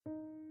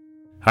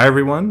Hi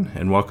everyone,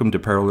 and welcome to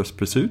Perilous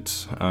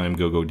Pursuits. I'm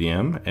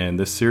GoGoDM, and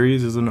this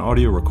series is an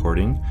audio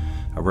recording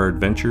of our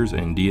adventures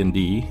in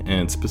D&D,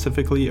 and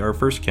specifically our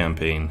first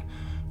campaign,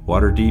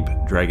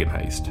 Waterdeep Dragon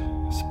Heist.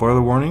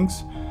 Spoiler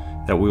warnings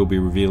that we will be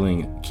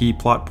revealing key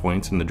plot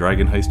points in the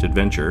Dragon Heist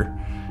adventure,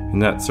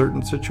 and that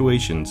certain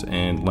situations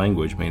and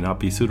language may not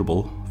be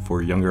suitable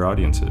for younger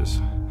audiences.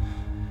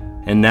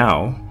 And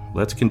now,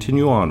 let's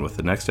continue on with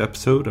the next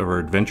episode of our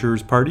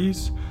Adventurers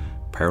Party's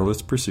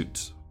Perilous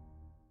Pursuits.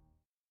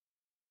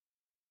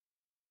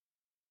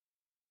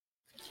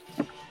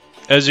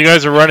 As you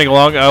guys are running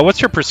along,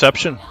 what's your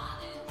perception,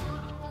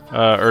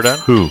 Erdan?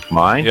 Who?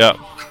 Mine? Yeah.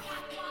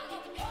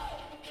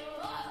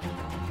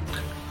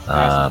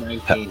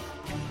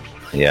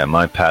 Yeah,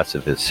 my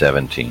passive is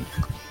 17.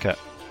 Okay.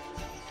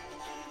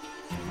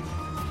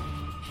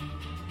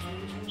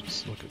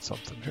 Just look at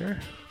something here.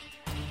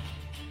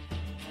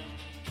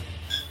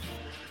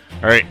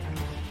 All right.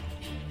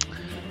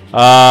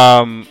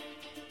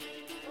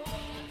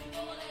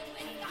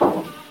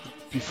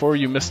 Before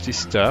you misty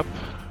step.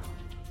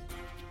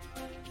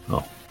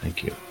 Oh,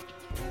 thank you.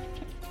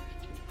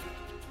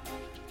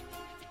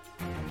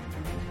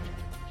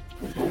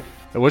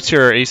 What's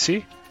your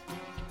AC?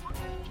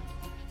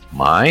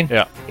 Mine?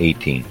 Yeah.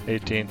 18.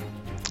 18.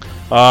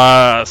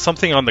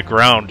 Something on the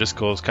ground just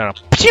goes kind of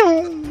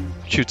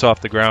shoots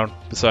off the ground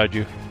beside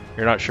you.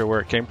 You're not sure where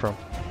it came from.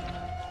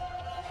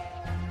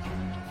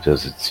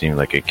 Does it seem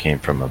like it came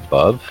from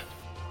above?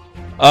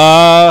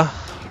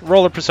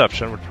 Roll a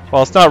perception.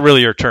 Well, it's not really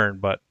your turn,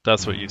 but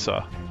that's what you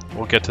saw.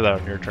 We'll get to that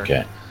on your turn.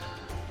 Okay.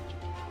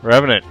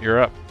 Revenant,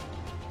 you're up.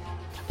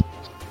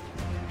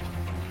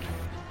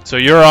 So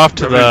you're off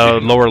to the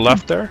lower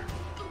left there?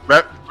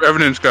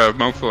 Revenant's got a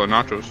mouthful of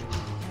nachos.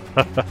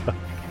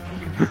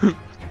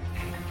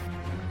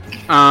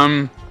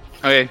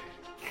 Okay.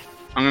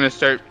 I'm gonna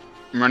start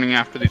running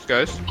after these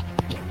guys.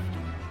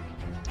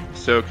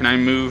 So can I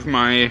move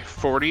my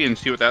 40 and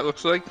see what that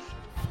looks like?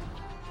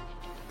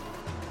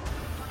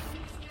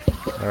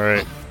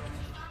 Alright.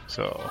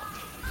 So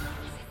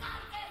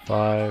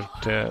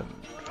 5, 10,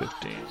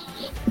 15,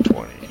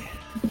 20,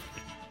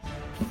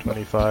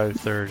 25,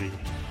 30,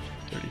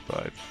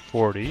 35,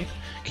 40.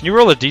 Can you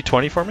roll a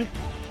d20 for me?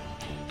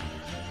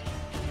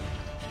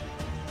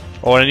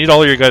 Oh, I need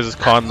all of your guys'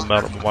 con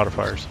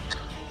modifiers.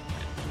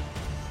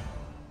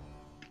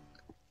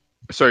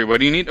 Sorry,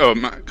 what do you need? Oh,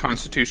 my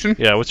Constitution?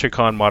 Yeah, what's your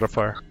con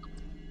modifier?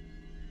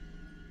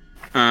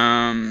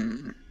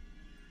 +1.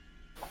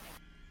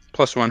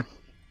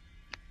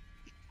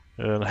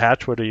 And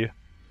Hatch, what are you?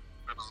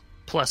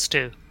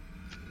 +2.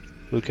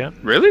 Lucan?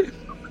 Really?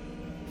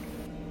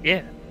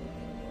 Yeah.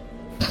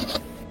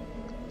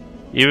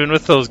 Even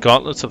with those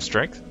gauntlets of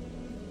strength?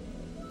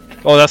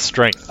 Oh, that's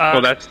strength.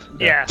 That's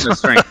yeah. That's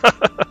strength.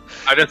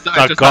 I just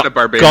had a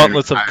barbarian.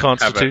 Gauntlets of have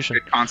Constitution. a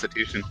good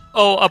Constitution.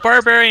 Oh, a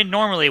barbarian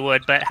normally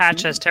would, but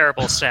Hatch has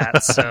terrible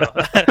stats, so...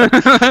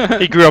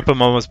 He grew up a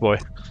mama's boy.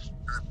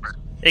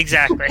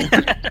 Exactly.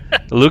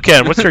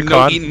 Lucan, what's your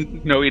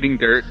con? No eating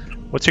dirt.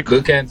 What's your con?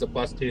 Lucan's a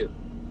 +2.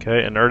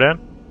 Okay, and Erdan?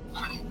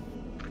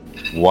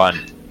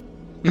 1.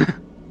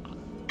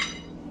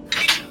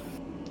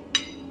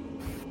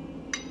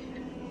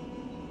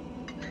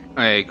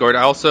 Alright, Gord,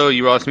 also,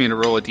 you asked me to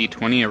roll a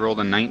d20. I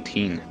rolled a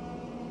 19.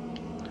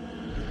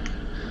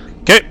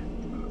 Okay.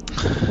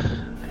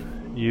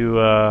 You,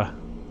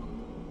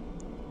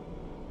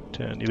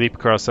 10. You leap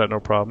across that, no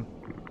problem.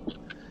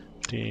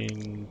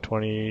 15,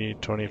 20,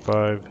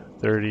 25,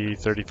 30,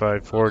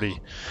 35,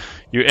 40.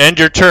 You end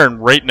your turn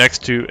right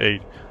next to a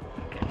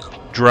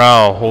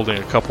drow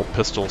holding a couple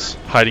pistols,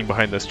 hiding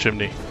behind this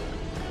chimney.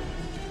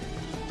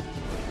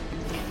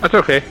 That's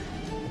okay.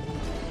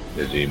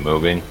 Is he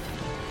moving?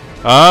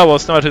 Well,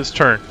 it's not his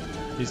turn.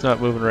 He's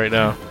not moving right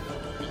now.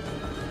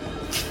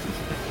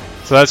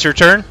 So that's your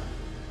turn?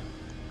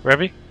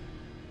 Revy?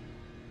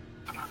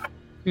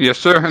 Yes,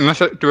 sir.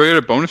 Do I get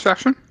a bonus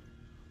action?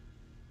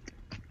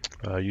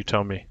 You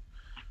tell me.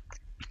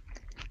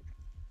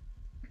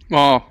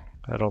 Well,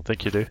 I don't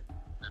think you do.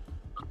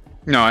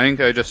 no, I think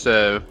I just,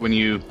 when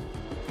you...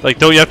 Like,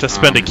 don't you have to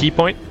spend a key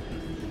point?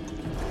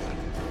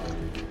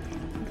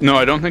 No,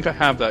 I don't think I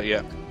have that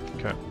yet.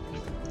 Okay.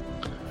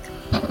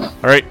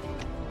 Alright.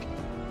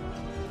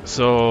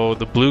 So,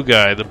 the blue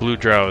guy, the blue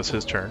drow, is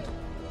his turn.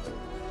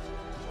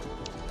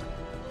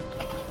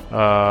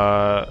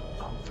 How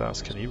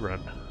fast can he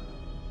run?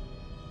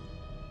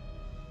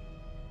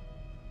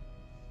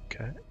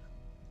 Okay.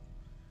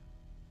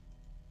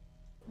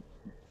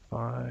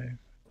 5,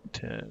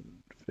 10,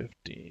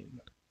 15,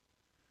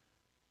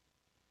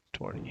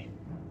 20,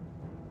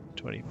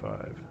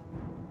 25,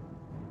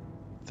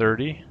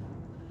 30.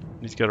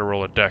 He's got to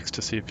roll a dex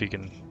to see if he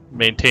can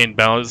maintain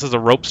balance. This is a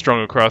rope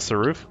strung across the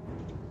roof.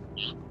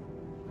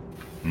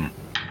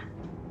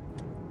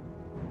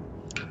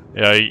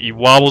 Yeah, he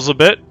wobbles a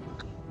bit,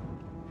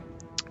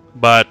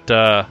 but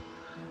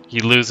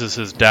he loses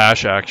his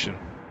dash action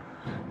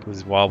because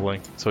he's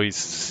wobbling. So he's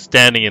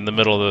standing in the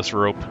middle of this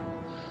rope.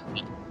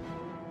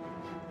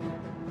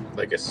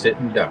 Like a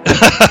sitting duck.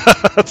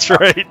 That's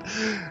right.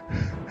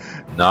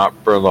 Not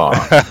for long.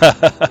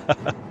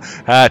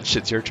 Hatch,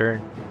 it's your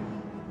turn.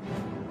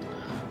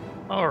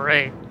 All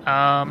right.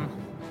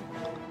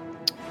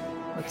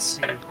 Let's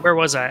see. Where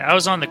was I? I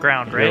was on the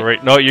ground, right? You're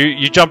right. No,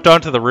 you jumped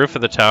onto the roof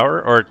of the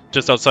tower, or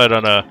just outside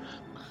on a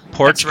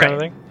porch That's kind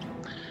of right.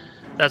 thing.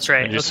 That's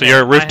right. So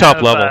you're at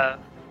rooftop level.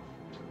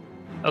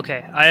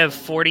 Okay, I have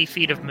 40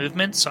 feet of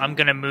movement, so I'm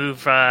gonna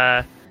move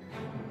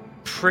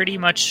pretty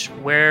much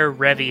where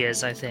Revy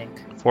is, I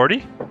think.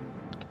 40?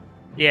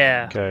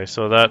 Yeah. Okay,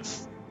 so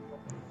that's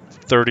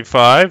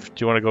 35.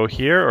 Do you want to go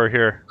here or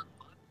here?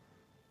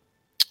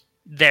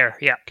 There.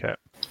 Yeah. Okay.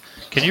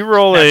 Can you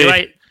roll Now,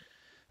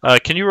 a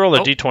can you roll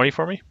a Oh. d20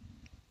 for me?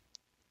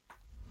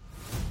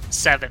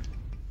 7.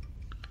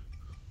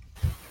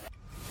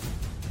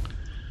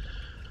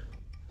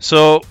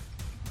 So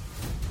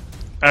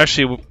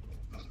actually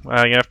I'm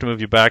going to have to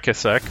move you back a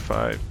sec.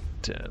 5,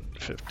 10,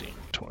 15,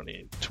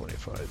 20,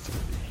 25, 30.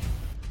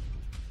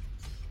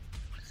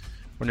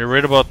 When you're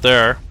right about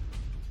there,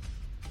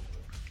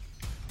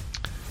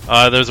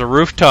 there's a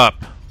rooftop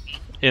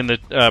in the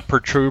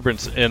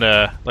protuberance in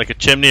a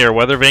chimney or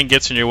weather vane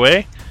gets in your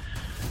way.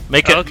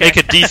 Make a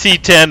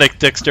DC 10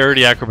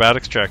 dexterity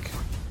acrobatics check.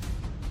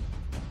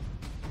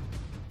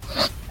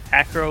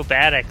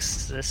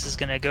 Acrobatics. This is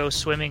gonna go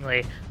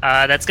swimmingly.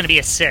 That's gonna be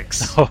a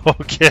 6.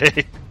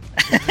 Okay.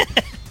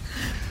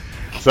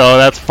 So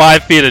that's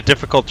 5 feet of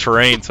difficult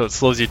terrain, so it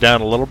slows you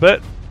down a little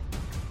bit.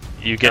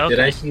 You get Did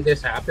I see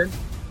this happen?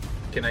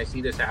 Can I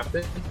see this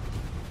happen?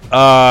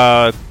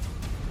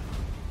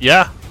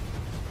 yeah.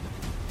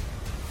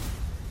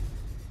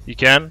 You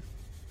can?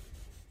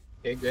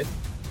 Okay, good.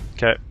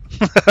 Okay.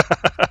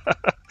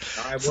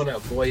 I want to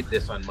avoid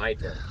this on my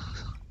turn.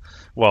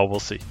 Well, we'll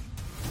see.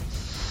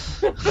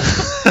 Is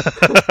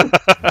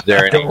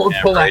there any Don't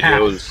pull a hat.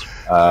 radios,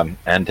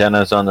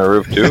 antennas on the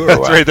roof too, or That's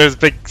what? right, there's a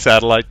big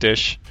satellite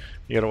dish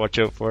you gotta watch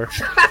out for.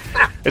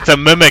 It's a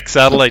mimic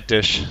satellite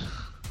dish.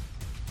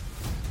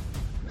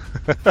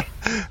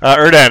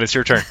 Erdan, it's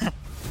your turn.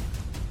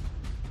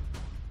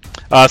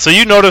 So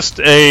you noticed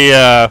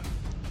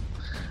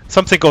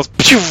something goes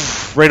pew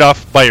right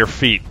off by your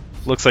feet.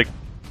 Looks like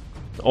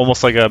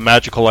almost like a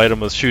magical item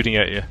was shooting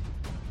at you,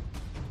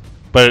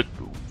 but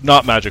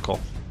not magical.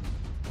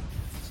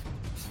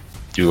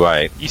 Do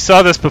I? You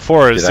saw this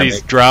before. As Did I these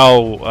make-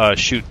 drow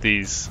shoot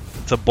these.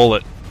 It's a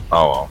bullet,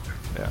 Oh,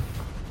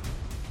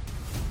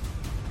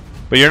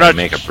 but you're Can I not.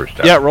 make a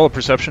perception? Yeah, roll a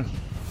perception.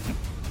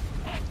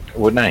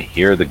 wouldn't I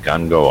hear the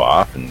gun go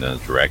off in the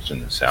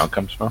direction the sound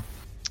comes from?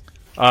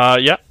 Yeah.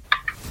 Yeah,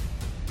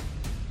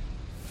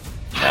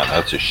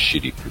 that's a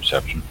shitty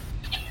perception.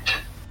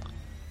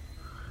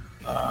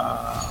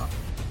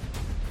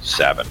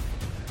 7.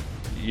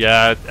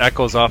 Yeah, it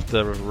echoes off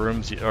the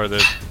rooms or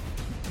the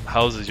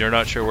houses. You're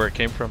not sure where it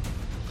came from.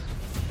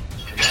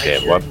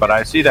 Okay, what? But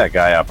I see that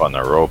guy up on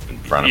the rope in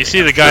front of me. You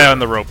see the guy on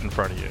the rope in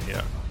front of you.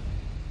 Yeah.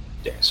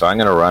 Okay, so I'm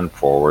going to run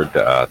forward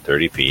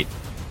 30 feet.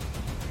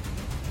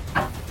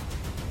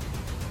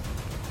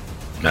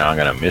 Now I'm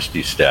going to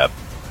Misty Step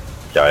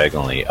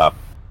diagonally up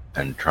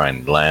and try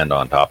and land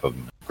on top of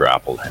him and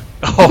grapple him.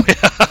 Oh yeah.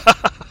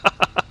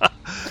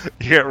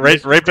 Yeah,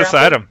 right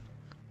beside him.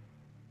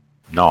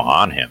 No,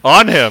 on him.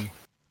 On him.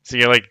 So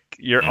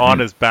you're on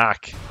his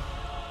back.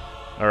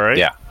 All right.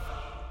 Yeah.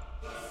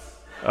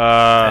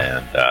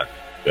 And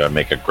do I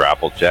make a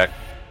grapple check?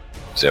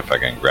 See if I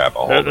can grab a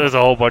hold of him. There's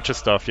a whole bunch of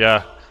stuff.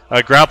 Yeah.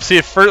 Grapple.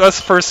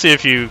 Let's first see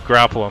if you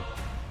grapple him.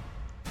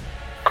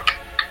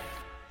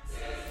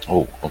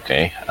 Oh,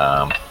 okay.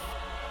 So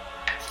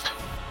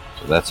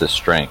that's his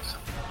strength.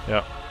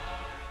 Yeah.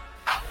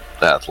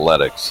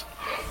 Athletics.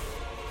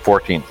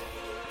 14.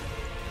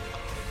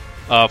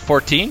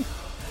 14.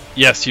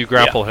 Yes, you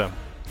grapple him.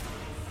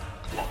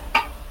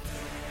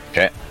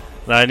 Okay.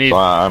 Now I need So,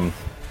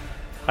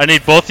 I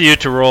need both of you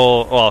to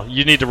roll. Well,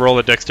 you need to roll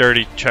a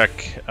dexterity check,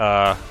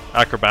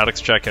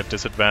 acrobatics check at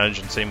disadvantage,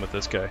 and same with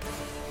this guy.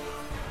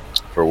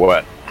 for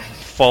what?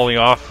 Falling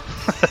off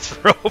this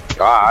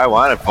rope. I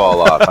want to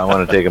fall off. I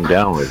want to take him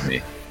down with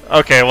me.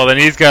 Okay, well then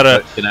he's got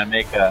But to can I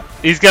make a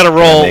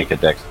roll. make a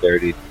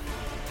dexterity?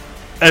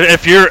 And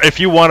if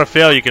you want to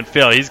fail, you can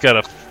fail. He's got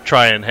to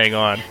try and hang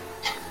on.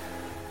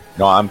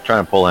 No, I'm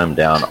trying to pull him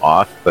down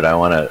off, but I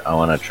want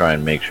to try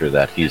and make sure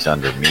that he's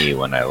under me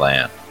when I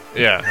land.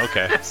 Yeah.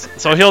 Okay.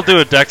 So he'll do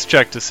a dex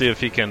check to see if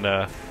he can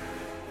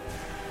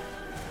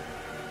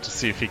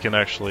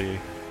actually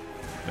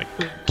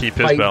keep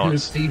his Fight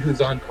balance. who see who's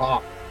on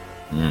top.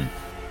 Mm.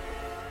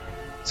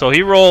 So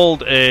he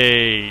rolled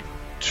a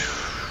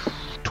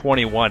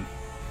 21.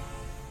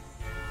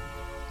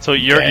 So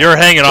you're Okay. you're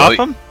hanging So off he-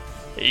 him.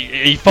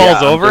 He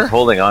falls Yeah, I'm over. just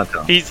holding on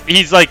to him.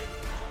 He's like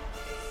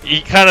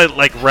he kind of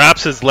like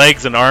wraps his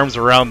legs and arms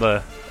around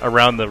the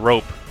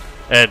rope,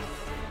 and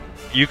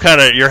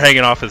you're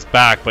hanging off his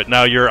back, but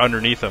now you're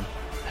underneath him,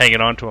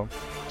 hanging onto him.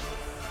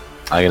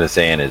 I'm gonna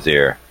say in his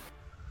ear,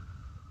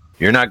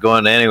 "You're not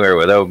going anywhere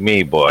without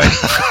me, boy."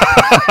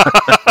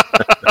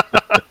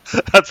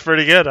 That's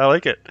pretty good. I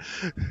like it.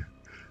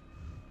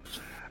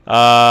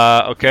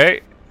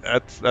 Okay,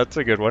 that's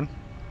a good one.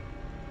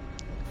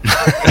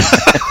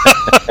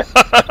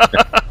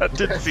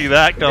 Didn't see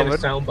that I'm gonna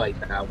coming. soundbite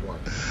that one.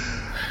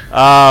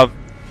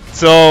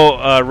 So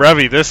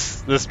Revy,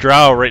 this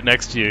drow right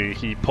next to you,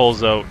 he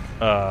pulls out.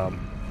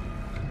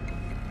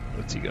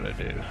 What's he gonna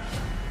do?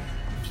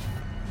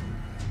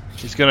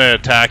 He's gonna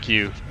attack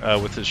you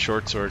with his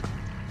short sword.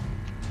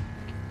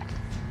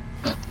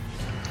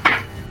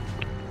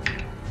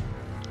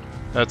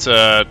 That's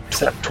a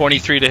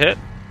 23 to hit.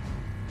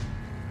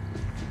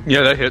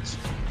 Yeah, that hits.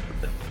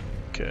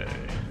 Okay.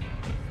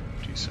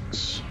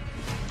 D6.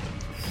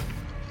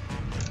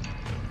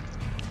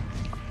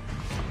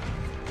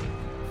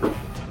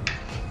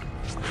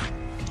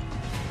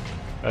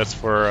 That's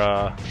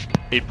for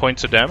 8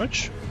 points of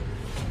damage.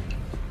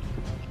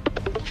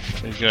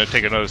 He's gonna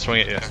take another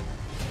swing at you.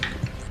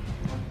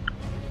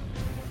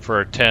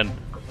 For a 10.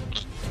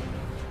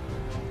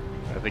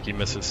 I think he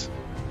misses.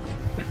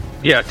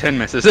 Yeah, 10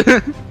 misses.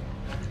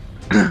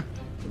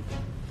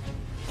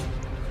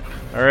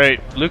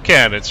 Alright,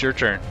 Lucan, it's your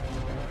turn.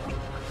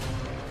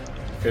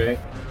 Okay.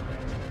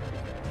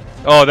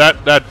 Oh,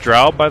 that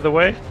drow, by the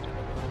way,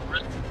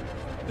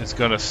 is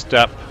gonna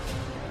step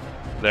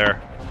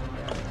there.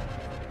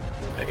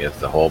 I guess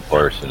the whole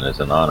person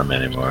isn't on him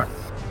anymore.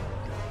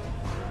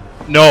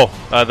 No,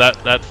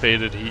 that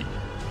faded. He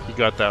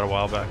got that a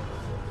while back.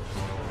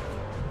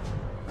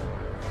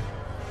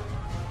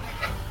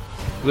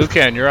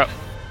 Lucan, you're up.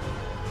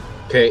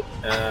 Okay.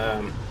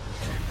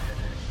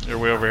 You're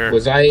way over here.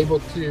 Was I able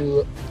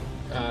to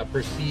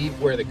perceive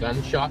where the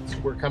gunshots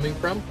were coming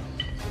from?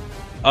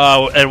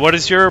 And what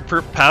is your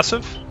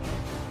passive?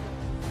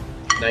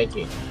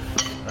 19.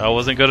 That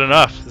wasn't good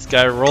enough. This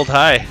guy rolled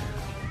high.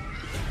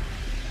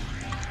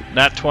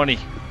 Nat 20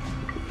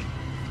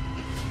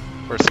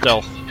 for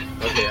stealth.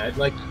 Okay, I'd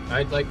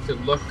like to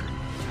look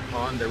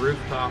on the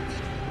rooftops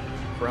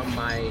from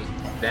my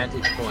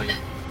vantage point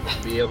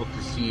to be able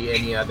to see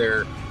any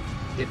other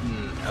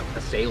hidden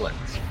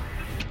assailants.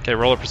 Okay,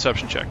 roll a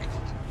perception check.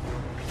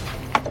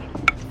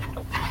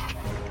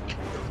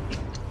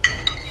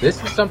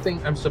 This is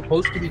something I'm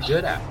supposed to be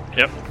good at.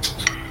 Yep.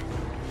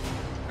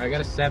 I got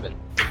a 7.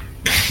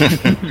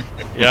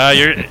 Yeah,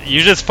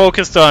 you just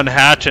focused on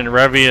Hatch and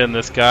Revy and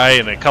this guy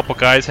and a couple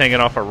guys hanging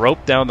off a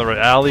rope down the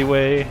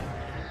alleyway.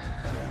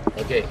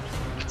 Okay.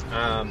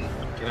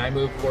 Can I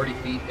move 40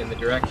 feet in the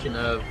direction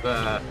of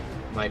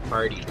my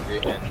party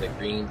and the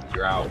green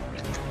drow?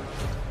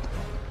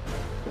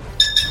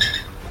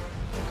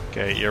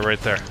 Okay, you're right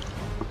there.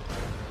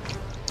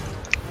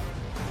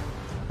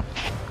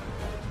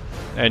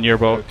 And you're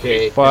about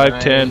Okay, 5,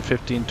 can 10, I-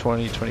 15,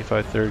 20,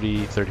 25,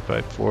 30,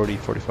 35, 40,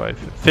 45,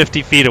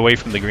 50 feet away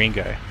from the green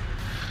guy.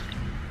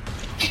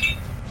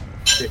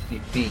 50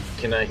 feet.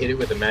 Can I hit it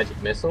with a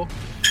magic missile?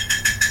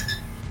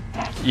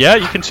 Yeah,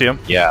 you can see him.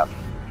 Yeah.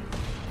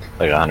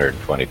 Like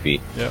 120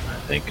 feet, Yep. I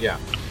think. Yeah.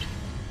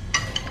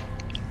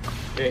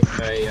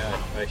 Okay,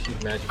 I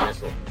shoot magic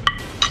missile.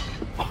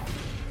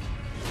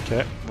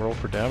 Okay, roll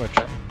for damage.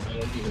 I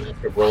don't even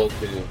have to roll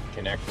to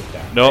connect with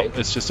that. Nope, right?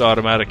 it's just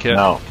automatic hit.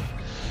 No.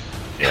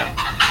 Yeah.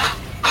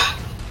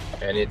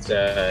 And it's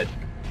a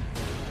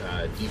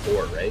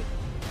D4, right?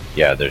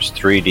 Yeah, there's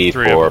 3d4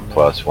 Three of them.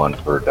 plus 1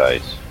 per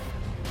dice.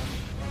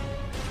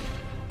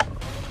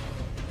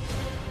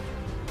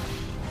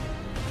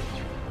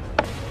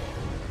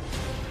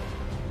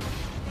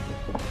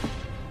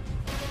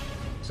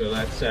 So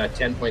that's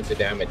 10 points of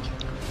damage.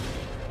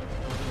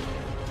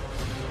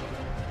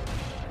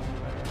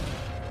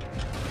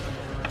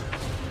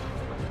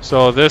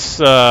 So this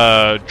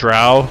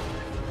drow,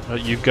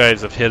 you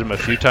guys have hit him a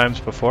few times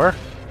before,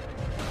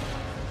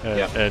 and,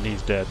 Yeah. and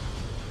he's dead.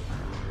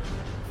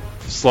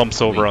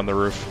 Slumps over on the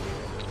roof.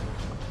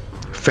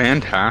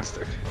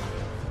 Fantastic.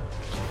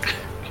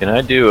 Can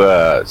I do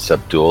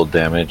subdual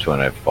damage when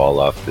I fall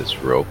off this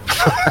rope?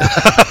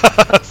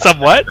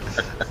 Somewhat?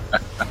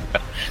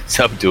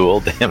 Subdual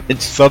damage?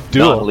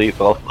 Subdual.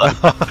 Non-lethal.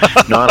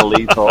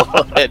 Non-lethal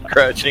head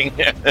crushing.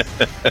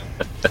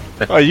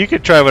 Oh, you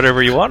can try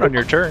whatever you want on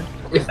your turn.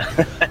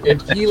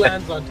 If he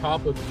lands on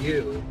top of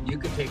you, you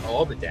can take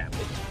all the damage.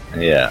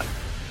 Yeah.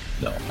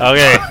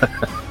 Okay.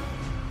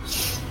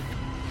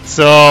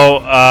 So,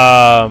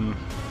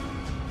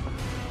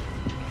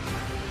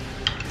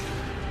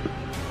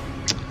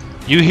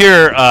 you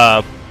hear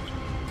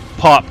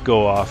pop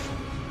go off,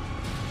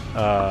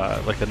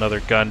 like another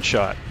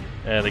gunshot,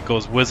 and it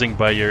goes whizzing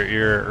by your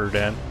ear,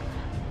 Erdan.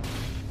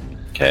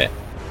 Okay.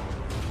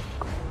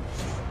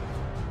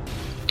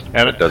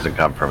 And It doesn't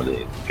come from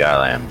the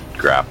guy I'm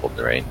grappled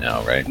right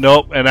now, right?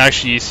 nope, and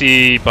actually you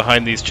see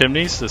behind these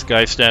chimneys, this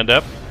guy stand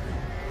up.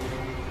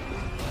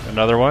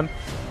 Another one.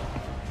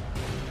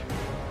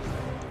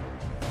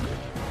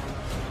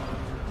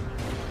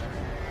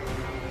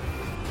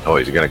 Oh,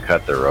 he's gonna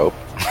cut the rope?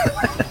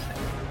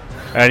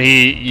 And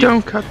he...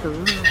 Don't cut the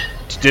rope.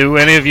 Do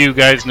any of you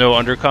guys know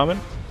Undercommon?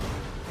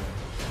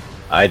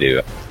 I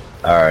do.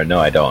 No,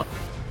 I don't.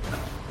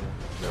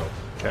 No.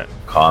 Okay.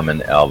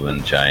 Common,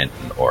 elven, giant,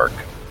 and orc.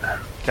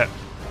 Okay.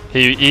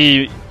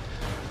 He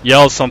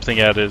yells something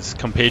at his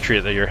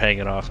compatriot that you're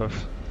hanging off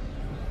of.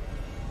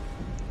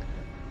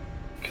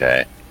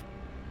 Okay.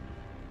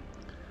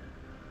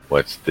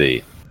 what's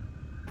the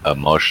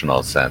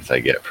emotional sense I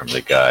get from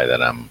the guy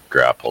that I'm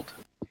grappled?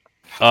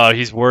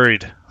 He's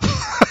worried.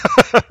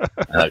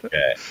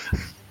 Okay.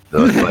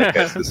 Looks like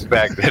I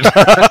suspected.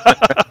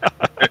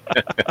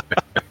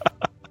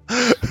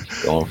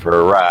 Going for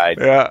a ride.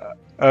 Yeah.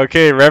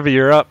 Okay, Revy,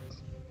 you're up.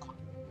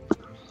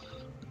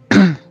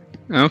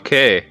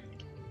 Okay.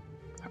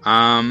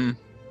 Can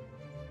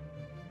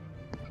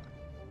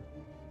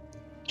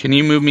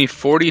you move me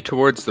 40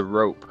 towards the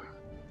rope?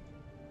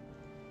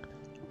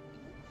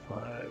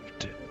 5,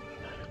 10.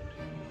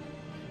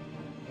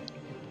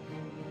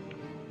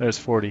 There's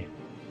 40.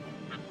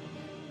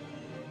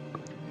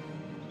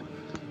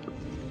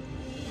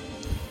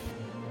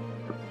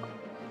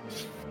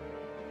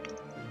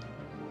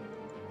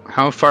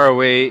 How far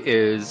away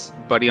is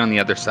Buddy on the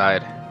other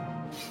side?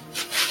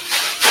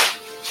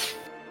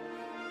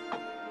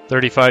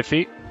 35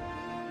 feet.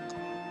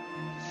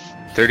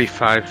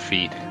 35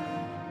 feet.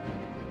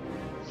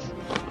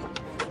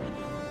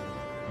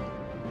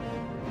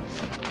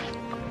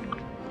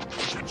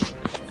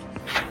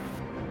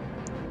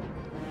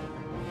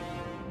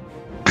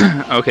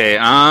 Okay,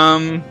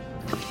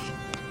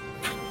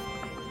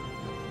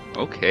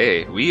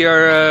 okay, we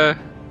are,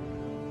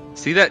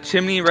 see that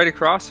chimney right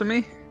across from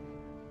me?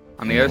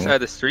 On the other side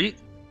of the street?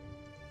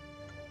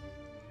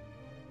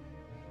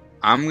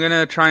 I'm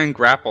gonna try and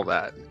grapple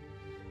that.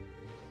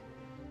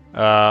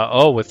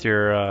 With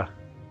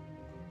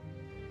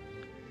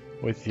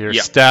your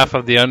Yeah. staff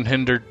of the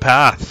unhindered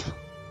path.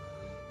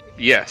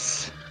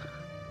 Yes.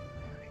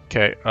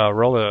 Okay,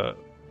 roll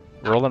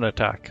an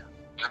attack.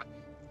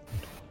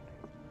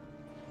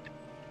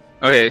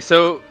 Okay,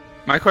 so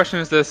my question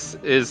is this,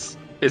 is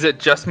it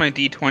just my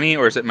D20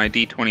 or is it my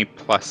D20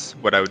 plus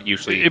what I would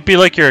usually... It'd be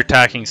like you're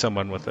attacking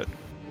someone with it.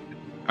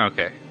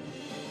 Okay.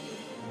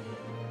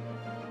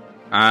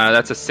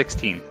 That's a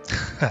 16.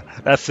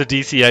 That's the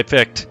DC I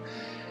picked.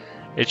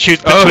 It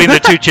shoots between the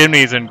two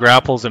chimneys and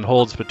grapples and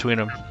holds between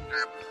them.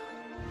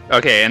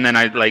 Okay, and then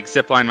I like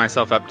zipline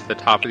myself up to the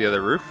top of the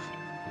other roof.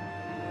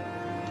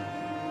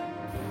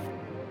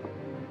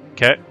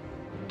 Okay.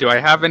 Do I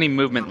have any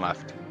movement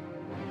left?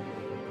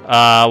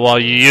 Well,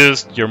 you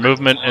used your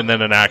movement and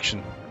then an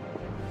action.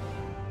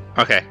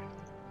 Okay.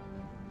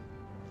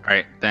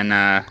 Alright, then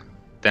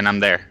I'm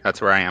there. That's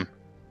where I am.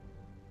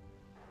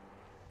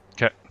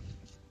 Okay.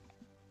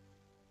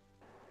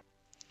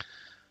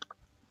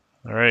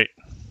 Alright.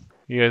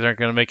 You guys aren't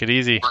going to make it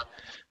easy.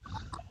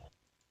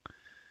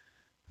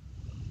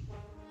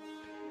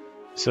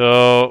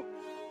 So,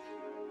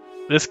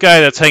 this guy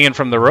that's hanging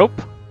from the rope,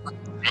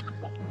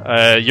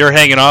 you're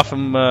hanging off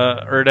him,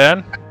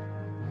 Erdan.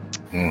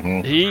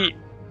 Mm-hmm. He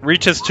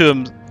reaches to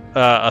him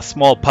a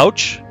small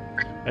pouch,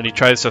 and he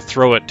tries to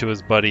throw it to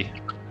his buddy.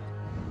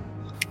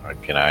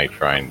 Can I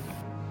try and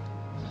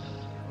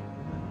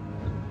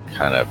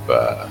kind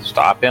of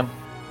stop him?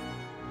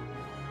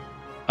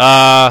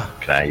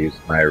 Can I use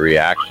my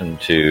reaction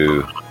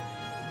to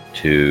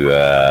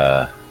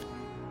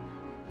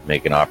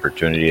make an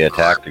opportunity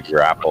attack to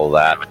grapple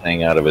that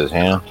thing out of his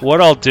hand? What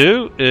I'll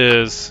do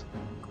is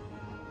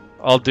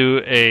I'll do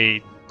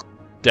a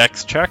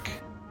dex check,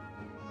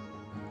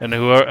 and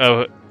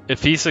whoever,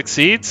 if he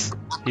succeeds,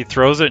 he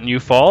throws it and you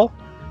fall.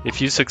 If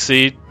you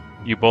succeed,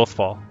 you both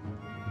fall.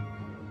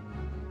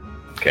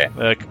 Okay.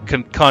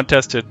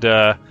 Contested,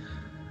 let's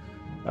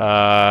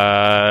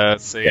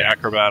say Yeah.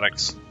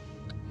 acrobatics.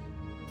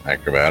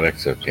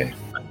 Acrobatics, okay.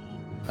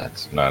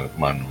 That's not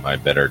one of my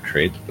better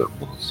traits, but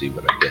we'll see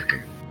what I get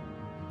here.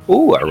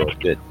 Ooh, I rolled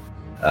good.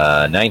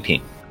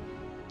 19.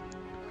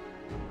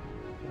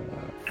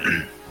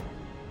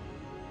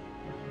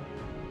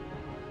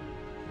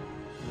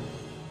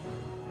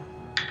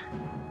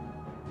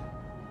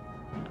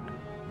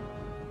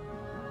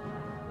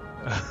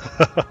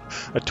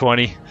 A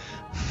 20.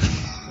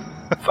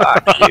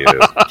 Fuck you.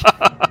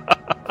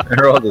 I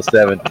rolled a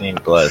 17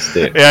 plus,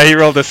 too. Yeah, he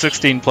rolled a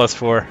 16 plus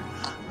 4.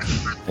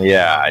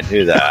 Yeah, I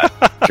knew that.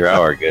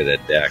 Drow are good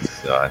at dex,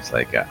 so I was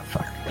like,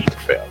 fuck, I'm gonna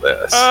fail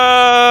this. But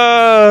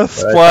I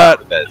Splat.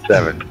 thought that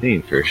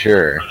 17 for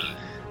sure.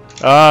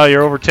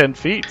 You're over 10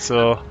 feet,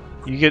 so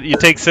you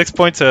take 6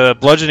 points of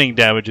bludgeoning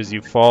damage as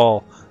you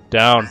fall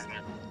down.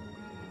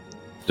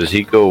 Does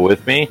he go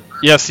with me?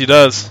 Yes, he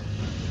does.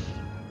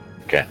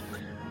 Okay.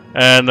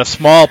 And a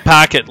small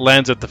packet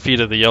lands at the feet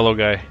of the yellow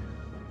guy.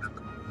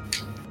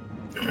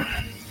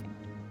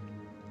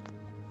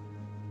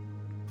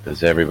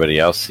 Does everybody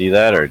else see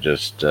that, or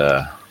just...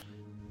 I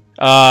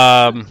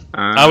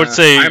would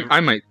say... I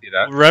might see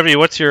that. Revy,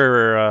 what's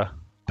your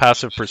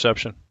passive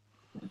perception?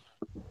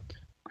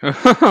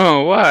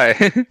 Oh,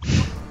 why?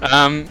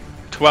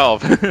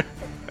 12.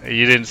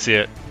 You didn't see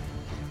it.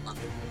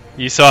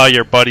 You saw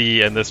your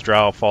buddy and this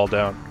drow fall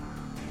down.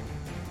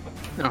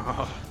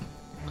 Oh.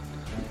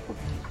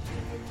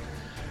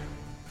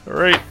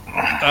 Alright.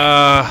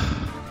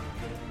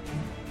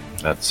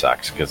 That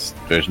sucks, because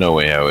there's no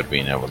way I would be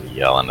able to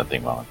yell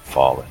anything while I'm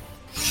falling.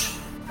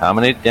 How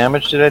many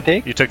damage did I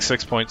take? You took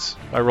 6 points.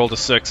 I rolled a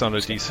 6 on a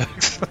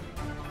d6.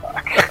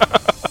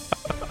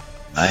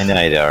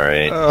 Night,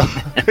 alright.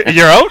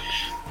 You're out?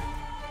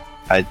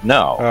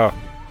 No. Oh.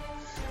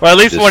 Well, at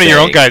least Just one of your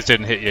own saying. guys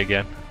didn't hit you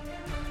again.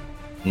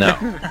 No.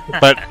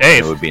 But hey,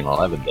 It would be an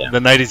 11 damage. the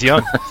night is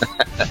young.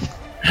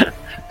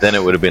 Then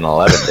it would have been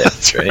 11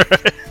 damage,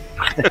 right?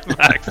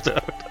 Maxed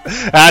out.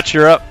 Hatch,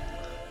 you're up.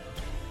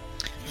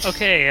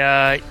 Okay,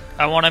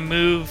 I want to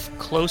move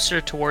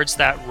closer towards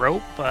that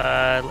rope.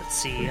 Let's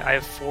see, I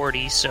have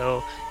 40,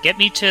 so get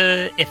me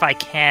to, if I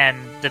can,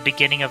 the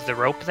beginning of the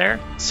rope there.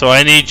 So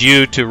I need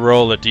you to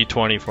roll a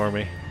d20 for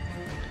me.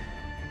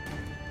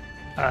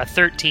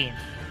 13.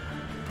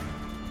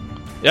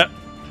 Yep.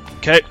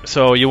 Okay,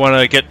 so you want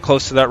to get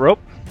close to that rope?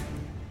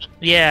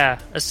 Yeah,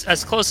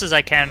 as close as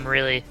I can,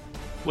 really,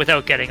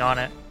 without getting on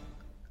it.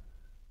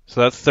 So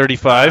that's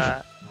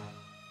 35.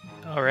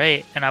 All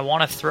right, and I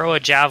want to throw a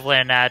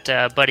javelin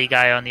at buddy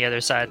guy on the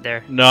other side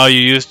there. No, you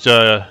used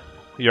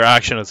your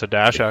action as a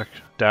dash.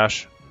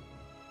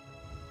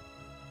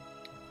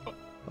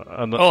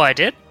 Oh, I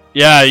did?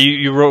 Yeah,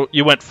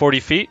 you went 40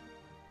 feet.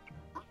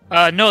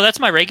 No, that's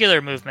my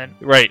regular movement.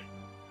 Right.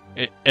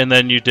 And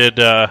then you did,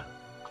 yeah,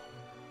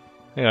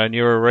 and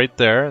you were right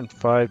there, and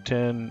 5,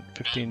 10,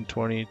 15,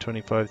 20,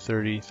 25,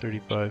 30,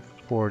 35,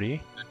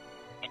 40.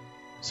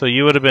 So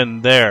you would have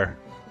been there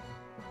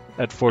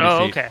at 40 feet.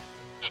 Oh, okay.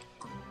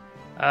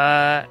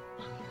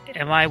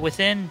 Am I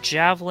within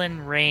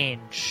javelin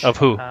range? Of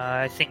who?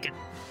 I think,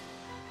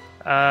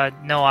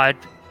 no,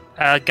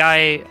 a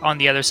guy on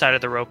the other side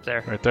of the rope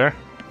there. Right there?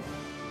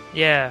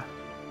 Yeah,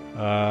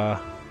 Uh,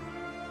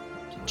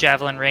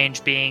 javelin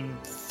range being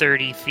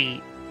 30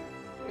 feet.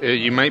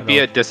 You might be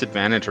at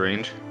disadvantage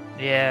range.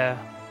 Yeah,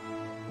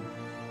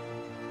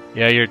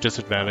 yeah, you're at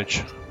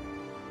disadvantage.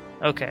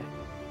 okay.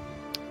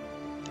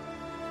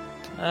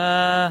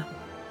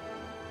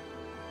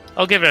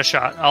 I'll give it a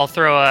shot. I'll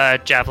throw a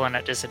javelin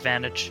at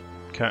disadvantage.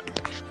 Okay.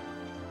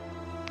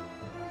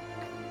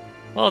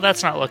 Well,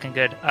 that's not looking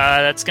good.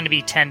 That's going to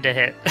be 10 to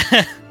hit.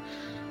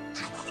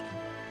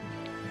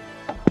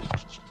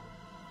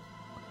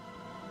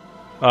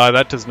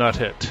 That does not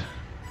hit.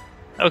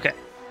 Okay.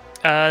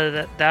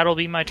 That'll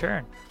be my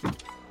turn.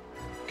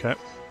 Okay.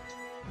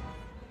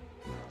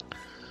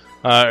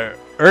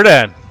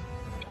 Erdan,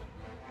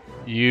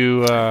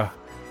 you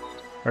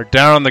are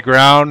down on the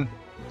ground.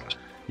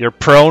 You're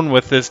prone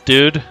with this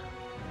dude.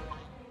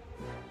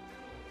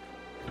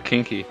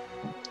 Kinky.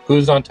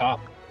 Who's on top?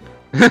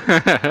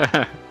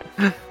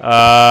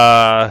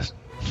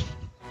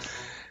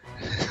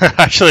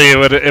 Actually,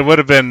 it would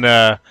have been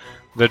the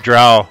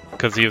drow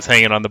because he was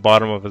hanging on the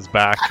bottom of his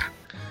back.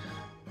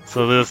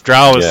 So this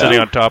drow was Yeah. sitting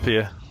on top of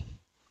you.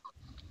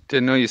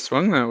 Didn't know you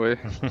swung that way.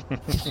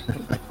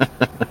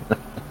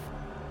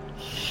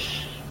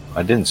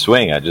 I didn't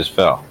swing, I just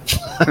fell.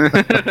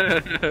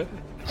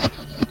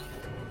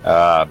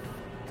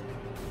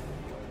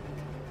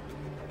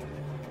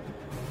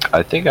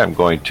 I think I'm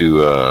going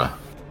to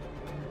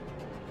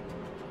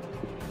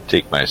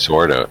take my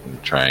sword out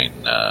and try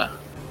and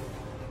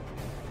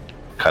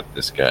cut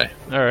this guy.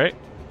 All right.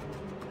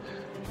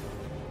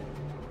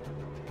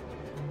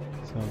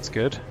 Sounds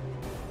good.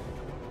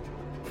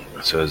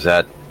 So is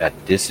that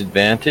at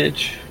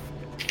disadvantage?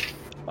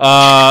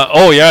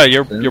 Oh yeah,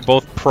 you're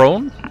both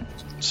prone.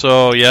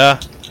 So yeah.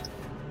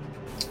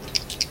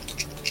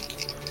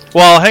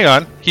 Well, hang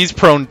on. He's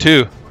prone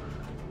too.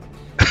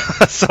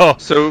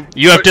 so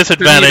you have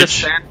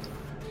disadvantage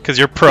because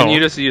you're prone. Can you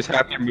just use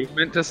half your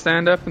movement to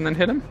stand up and then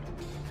hit him?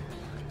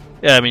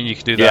 Yeah, I mean you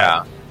could do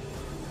that.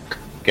 Yeah.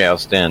 Okay, I'll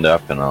stand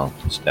up and I'll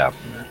stab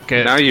him.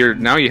 Okay. Now you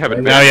have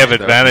advantage. Now you have though.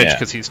 advantage Yeah.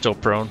 because he's still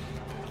prone.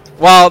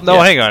 Well, no,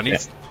 Yeah. hang on.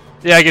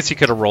 Yeah, I guess you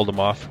could have rolled him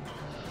off.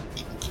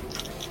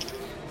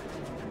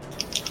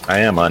 I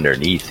am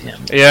underneath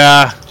him.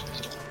 Yeah.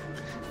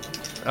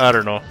 I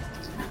don't know.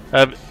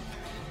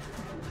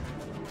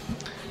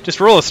 Just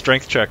roll a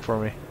strength check for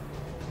me.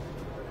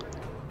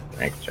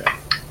 Thanks, Jack.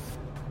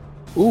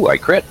 Ooh, I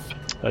crit.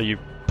 You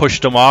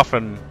pushed him off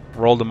and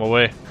rolled him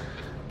away.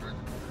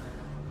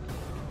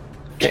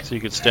 Okay. So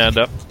you could stand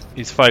up.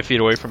 He's 5 feet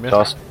away from you.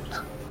 So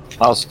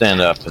I'll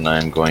stand up and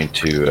I'm going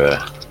to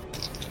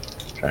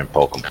try and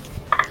poke him.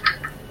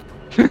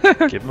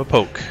 Give him a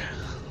poke.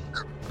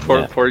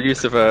 Poor, poor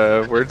use of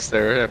words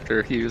there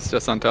after he was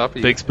just on top of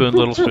you. Big spoon,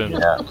 little spoon.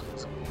 Yeah.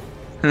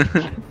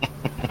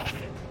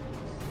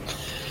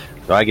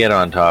 So I get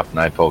on top and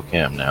I poke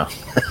him now.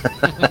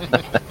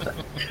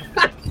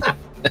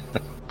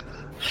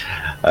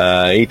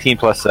 18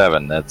 plus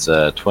 7, that's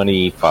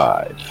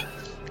 25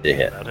 to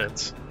hit. That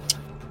hits.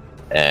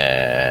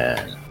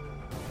 And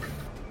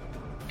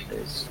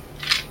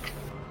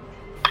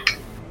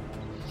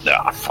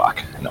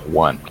fuck. No,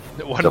 1.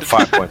 One, So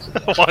 5 points. Of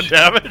damage. 1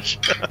 damage?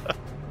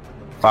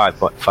 5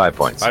 points. 5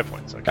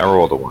 points, okay. I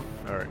rolled a 1.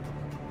 Alright.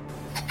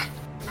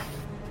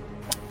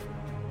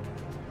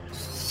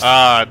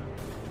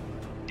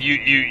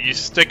 You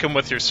stick him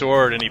with your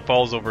sword and he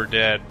falls over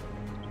dead.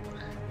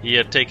 He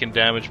had taken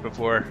damage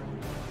before.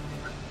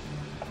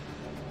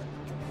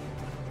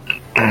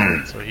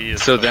 So he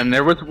is. So then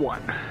there was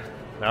one.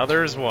 Now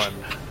there's 1.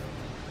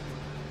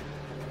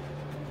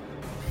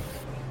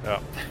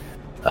 Oh.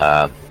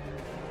 I'm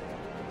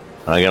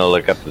gonna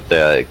look up at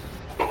the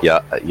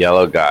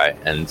yellow guy,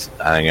 and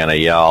I'm gonna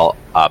yell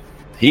up.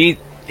 He's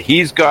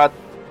got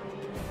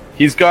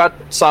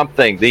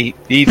something.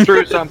 He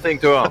threw something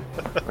to him.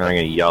 I'm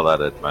gonna yell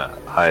that at my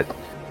high,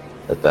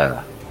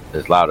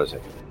 as loud as I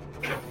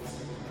can.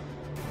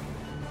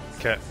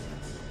 Okay.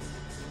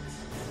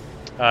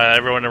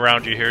 Everyone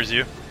around you hears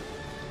you.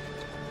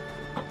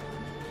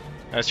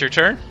 That's your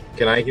turn?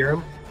 Can I hear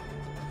him?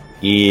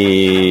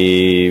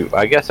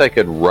 I guess I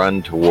could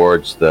run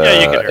towards the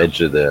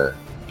edge of the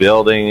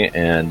building,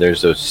 and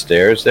there's those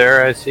stairs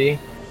there. I see.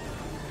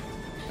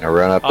 I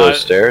run up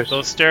those stairs.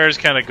 Those stairs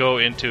kind of go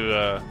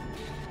into.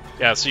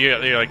 Yeah, so you're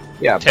like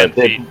 10 but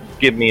they feet.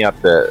 Give me up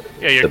the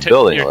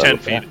building. You're a 10 little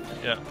feet. bit.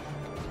 Yeah.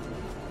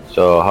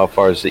 So how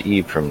far is the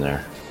eve from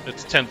there?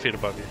 It's 10 feet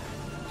above you.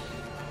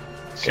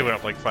 So you went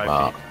up like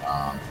 5 feet.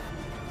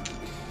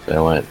 So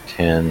I went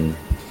 10,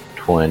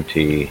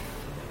 20.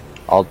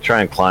 I'll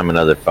try and climb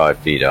another 5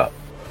 feet up.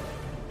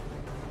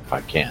 If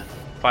I can.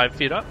 5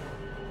 feet up?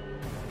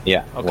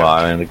 Yeah. Okay. Well,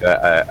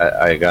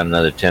 I got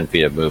another 10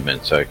 feet of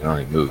movement, so I can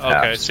only move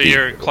half. Okay, so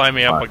you're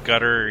climbing up a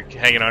gutter,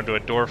 hanging onto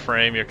a door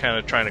frame. You're kind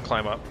of trying to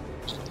climb up.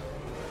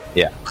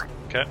 Yeah.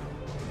 Okay.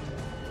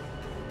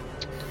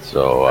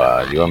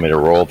 So, do you want me to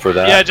roll for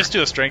that? Yeah, just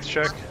do a strength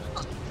check.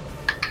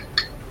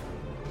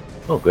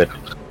 Oh, good.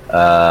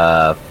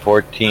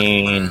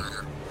 14.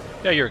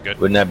 Yeah, you're good.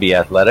 Wouldn't that be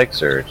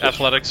athletics or just...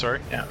 Athletics, sorry.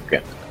 Yeah.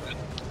 Okay.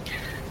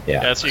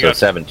 Yeah. Yeah, so you so got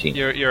 17.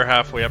 You're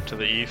halfway up to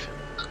the eve.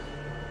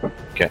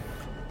 Okay.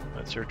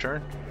 That's your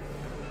turn.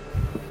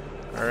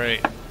 All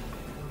right.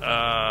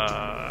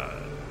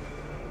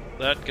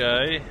 That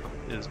guy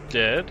is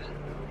dead.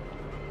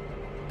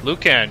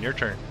 Lucan, your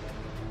turn.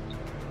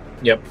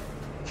 Yep.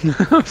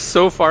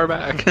 So far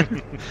back.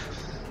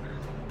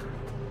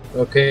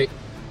 Okay.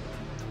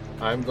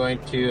 I'm going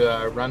to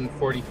run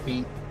 40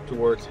 feet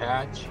towards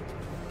Hatch.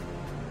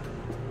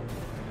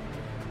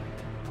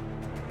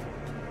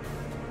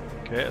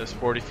 Okay, that's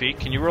 40 feet.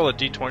 Can you roll a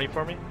d20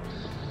 for me?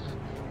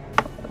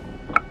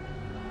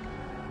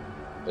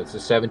 That's a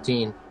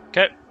 17.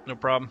 Okay, no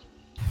problem.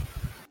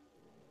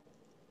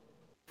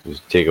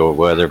 Just take a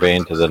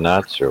weatherbane to the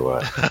nuts or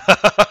what?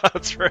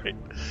 That's right.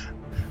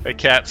 A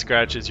cat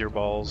scratches your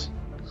balls.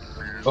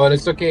 Oh, and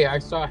it's okay. I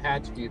saw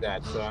Hatch do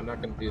that, so I'm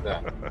not going to do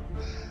that.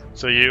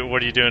 So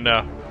what are you doing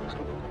now?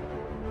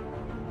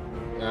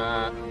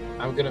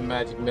 I'm going to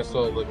magic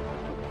missile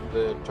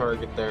the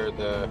target there.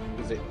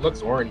 It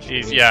looks orange. to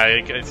me. Yeah,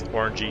 it's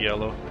orangey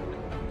yellow.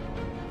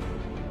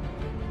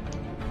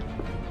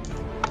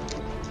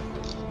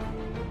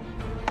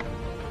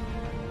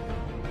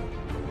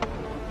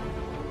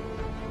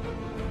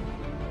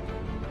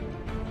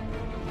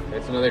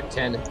 It's another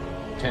 10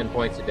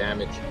 points of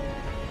damage.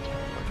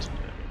 Points of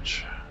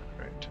damage.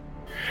 Right.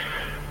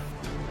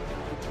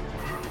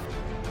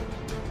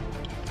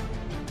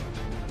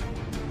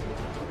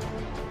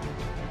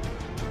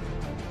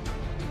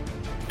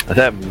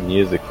 That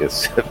music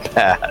is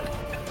bad.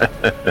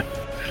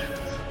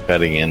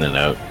 Cutting in and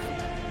out.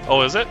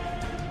 Oh, is it?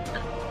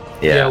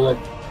 Yeah. Well,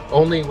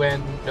 only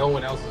when no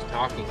one else is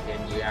talking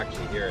can you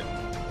actually hear it.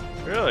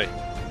 Really?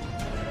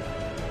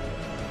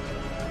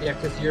 Yeah,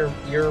 because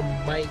your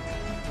mic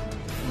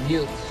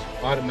mutes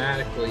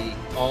automatically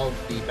all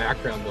of the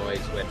background noise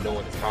when no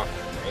one is talking,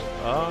 right?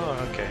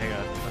 Oh, okay. Hang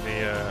on. Let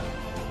me.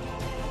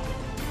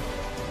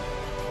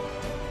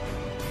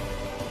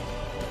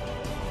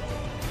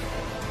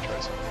 Try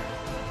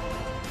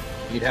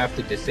something. You'd have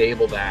to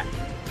disable that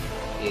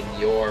in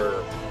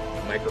your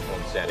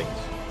microphone settings.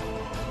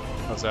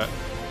 How's that?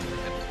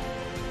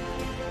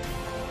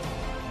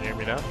 Can you hear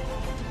me now?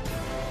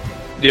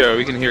 Yeah,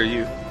 we can hear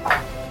you.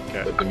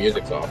 Okay. But the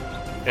music's off.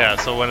 Yeah.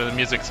 So when the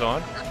music's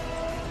on,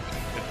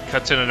 it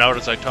cuts in and out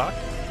as I talk.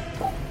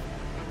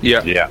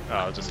 Yeah. Yeah. Oh,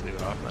 I'll just leave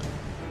it off then.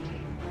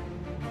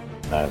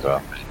 Might as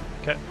well.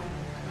 Okay.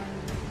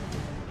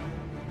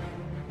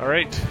 All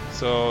right.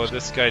 So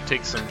this guy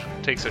takes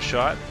a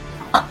shot.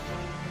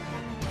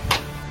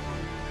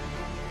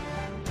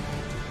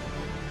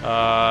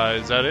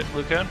 Is that it,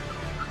 Lucan?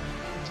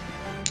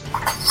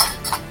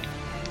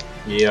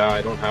 Yeah,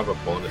 I don't have a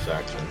bonus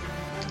action.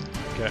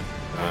 Okay.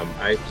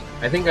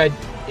 I think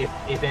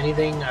if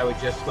anything, I would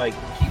just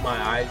keep my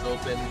eyes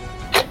open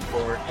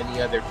for any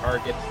other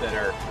targets that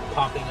are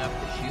popping up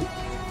to shoot.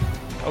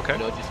 Okay.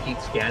 Just keep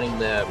scanning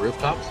the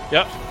rooftops.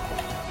 Yep.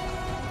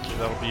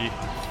 That'll be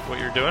what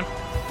you're doing.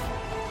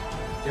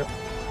 Yep.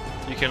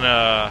 You can.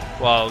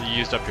 Well, you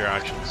used up your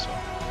actions, so.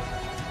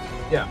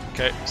 Yeah.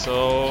 Okay.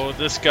 So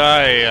this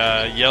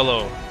guy,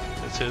 yellow,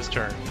 it's his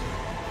turn.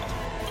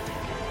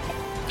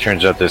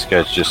 Turns out this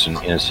guy's just an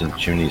innocent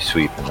chimney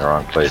sweep in the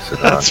wrong place at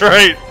the wrong That's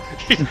right.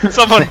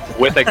 Someone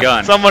With a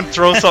gun. Someone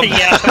throw something.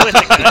 Yeah, with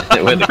a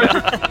gun. With a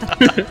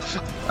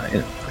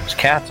gun. There's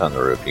cats on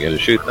the roof. You gotta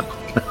shoot them.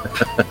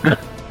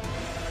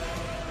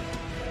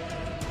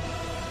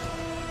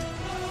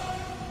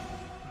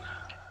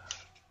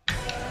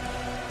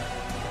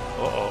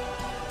 Uh-oh.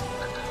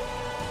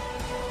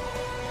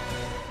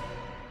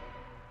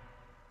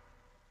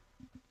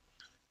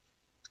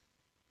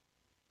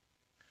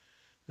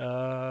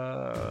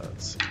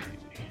 Let's see.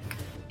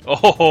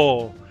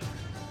 Oh!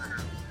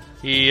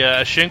 He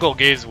shingle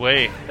gives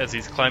way as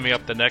he's climbing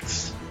up the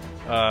next,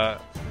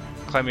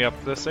 climbing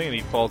up this thing, and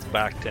he falls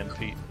back 10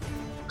 feet.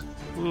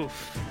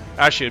 Oof.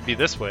 Actually, it'd be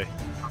this way.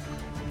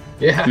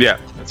 Yeah. Yeah.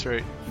 That's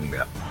right.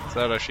 Yeah. So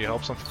that actually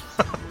helps him.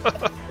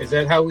 Is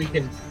that how you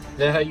can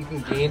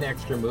gain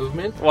extra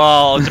movement?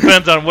 Well, it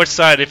depends on which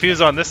side. If he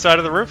was on this side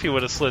of the roof, he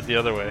would have slid the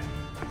other way.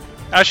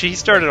 Actually, he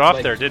started off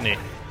Like- there, didn't he?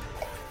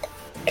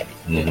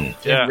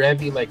 Mhm. Did Yeah.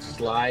 Revy like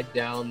slide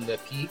down the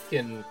peak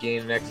and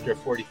gain an extra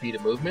 40 feet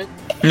of movement?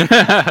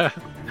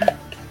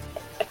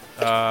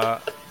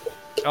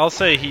 I'll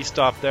say he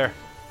stopped there.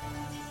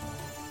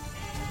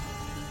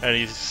 And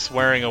he's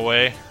swearing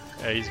away.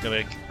 He's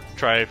going to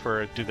try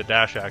do the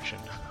dash action.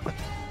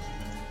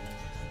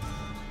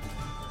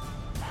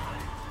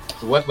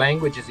 So what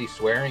language is he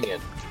swearing in?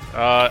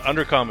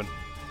 Undercommon.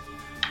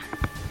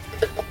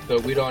 So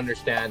we don't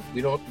understand.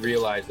 We don't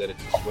realize that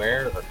it's a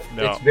swear. Or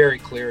No. It's very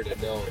clear to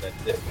know that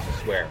this is a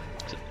swear.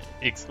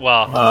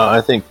 Well,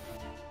 I think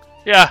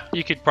yeah,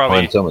 you could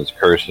probably when someone's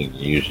cursing,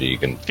 usually you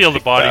can feel the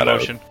pick body that out.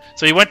 motion.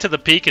 So he went to the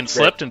peak and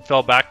slipped and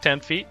fell back 10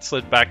 feet,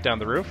 slid back down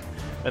the roof,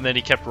 and then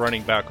he kept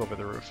running back over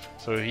the roof.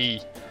 So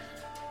he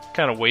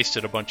kind of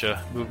wasted a bunch of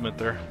movement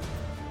there.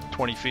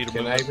 20 feet of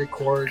Can I movement.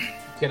 record?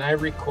 Can I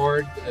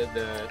record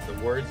the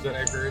words that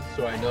I heard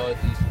so I know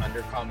these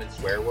undercommon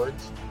swear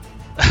words?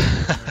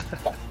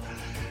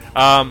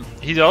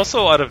 He's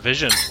also out of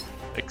vision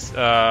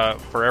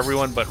for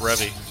everyone but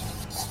Revy.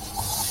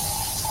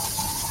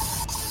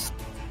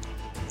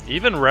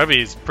 Even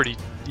Revy's pretty.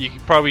 You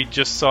probably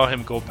just saw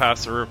him go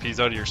past the roof. He's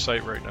out of your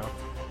sight right now.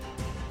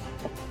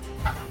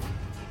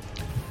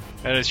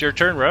 And it's your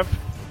turn, Rev.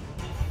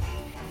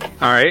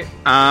 All right.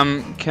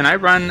 Can I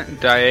run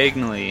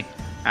diagonally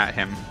at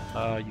him?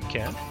 You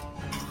can.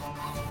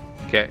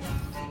 Okay.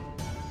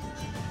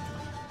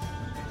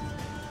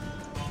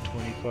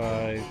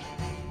 25,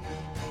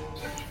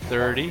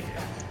 30,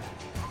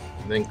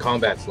 And then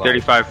combat slide.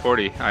 35,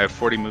 40. I have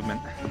 40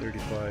 movement.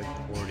 35,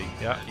 40.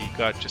 Yeah, you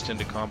got just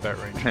into combat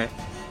range. Okay.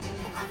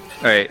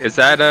 All right. Is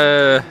that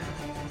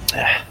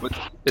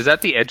is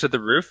that the edge of the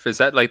roof? Is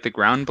that like the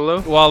ground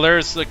below? Well,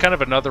 there's kind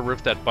of another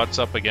roof that butts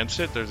up against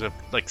it. There's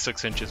like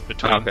 6 inches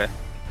between. Okay.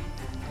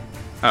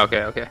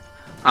 Okay.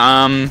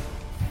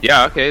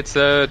 Yeah. Okay. It's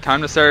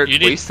time to start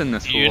wasting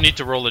this. You fool. need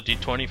to roll a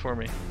d20 for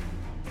me.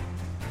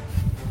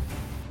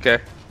 Okay.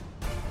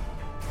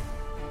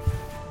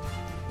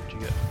 What'd you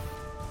get?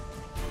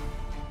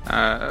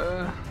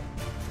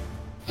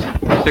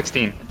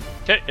 16.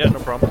 Okay, yeah, no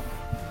problem.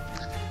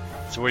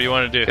 So what do you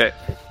want to do? Okay.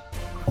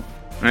 I'm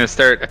gonna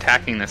start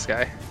attacking this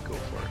guy. Go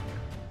for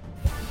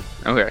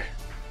it. Okay.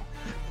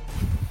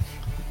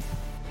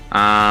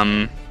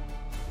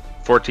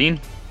 14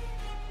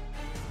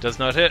 Does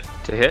not hit.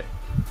 to hit.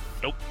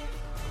 Nope.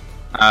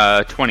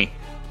 20.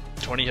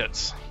 20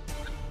 hits.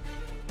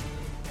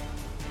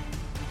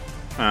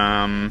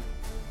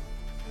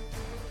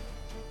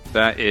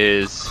 That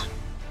is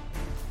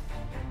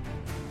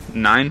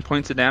 9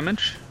 points of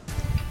damage.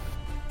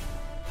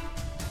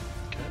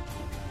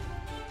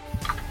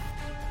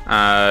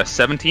 Okay.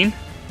 17.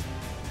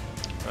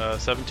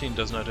 17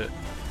 does not hit.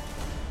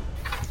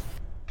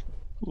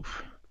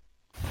 Oof.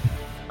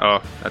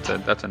 Oh, that's a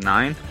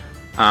 9.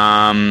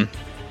 That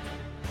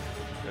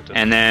does-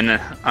 And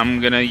then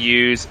I'm gonna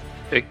use.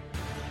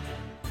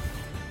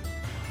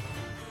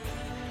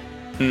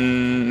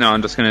 No,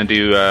 I'm just gonna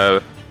do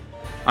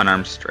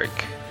unarmed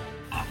strike.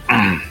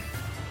 Okay.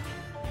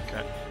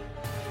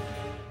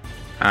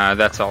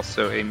 That's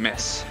also a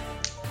miss.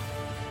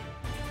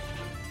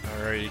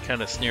 Alright, he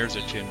kind of sneers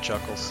at you and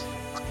chuckles.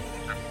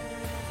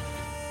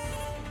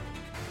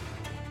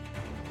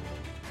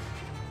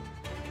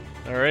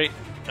 Alright,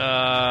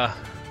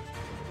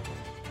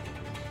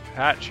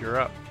 Hatch, you're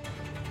up.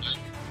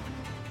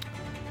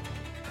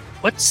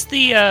 What's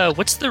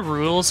the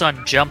rules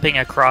on jumping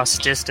across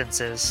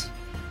distances?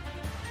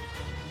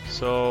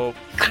 So,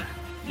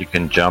 You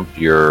can jump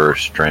your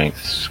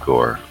strength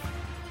score.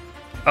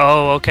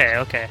 Oh,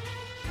 okay.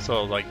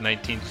 so like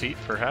 19 feet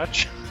for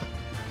Hatch.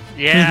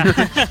 Yeah.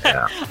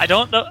 Yeah. I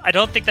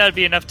don't think that would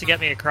be enough to get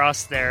me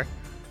across there.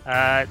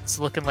 It's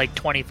looking like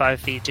 25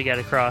 feet to get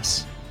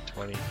across.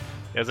 20.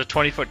 There's a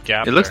 20-foot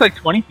gap. It looks there. like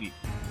 20 feet.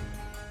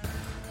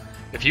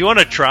 If you want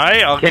to try,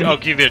 Can I'll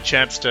you- give you a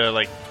chance to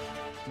like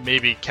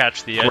maybe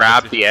catch the edge.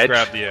 Grab if the you edge?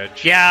 Grab the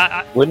edge.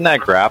 Yeah, Wouldn't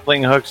that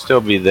grappling hook still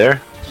be there?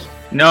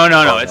 No,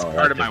 Oh, it's no,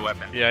 part that of my didn't-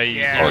 weapon. Yeah, you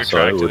Yeah. Oh, so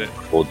it retracted would it.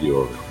 hold you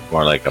over.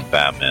 More like a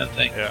Batman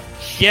thing. Yeah.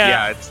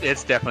 yeah.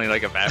 it's definitely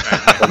like a Batman.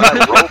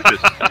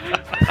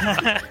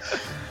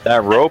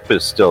 That rope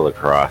is still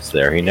across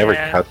there. He never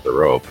Yeah. cut the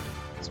rope.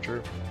 It's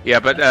true. Yeah,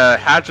 but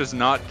Hatch is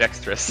not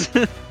dexterous.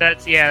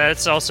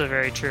 That's also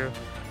very true.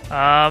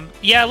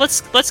 Yeah,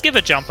 let's give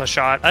a jump a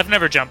shot. I've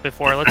never jumped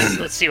before.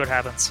 Let's see what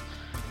happens.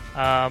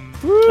 I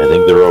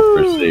think the rope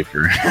is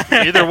safer.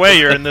 Either way,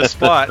 you're in this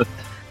spot.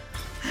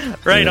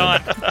 Right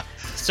Yeah. on.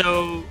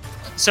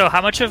 So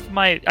how much of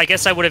my? I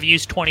guess I would have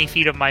used 20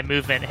 feet of my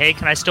movement. Hey,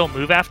 can I still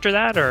move after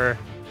that, or?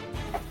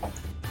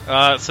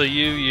 So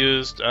you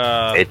used.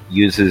 It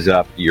uses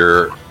up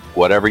your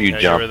whatever you Yeah,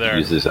 you jump were there.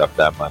 uses up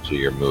that much of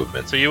your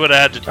movement. So you would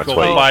have had to That's go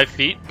why you- 5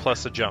 feet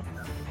plus a jump.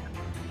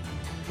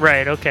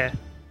 Right. Okay.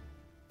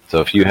 So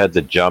if you had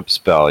the jump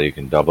spell, you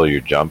can double your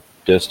jump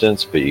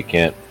distance, but you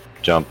can't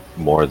jump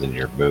more than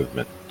your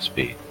movement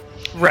speed.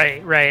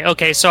 Right. Right.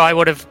 Okay. So I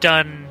would have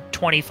done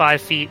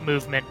 25 feet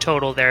movement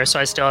total there. So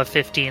I still have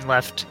 15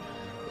 left,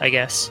 I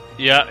guess.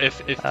 Yeah,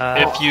 if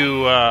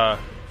you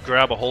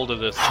grab a hold of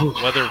this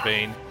weather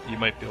vane, you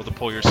might be able to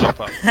pull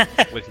yourself up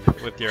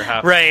with your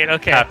half Right.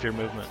 Okay. half your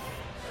movement.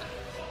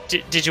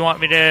 Did you want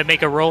me to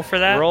make a roll for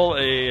that? Roll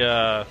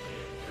a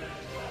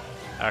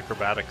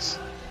acrobatics.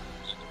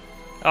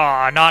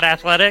 Aw, not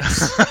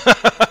athletics.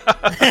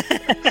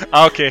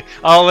 Okay,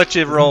 I'll let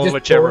you roll Just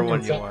whichever pulling one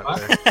you himself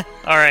want. up? there.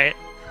 All right.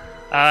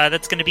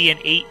 That's going to be an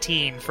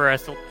 18 for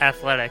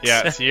athletics.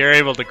 Yeah, so you're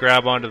able to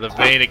grab onto the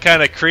vane. It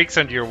kind of creaks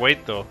under your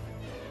weight, though.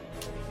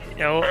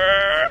 No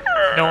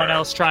one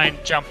else try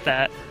and jump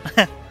that.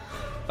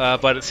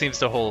 But it seems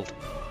to hold.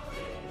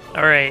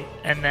 All right,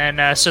 and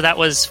then so that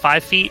was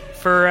 5 feet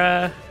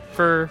for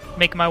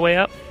making my way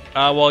up.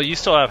 Well, you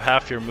still have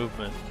half your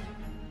movement,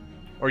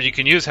 or you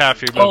can use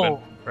half your movement,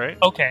 right?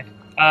 Okay.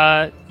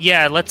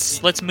 Yeah.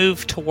 Let's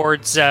move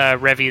towards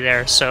Revy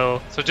there. So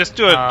So just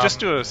do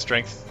a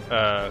strength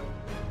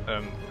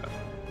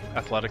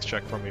athletics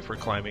check for me for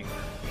climbing.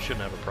 You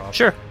shouldn't have a problem.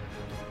 sure.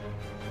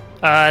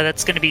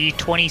 That's going to be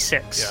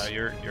 26.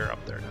 Yeah, you're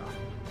up there now.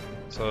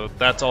 So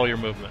that's all your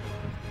movement.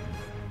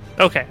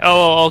 Okay.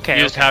 Oh, okay.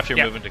 You used okay. half your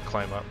Yep. movement to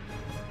climb up.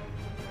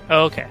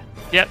 Oh, okay.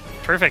 Yep.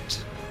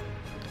 Perfect.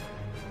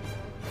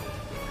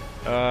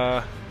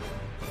 So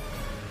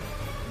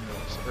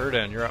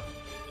Erdan, you're up.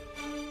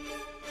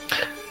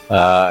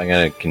 I'm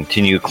gonna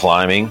continue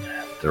climbing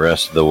the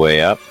rest of the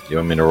way up. You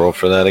want me to roll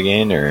for that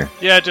again, or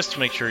Yeah, just to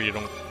make sure you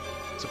don't.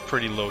 It's a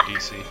pretty low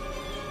DC.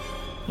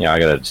 yeah, I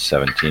got a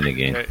 17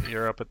 again. Okay,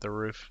 you're up at the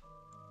roof.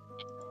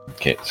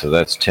 Okay, so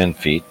that's 10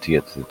 feet to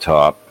get to the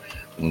top,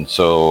 and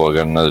so I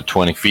got another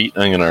 20 feet.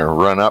 I'm gonna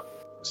run up,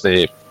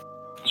 stay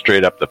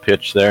straight up the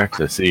pitch there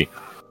to see.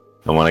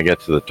 And when I get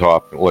to the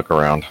top, look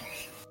around.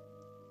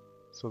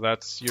 So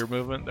that's your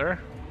movement there.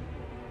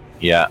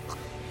 Yeah,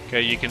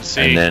 Okay, you can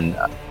see. and then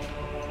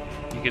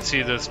You can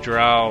see this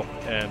Drow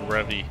and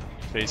Revy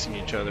facing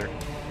each other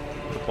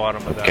at the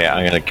bottom of that. okay,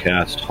 I'm gonna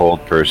cast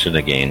Hold Person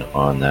again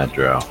on that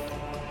drow.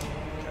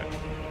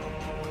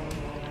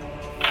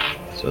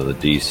 So the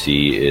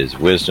DC is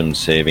Wisdom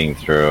saving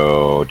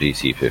throw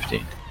DC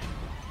 15.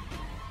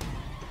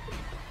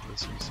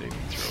 Wisdom saving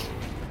throw.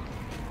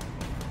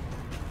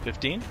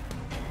 15?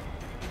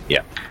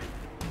 Yeah.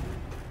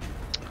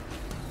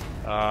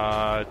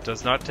 It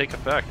does not take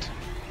effect.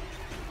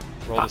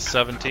 Roll a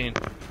 17.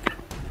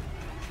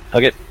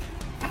 Okay.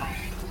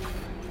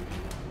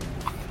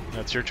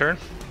 That's your turn.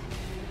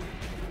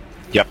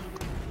 Yep.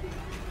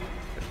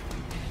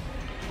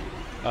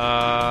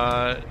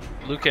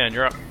 Lucan,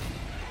 you're up.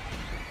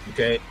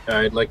 Okay,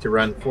 I'd like to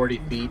run 40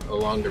 feet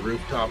along the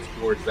rooftops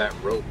towards that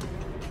rope.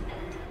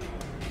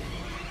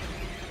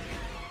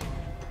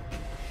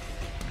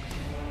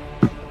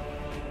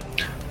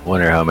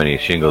 Wonder how many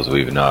shingles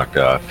we've knocked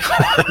off.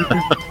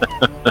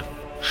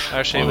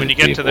 Actually, Only when you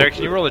get to people there,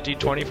 can you do. roll a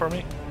d20 for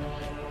me?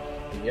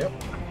 Yep.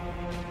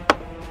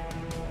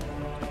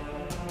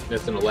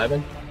 That's an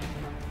 11.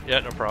 Yeah,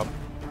 no problem.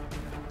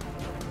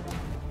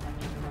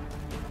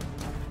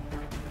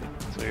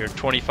 So you're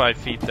 25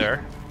 feet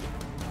there.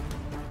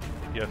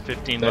 You have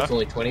 15 That's left.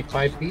 only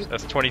 25 feet.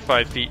 That's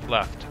 25 feet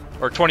left.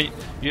 Or 20.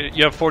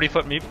 You have 40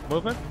 foot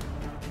movement?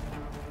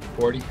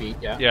 40 feet,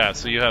 yeah. Yeah,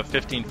 so you have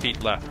 15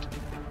 feet left.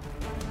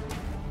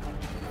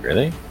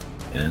 Really?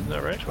 10, Is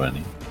that right?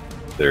 20,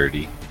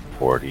 30,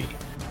 40,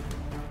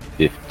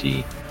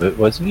 50. But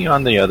wasn't he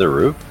on the other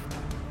roof?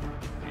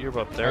 You're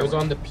about there. I was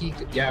on the peak.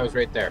 Yeah, I was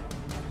right there.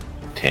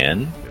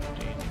 10,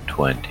 15,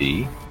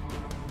 20,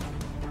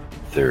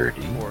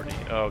 30, 40.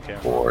 Oh, okay.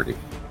 40. 10,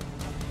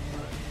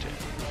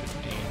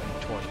 15,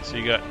 20. So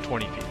you got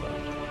 20 feet left.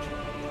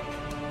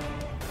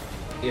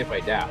 If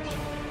I dash.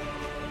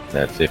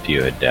 That's if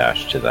you had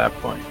dashed to that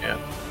point, yeah.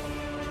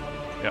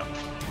 Yeah.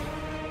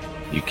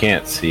 You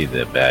can't see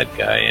the bad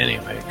guy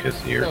anyway,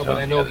 because you're No, but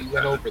I on know the other he side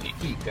went of over the the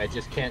peak. peak. I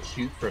just can't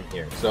shoot from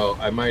here. So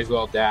I might as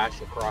well dash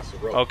across the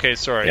rope. Okay,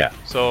 sorry. Yeah.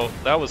 So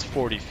that was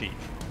 40 feet.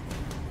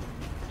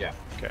 Yeah.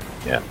 Okay.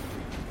 Yeah.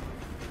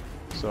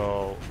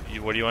 So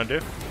what do you want to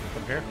do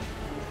from here?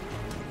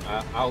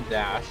 I'll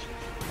dash.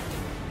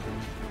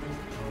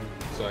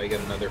 So I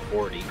get another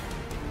 40.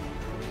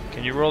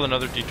 Can you roll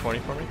another d20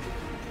 for me?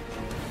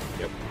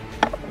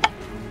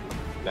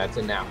 That's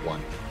a nat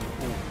one.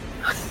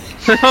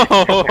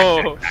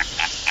 No!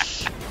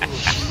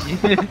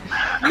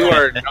 You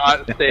are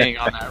not staying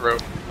on that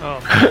rope.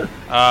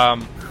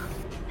 Oh.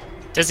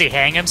 Does he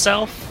hang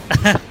himself?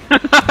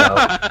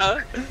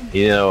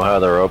 You know how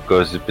the rope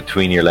goes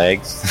between your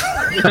legs?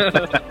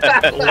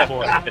 Oh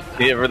boy.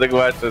 You ever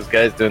watch those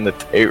guys doing the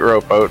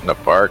tightrope out in the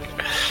park?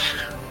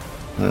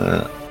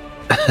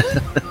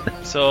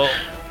 So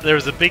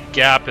there's a big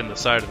gap in the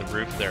side of the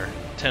roof there,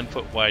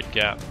 10-foot wide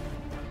gap.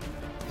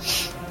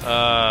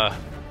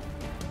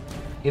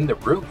 In the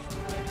roof.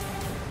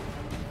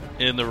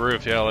 In the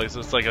roof, yeah, like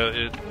it's like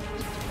it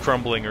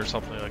crumbling or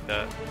something like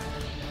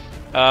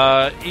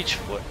that. Each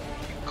foot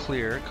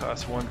clear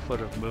costs 1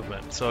 foot of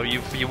movement. So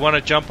you want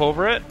to jump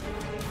over it?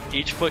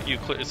 Each foot you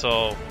clear,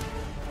 so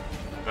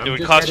I'm it would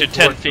just cost you headed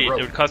 10 towards the feet. rope.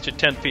 It would cost you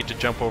 10 feet to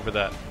jump over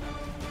that,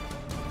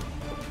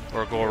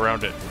 or go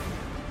around it.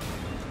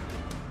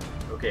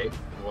 Okay.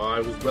 Well, I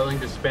was willing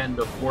to spend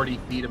the 40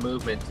 feet of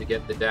movement to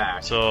get the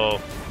dash. So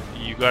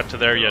you got to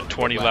there, you had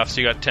 20 Left. left, so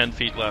you got 10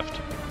 feet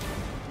left.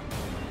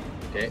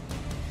 Okay.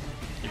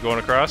 You going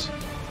across?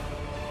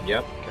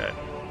 Yep. Okay.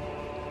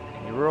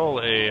 Can you roll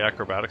a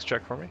acrobatics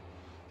check for me?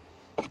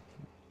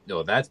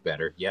 No, that's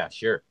better. Yeah,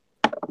 sure.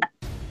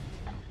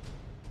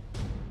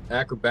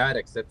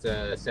 Acrobatics, that's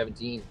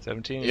 17.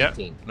 17? 18.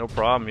 Yeah, no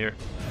problem. You're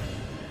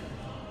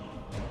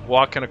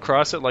walking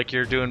across it like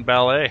you're doing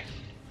ballet.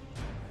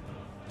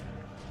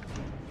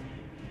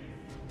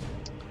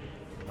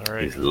 All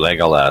right. He's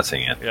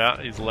Legolassing it.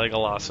 Yeah, he's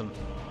Legolasing.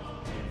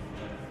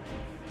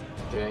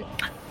 Okay.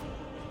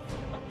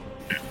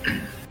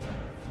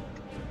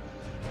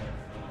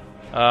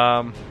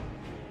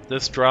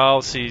 This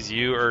drow sees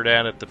you,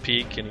 Erdan, at the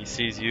peak, and he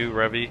sees you,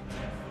 Revi.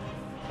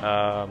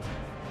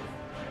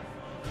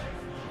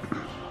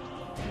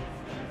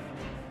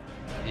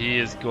 He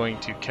is going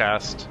to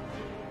cast.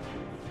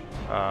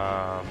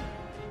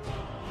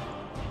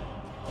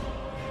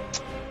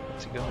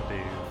 What's he gonna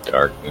do?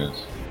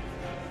 Darkness.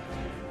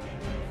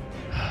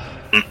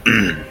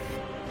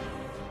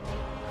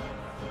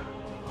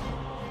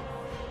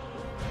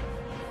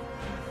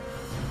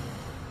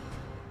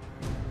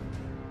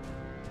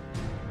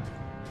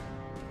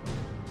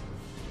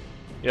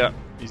 Yeah,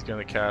 he's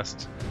gonna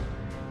cast.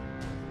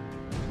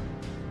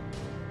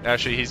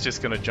 Actually, he's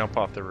just gonna jump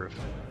off the roof.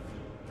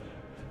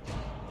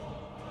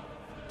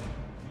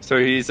 So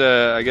he's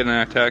I get an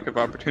attack of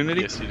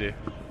opportunity. Yes, you do.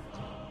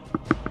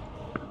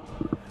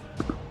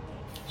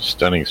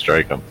 Stunning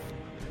strike him.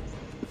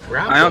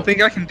 Grapple. I don't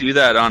think I can do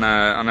that on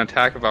an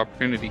attack of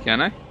opportunity,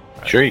 can I?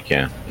 Sure you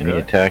can. Any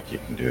Really? attack you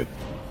can do it.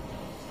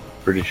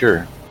 Pretty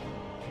sure.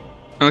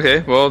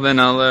 Okay, well then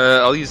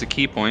I'll use a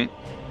key point.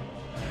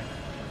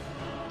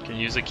 Can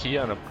you use a key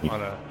on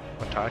a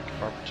attack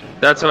of opportunity?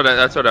 That's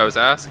what I was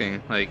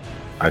asking. Like,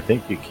 I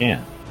think you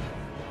can.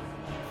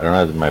 I don't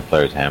have my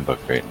player's handbook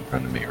right in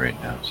front of me right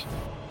now. So.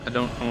 I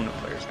don't own a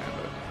player's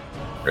handbook.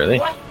 Really?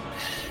 What?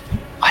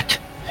 What?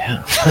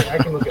 Yeah. I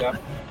can look it up.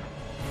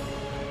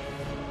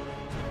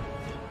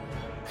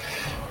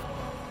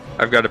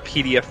 I've got a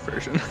PDF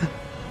version.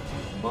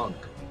 Monk.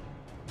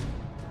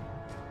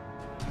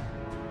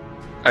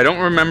 I don't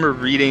remember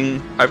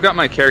reading. I've got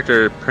my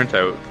character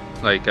printout,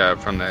 like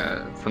from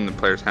the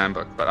player's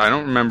handbook, but I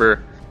don't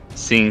remember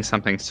seeing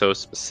something so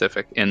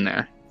specific in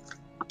there.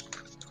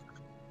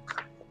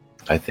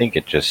 I think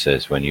it just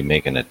says when you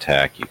make an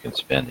attack, you can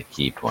spend a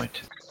key point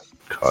to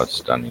cause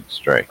stunning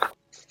strike.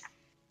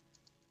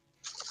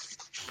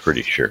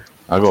 Pretty sure.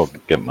 I'll go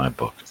get my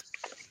book.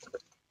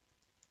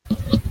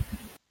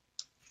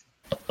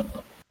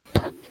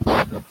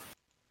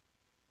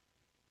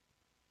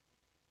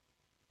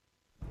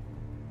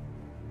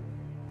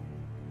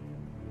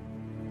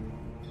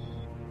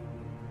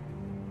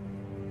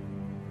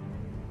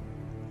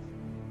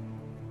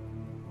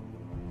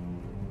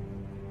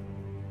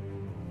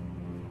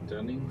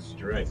 Stunning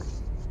strike.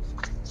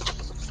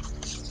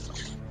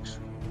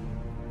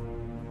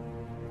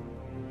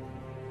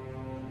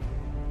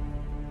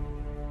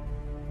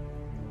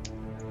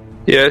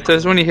 Yeah, it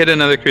says when you hit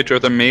another creature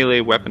with a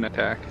melee weapon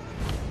attack.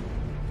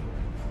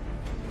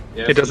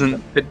 Yeah, It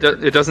doesn't. It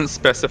doesn't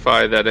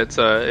specify that it's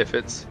if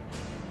it's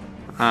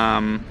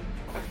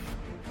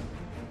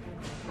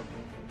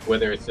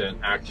whether it's an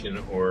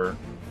action or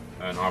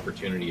an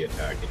opportunity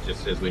attack. It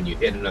just says when you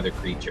hit another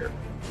creature.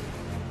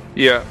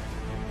 yeah.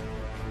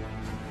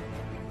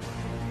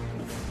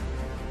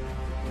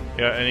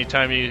 Yeah,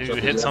 anytime you So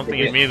you hit have something to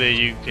hit. in melee,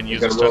 you can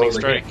use a gotta roll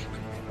stunning the hit.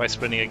 strike by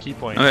spending a key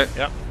point. Okay.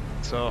 Yep.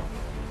 So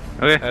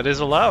Okay. that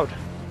is allowed.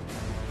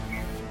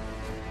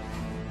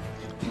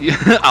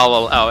 I'll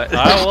allow it.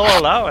 I will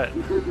allow it.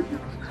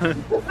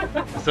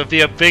 So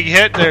be a big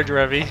hit there,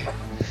 Drevi.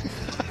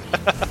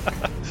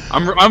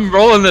 I'm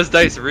rolling this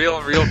dice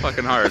real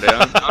fucking hard.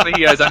 I don't think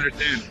you guys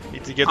understand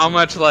Need to get how some-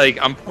 much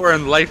I'm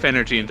pouring life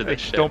energy into this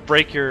shit. Don't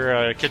break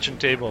your kitchen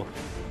table.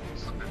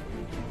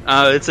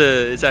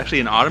 It's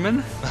actually an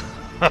ottoman.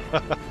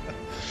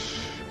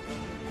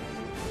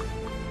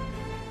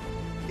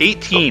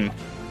 18.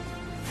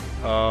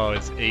 Oh,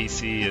 its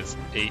AC is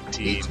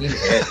 18. 18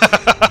 hit.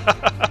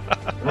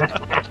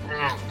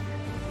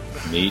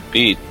 Meat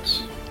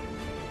beats.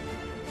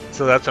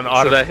 So that's an So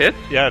auto. that hit?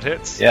 Yeah, it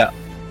hits. Yeah.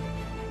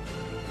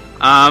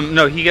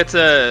 No, he gets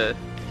a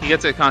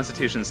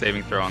Constitution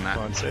saving throw on that.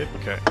 On save.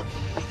 Okay.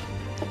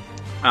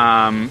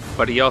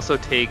 But he also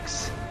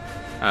takes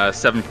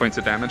 7 points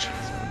of damage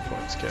 7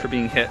 points. for Okay.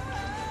 being hit.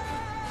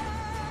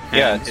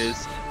 Yeah, And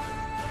it's-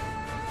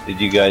 Did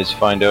you guys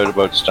find out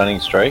about stunning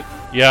strike?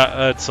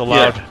 Yeah, it's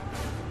allowed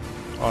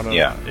on a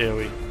Yeah.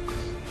 AoE.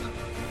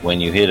 when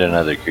you hit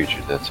another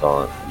creature, that's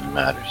all that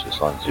matters, as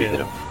long as you hit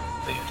him.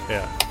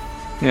 Yeah.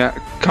 Yeah,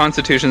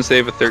 Constitution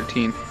save of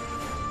 13.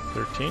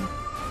 13.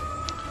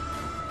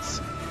 Let's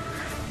see.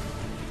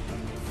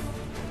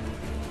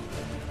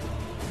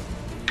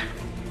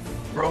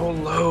 Roll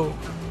low.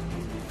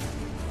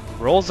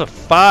 Rolls a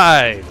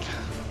 5.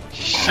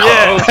 Shit.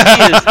 Oh, he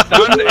is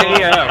done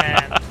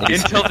AF Man.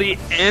 until the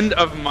end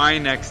of my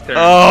next turn.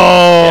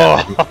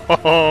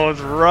 Oh, it's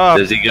rough.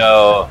 Does he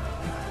go?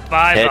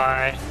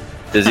 Bye-bye.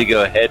 Does he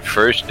go head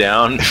first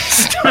down?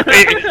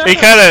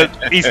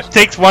 he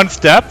takes one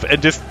step and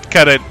just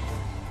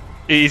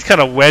he's kind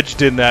of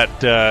wedged in that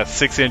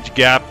 6-inch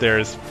gap there.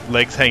 His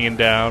legs hanging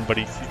down, but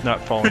he's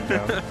not falling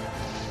down.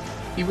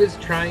 He was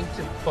trying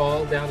to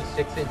fall down a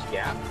 6-inch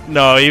gap.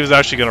 No, he was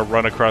actually going to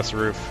run across the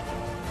roof.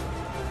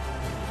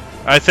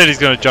 I said he's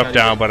going to jump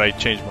down, but I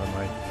changed my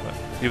mind. But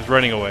he was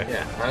running away.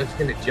 Yeah, I was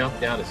going to jump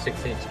down a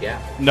 6-inch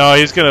gap. No,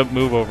 he was going to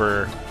move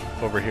over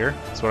here.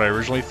 That's what I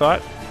originally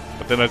thought.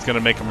 But then I was going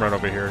to make him run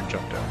over here and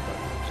jump down. But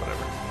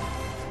whatever.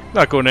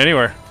 Not going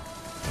anywhere.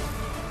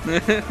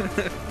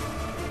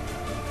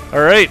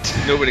 All right.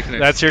 Nobody can.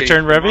 That's your escape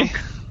turn, Revy?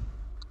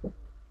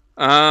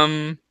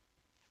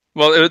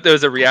 Well, there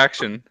was a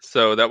reaction,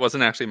 so that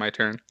wasn't actually my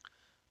turn.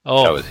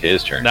 Oh, That was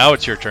his turn. now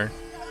it's your turn.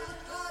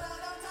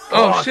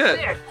 Oh, shit.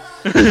 sick.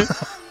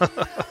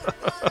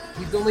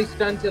 He's only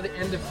stunned to the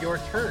end of your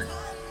turn.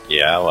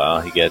 Yeah,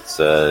 well, he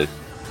gets Or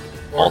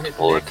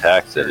multiple his next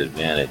attacks at turn.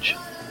 advantage.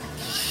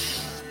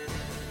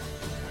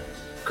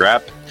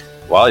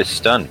 While he's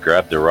stunned,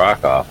 grab the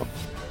rock off him.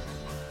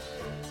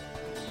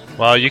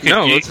 Well, you could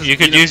No, let's just you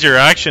could beat him. use your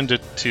action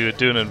to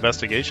do an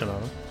investigation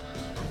on him.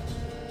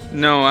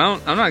 No,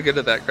 I'm not good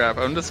at that crap.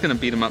 I'm just gonna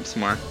beat him up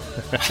some more.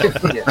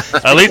 Yeah.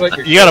 At least Like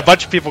you're you got a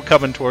bunch of people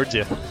coming towards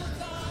you.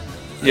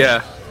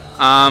 Yeah.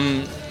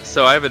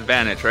 So I have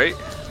advantage, right?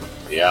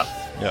 Yeah.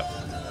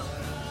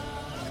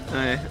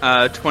 Okay.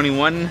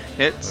 21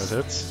 hits.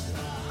 That hits.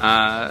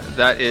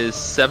 That is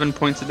 7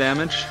 points of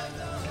damage.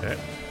 Okay.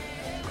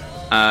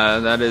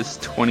 That is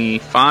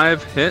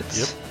 25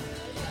 hits. Yep.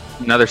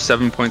 Another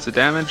 7 points of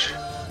damage.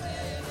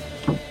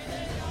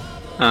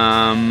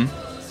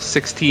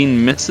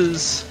 16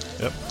 misses.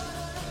 Yep.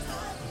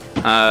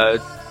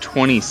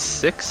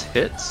 26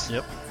 hits.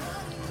 Yep.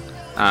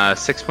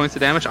 6 points of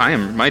damage.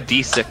 My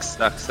D6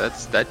 sucks. That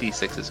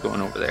D6 is going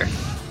over there.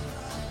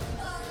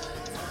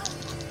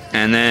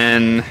 And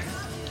then,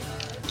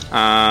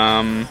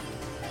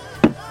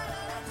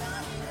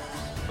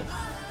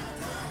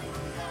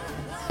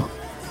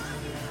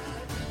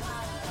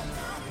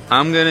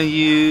 I'm gonna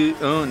use.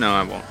 Oh no,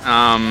 I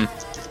won't.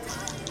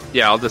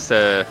 Yeah, I'll just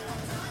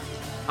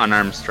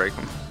unarmed strike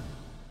him,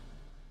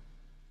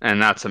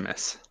 and that's a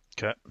miss.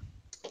 Okay.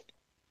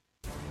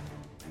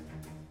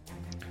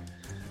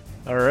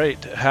 All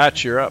right,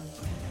 Hatch, you're up.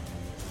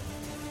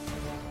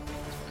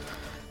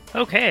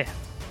 Okay.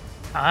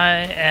 I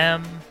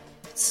am...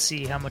 Let's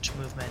see how much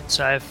movement.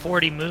 So I have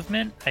 40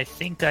 movement. I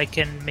think I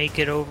can make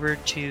it over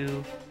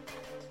to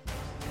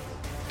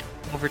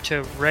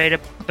right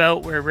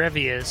about where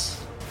Revy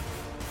is.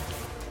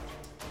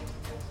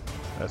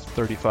 That's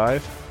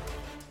 35.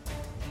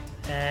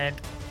 And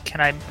can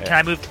I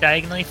move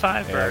diagonally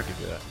 5? Yeah, or? I'll give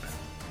you that.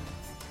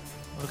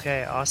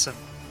 Okay, awesome.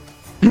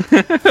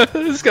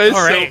 This guy's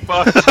All right. so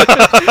fucked.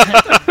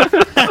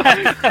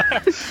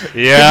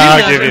 Yeah, I'll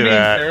give you Being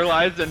that.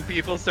 paralyzed and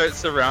people start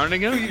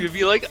surrounding him, you'd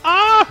be like,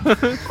 ah!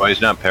 Well, he's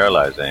not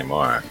paralyzed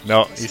anymore.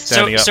 No, he's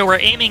standing up. So we're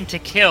aiming to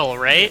kill,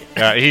 right?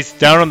 Yeah, he's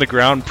down on the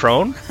ground,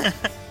 prone.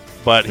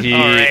 But he All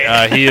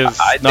right. he is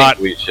I not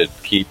think we should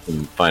keep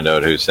and find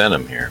out who sent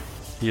him here.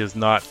 he is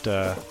not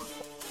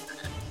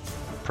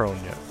prone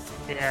yet.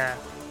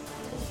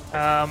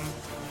 Yeah.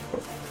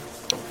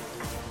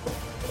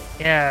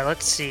 Yeah,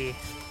 let's see.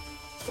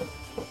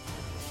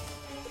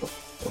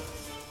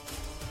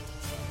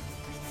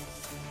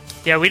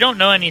 Yeah, we don't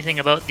know anything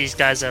about these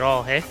guys at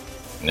all, hey?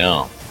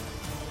 No.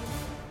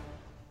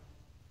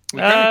 We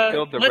kind Uh, of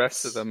killed the let's-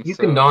 rest of them. You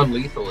so- can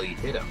non-lethally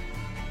hit him.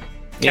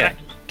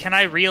 Can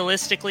I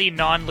realistically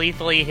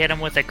non-lethally hit him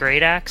with a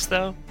great axe,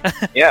 though?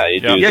 Yeah, you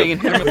do Yeah, the you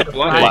can hit him with the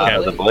blood. flat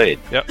of the blade.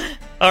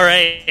 All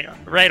right,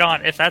 right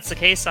on. If that's the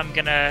case, I'm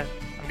gonna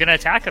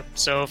attack him.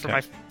 So for Okay.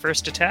 my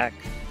first attack,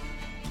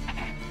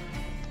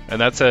 And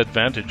that's an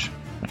advantage.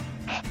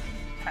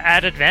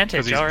 at 'Cause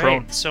advantage. he's All right.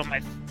 prone. So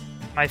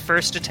my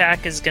first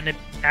attack is gonna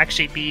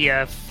actually be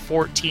a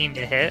 14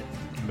 to hit.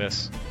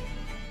 Miss.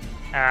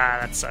 Ah,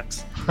 that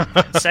sucks.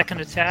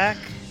 Second attack.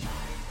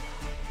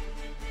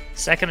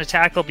 Second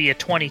attack will be a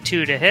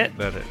 22 to hit.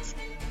 That is.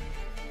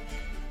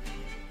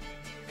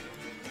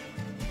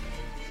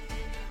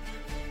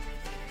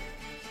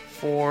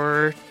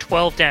 For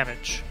 12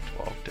 damage.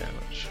 12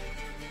 damage.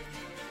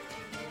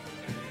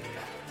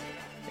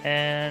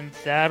 And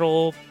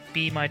that'll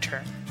be my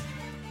turn.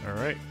 All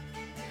right.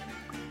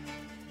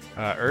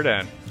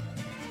 Erdan.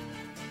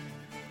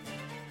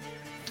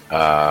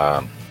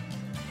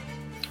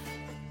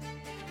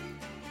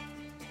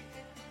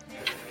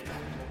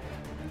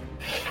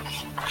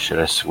 Should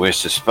I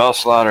waste a spell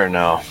slot or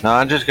no? No,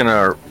 I'm just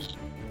gonna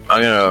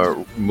I'm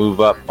gonna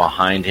move up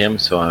behind him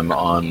so I'm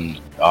on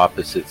the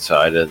opposite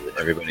side of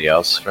everybody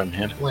else from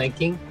him.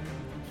 Flanking.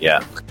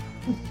 Yeah.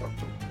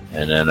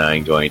 And then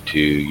I'm going to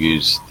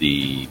use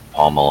the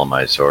pommel of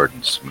my sword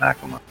and smack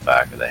him on the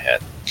back of the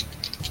head.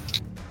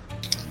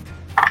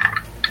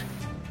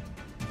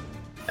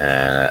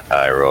 And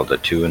I rolled a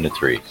 2 and a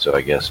 3, so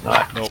I guess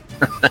not. Nope.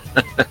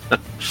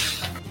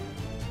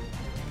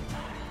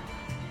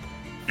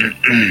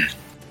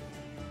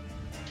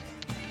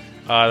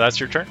 That's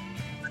your turn?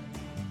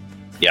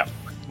 Yeah.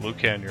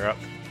 Lucan, you're up.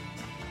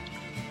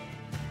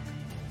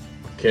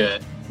 Okay.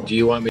 Do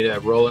you want me to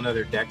roll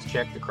another dex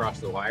check to cross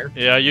the wire?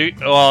 Yeah,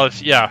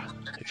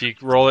 if you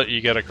roll it,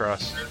 you get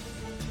across.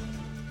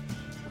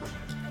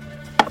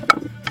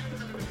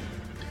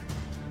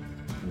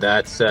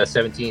 That's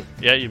 17.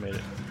 Yeah, you made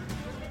it.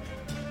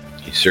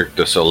 He Cirque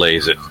du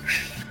Soleil's it.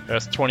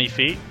 That's 20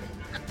 feet.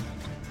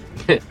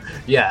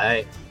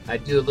 Yeah, I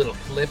do a little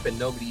flip and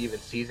nobody even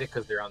sees it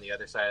because they're on the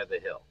other side of the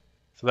hill.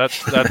 So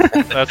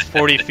that's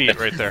 40 feet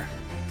right there.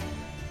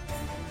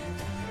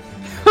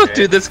 Okay.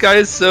 Dude, this guy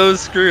is so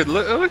screwed.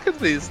 Look at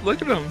these.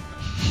 Look at him.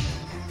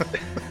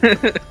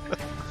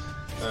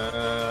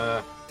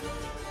 I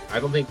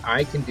don't think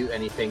I can do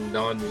anything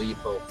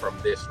non-lethal from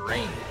this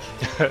range.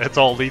 It's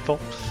all lethal.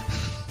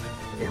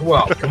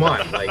 Well, come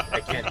on, like I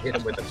can't hit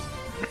him with a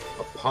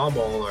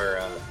pommel or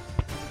a...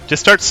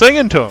 Just start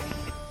singing to him.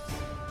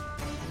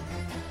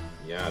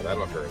 Yeah,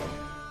 that'll hurt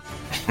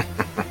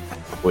him.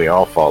 We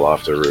all fall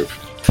off the roof.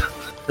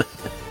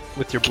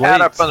 With your Cat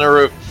blades. up on the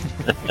roof.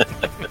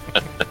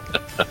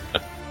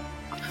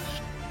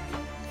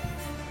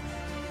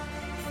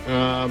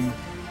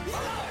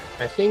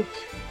 I think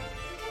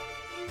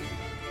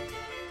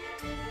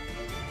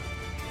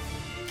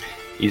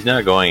He's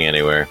not going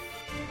anywhere.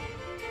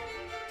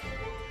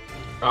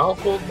 I'll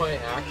hold my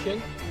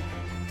action.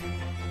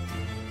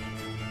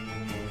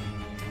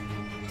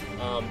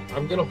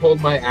 I'm gonna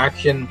hold my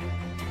action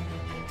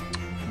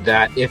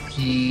that if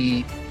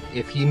he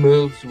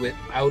moves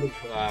out of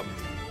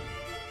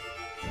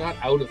not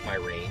out of my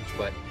range,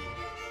 but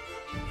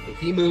if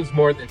he moves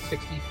more than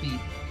 60 feet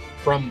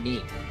from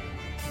me,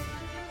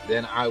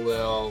 then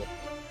I'll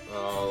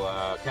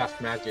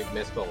cast magic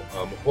missile.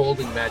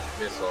 Holding magic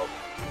missile.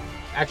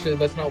 Actually,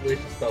 let's not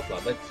waste a spell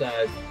slot. Let's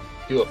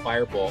do a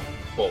firebolt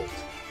bolt.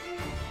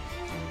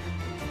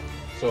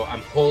 So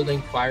I'm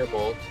holding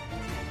firebolt.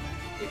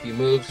 If he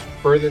moves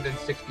further than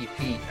 60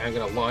 feet, I'm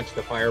going to launch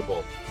the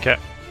firebolt. Okay.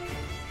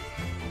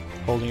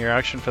 Holding your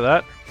action for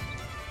that?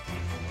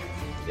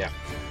 Yeah.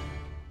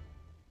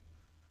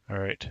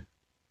 Alright.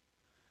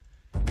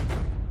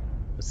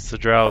 It's the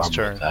Drow's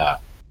turn.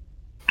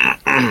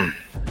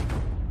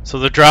 So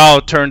the Drow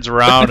turns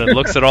around and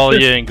looks at all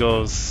of you and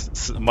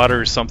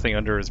mutters something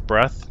under his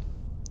breath.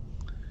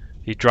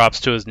 He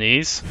drops to his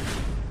knees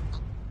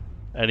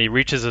and he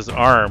reaches his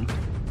arm.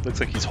 Looks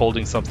like he's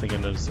holding something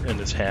in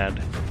his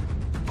hand.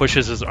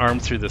 Pushes his arm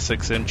through the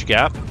 6-inch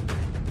gap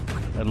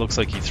and looks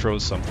like he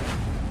throws something.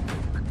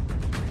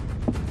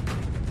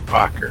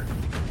 Fucker.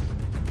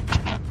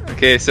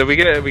 Okay, so we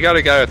got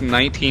a guy with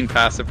 19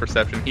 passive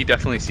perception. He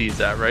definitely sees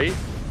that, right?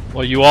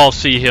 Well, you all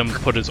see him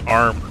put his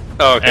arm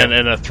Oh, okay.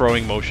 and a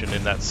throwing motion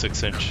in that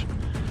 6-inch.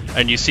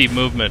 And you see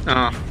movement.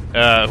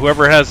 Uh-huh.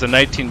 Whoever has a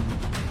 19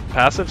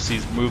 passive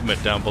sees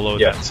movement down below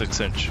Yeah. that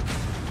 6-inch.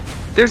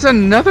 There's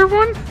another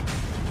one?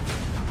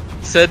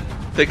 Said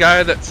the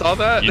guy that saw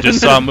that? You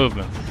just saw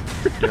movement.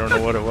 You don't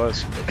know what it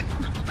was.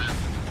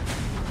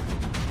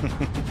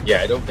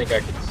 Yeah, I don't think I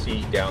could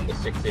see down the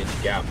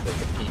 6-inch gap from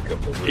the peak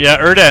of the roof. Yeah,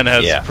 Erdan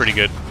has Yeah. pretty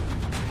good.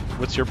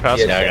 What's your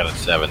passive? Yeah, I got a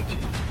 17.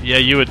 Yeah,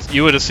 you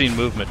would have seen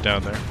movement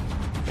down there.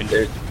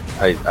 There's,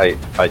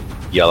 I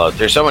yell out,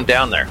 there's someone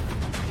down there.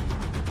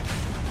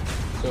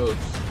 so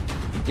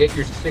get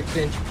your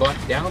 6-inch butt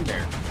down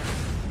there.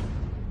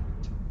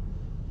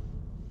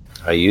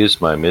 I used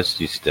my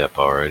Misty Step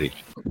already.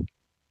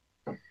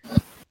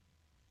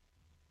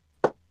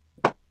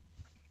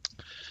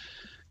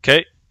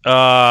 Okay.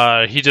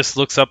 He just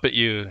looks up at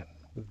you,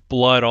 with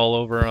blood all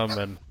over him,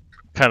 and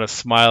kind of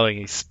smiling.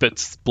 He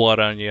spits blood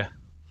on you.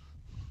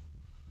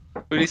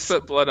 Who did he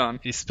spit blood on?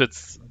 He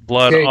spits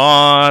blood Okay.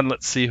 on.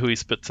 Let's see who he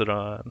spits it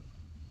on.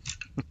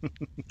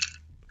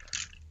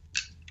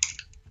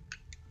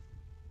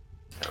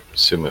 I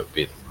assume it would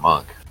be the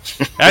monk.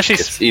 Actually,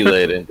 Because he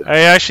laid into I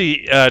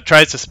actually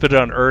tries to spit it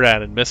on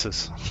Erdan and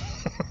misses.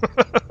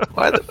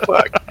 Why the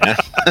fuck?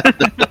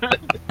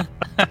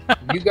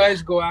 You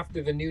guys go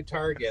after the new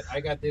target.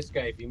 I got this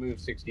guy. If he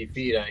moves 60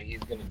 feet, he's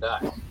going to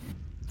die.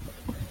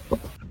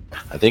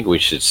 I think we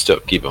should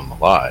still keep him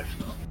alive.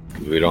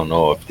 Because we don't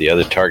know if the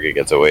other target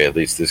gets away. At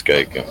least this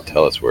guy can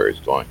tell us where he's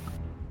going.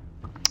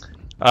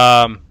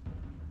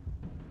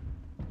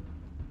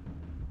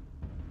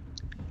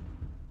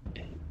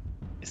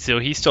 So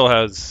he still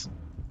has.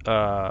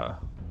 Yeah,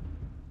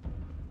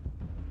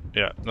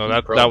 no,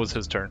 that prone. that was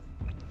his turn.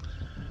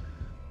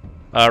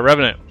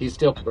 Revenant. He's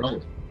still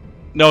prone.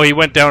 No, he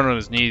went down on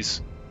his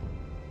knees,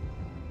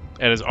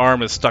 and his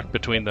arm is stuck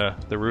between the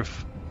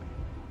roof.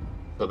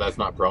 So that's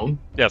not prone?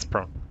 Yeah, it's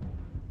prone.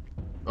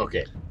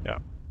 Okay.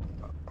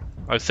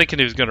 I was thinking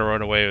he was going to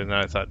run away, and then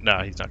I thought,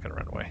 nah, he's not going to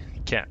run away. He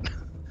can't.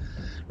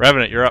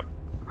 Revenant, you're up.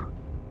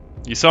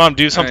 You saw him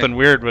do something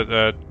weird with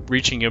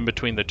reaching in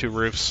between the two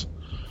roofs.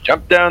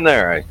 Jump down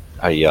there!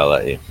 I yell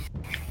at you.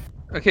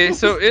 Okay,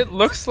 so it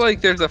looks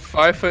like there's a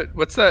 5-foot.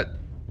 What's that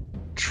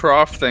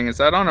trough thing? Is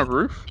that on a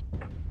roof?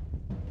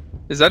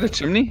 Is that a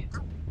chimney?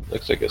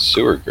 Looks like a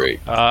sewer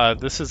grate.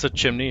 This is a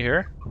chimney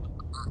here.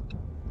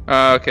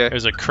 Okay.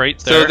 There's a crate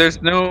there. So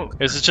there's no.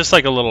 This is just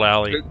like a little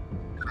alley.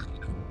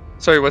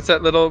 Sorry, what's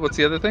that little? What's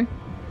the other thing?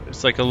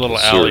 It's like a little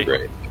Sewer alley.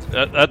 grate.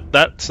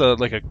 That's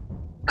like a.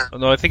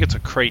 No, I think it's a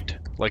crate,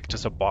 like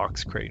just a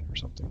box crate or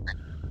something.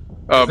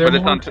 Oh, Is there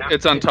but more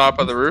it's on top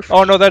of the roof.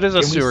 Oh no, that is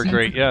a Can we sewer see?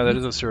 grate. Yeah, that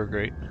is a sewer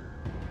grate.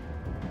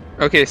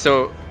 Okay,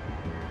 so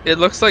it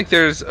looks like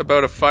there's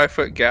about a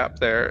 5-foot gap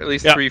there, at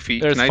least Yeah, 3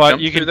 feet. There's Can I 5.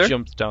 jump You through can there?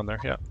 jump down there.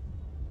 Yeah,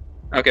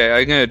 Okay,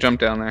 I'm gonna jump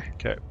down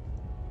there.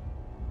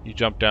 you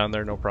jump down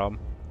there, no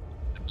problem.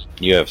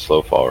 You have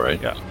slow fall,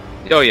 right? Yeah.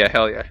 Oh yeah,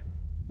 hell yeah.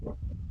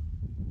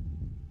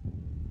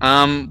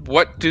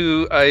 What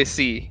do I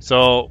see?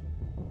 So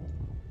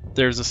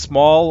there's a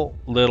small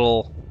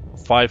little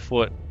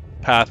 5-foot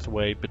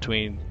pathway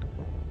between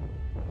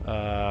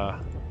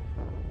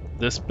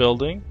this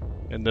building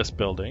and this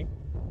building,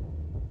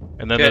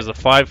 and then Okay. there's a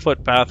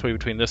 5-foot pathway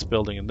between this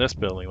building and this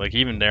building, like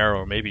even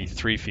narrower, maybe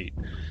 3 feet.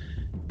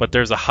 But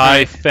there's a high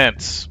Right.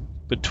 fence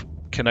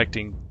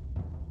connecting,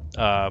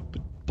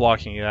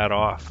 blocking that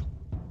off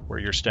where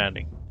you're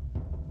standing.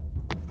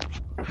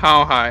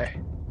 How high?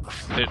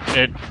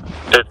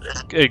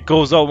 It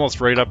goes almost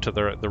right up to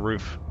the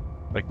roof.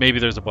 Like maybe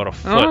there's about a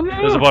foot. Oh,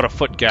 no. There's about a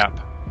foot gap.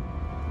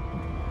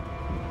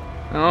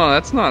 Oh,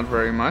 that's not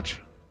very much.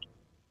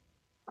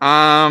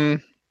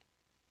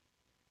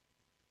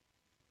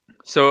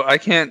 So I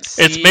can't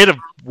see. It's made of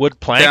wood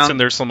planks, down- and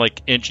there's some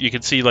like inch. You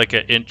can see like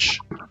an inch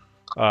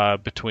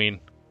between.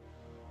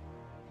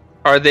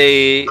 Are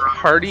they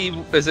hardy?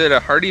 Is it a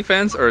hardy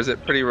fence or is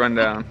it pretty run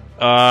down?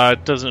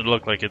 It doesn't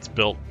look like it's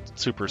built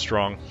super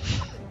strong.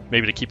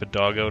 Maybe to keep a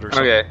dog out or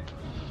something. Okay.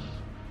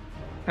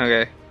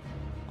 Okay.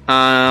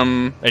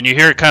 And you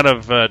hear it kind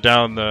of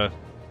down the.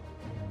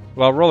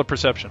 Well, roll a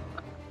perception.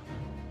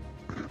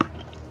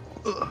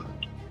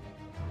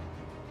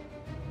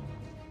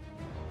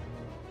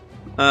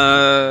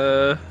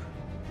 Uh.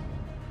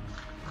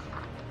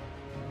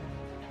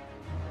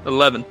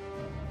 11.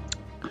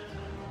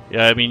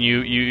 Yeah, I mean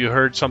you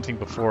heard something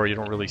before. You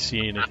don't really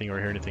see anything or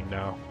hear anything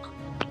now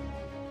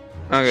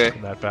Okay.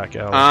 in that back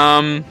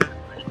alley.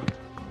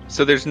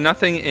 So there's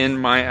nothing in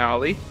my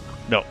alley.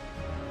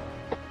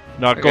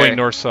 Not okay. going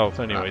north south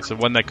anyway. So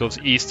one that goes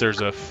east, there's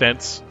a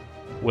fence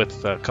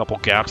with a couple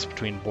gaps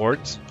between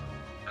boards.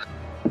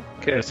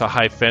 Okay. It's a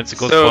high fence. It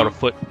goes So- about a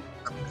foot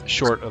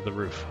short of the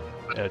roof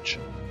edge.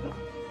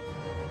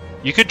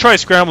 You could try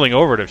scrambling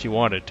over it if you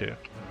wanted to.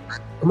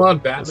 Come on,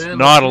 There's Batman.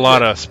 not a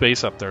lot of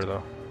space up there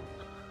though.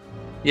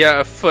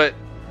 Yeah, a foot.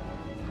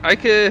 I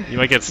could. You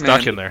might get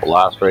stuck Man. in there.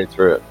 Blast right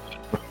through it.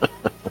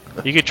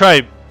 You could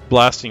try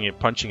blasting it,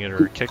 punching it,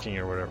 or kicking it,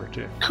 or whatever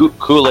too.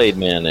 Kool-Aid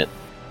Man it.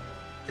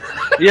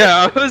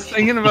 Yeah, I was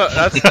thinking about.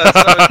 That's what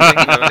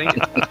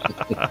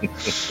I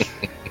was thinking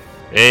of.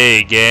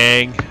 Hey,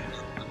 gang.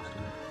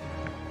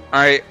 All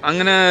right, I'm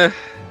gonna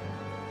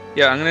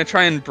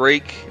try and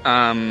break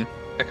a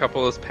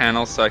couple of those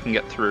panels so I can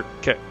get through.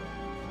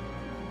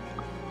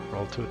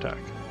 Roll to attack.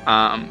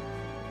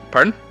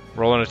 Pardon?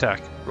 Roll an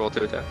attack. Roll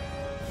to attack.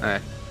 All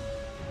right.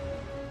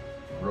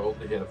 Roll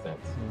to hit a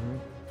fence.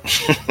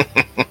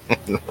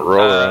 Roll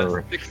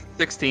over.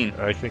 16.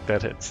 I think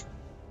that hits.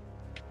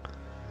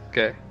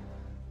 Okay.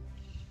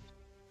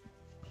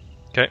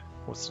 Okay.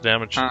 What's the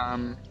damage?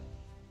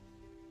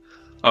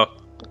 Oh.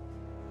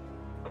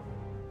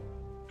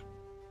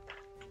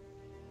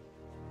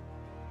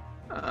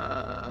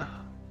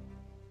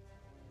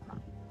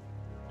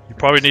 You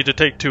probably need to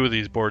take 2 of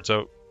these boards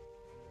out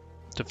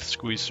to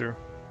squeeze through.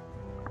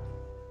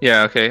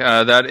 Yeah. Okay.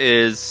 That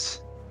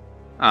is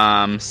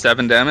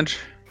 7 damage.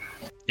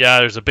 Yeah,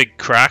 there's a big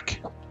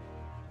crack.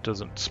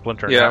 Doesn't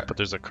splinter in Yeah. half, but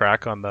there's a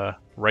crack on the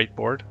right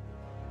board.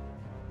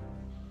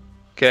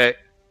 Okay.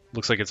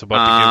 Looks like it's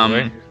about to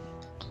give away.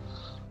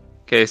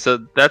 Okay, so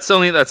that's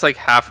like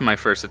half of my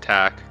first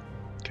attack.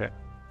 Okay.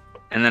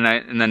 And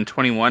then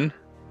 21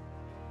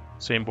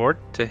 Same board.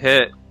 to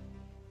hit.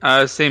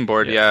 Same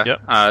board, Yeah,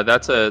 yeah.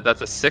 That's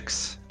a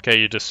 6. Okay,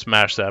 you just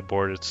smash that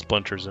board. It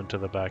splinters into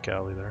the back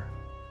alley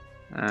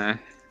there.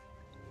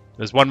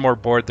 There's one more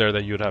board there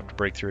that you would have to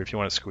break through if you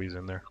want to squeeze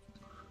in there.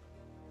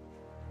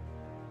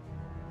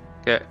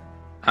 Okay.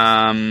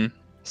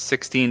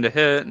 16 to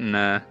hit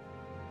and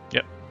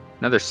Yep.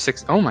 another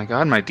 6. Oh my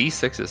god, my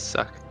D6s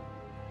suck.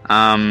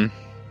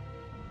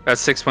 That's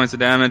 6 points of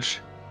damage,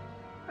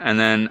 and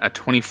then a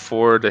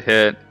 24 to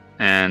hit,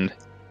 and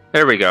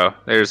there we go.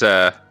 There's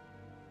a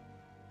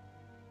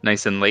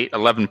nice and late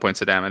 11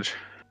 points of damage.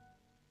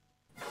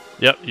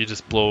 Yep, you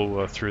just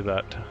blow through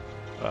that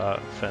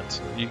fence.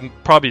 You can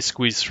probably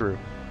squeeze through.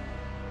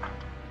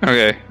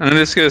 Okay, I'm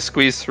just gonna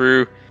squeeze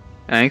through.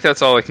 And I think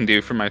that's all I can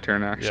do for my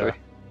turn, actually.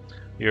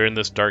 You're in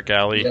this dark Do you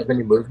alley. have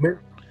any movement?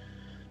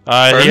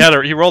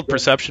 He rolled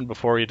perception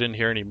before. He didn't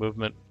hear any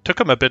movement. Took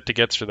him a bit to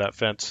get through that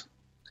fence.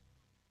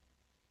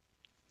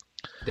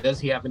 Does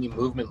he have any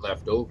movement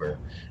left over?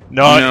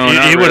 No, No, he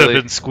not would have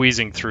really. been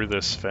squeezing through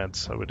this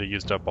fence. I would have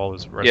used up all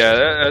his rest.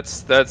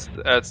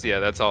 Yeah,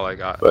 that's all I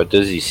got. But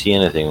does he see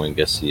anything when he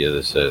gets to the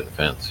other side of the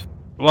fence?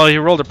 Well, he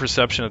rolled a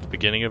perception at the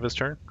beginning of his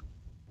turn.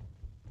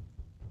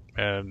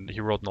 And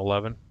he rolled an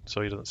 11,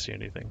 so he doesn't see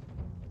anything.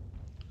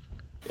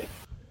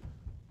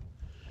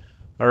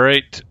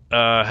 Alright,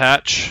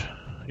 Hatch,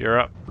 you're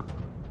up.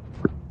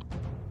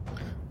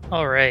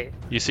 All right.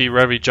 You see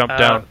Revy jump Uh,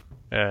 down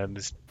and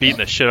is beating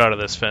the shit out of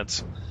this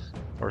fence.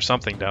 Or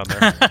something down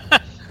there.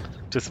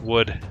 Just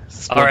wood.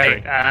 All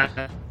right.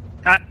 splintering.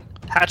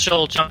 Hatch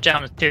will jump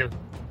down too.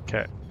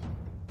 Okay.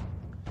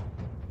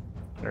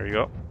 There you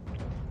go.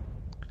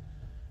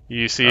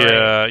 You see, All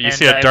right, you and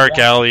see a I dark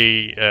want-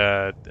 alley.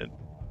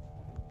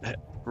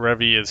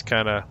 Revy is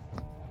kind of.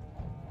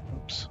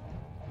 Oops.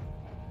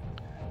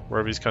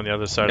 Revy's kind of the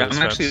other side Yeah, of this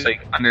I'm fence. actually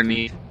like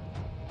underneath.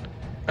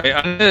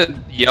 I'm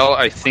gonna yell.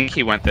 I think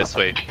he went this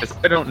way. 'Cause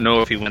I don't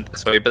know if he went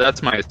this way, but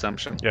that's my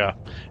assumption. Yeah.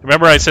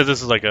 Remember, I said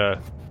this is like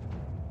a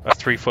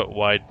 3-foot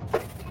wide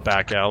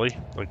back alley,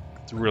 like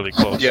it's really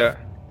close. Yeah.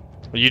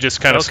 You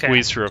just kind of Okay.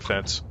 squeeze through a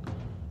fence,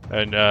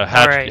 and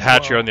Hatch, right,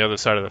 Hatch, you're well- on the other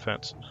side of the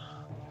fence.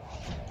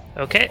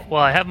 Okay.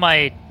 Well, I have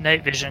my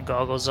night vision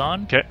goggles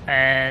on. Okay.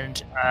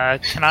 And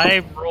can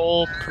I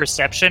roll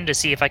perception to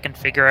see if I can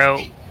figure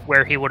out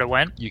where he would have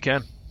went? You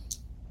can.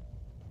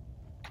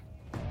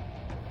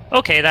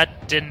 Okay,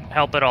 that didn't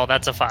help at all.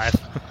 That's a 5.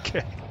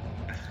 Okay.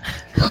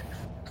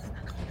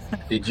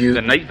 Did you?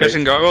 The night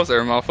vision goggles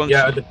are malfunctioning.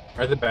 Yeah.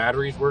 Are the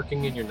batteries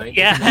working in your night?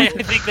 Yeah, I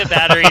vision? think the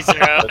batteries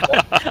are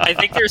out. I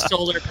think they're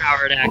solar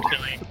powered,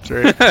 actually.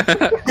 That's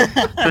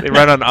right. They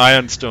run on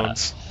ion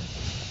stones.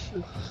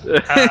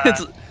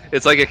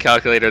 It's like a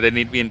calculator. They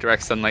need to be in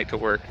direct sunlight to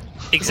work.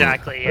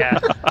 Exactly. Yeah.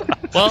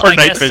 Well, Or I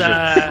night guess.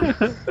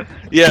 vision.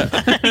 Yeah.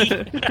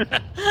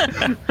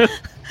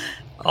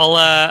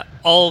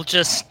 I'll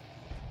just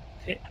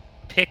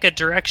pick a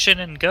direction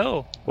and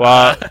go.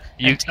 Well,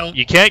 you until-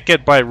 you can't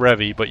get by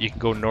Revy, but you can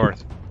go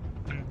north.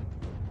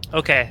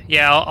 Okay.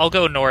 Yeah, I'll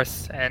go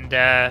north and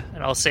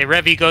I'll say,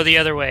 Revy, go the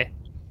other way.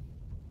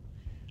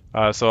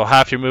 So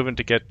half your movement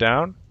to get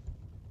down.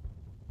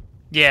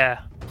 Yeah.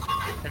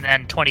 And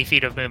then 20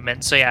 feet of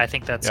movement. So yeah, I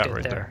think that's Yeah, good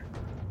right there.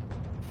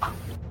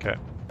 Okay.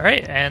 All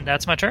right, and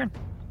that's my turn.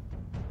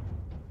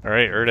 All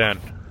right, Erdan.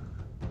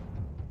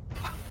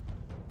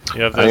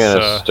 You have I'm this.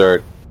 gonna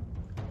start.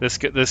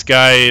 This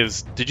guy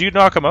is. Did you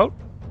knock him out?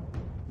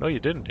 No, you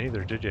didn't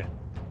either, did you?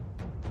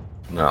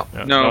 No.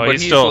 No, but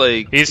he's still.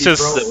 like- He's He's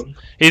just. prone.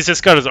 He's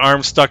just got his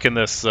arm stuck in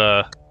this.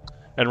 And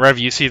Rev,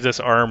 you see this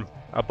arm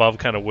above,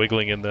 kind of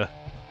wiggling in the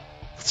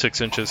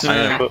 6 inches.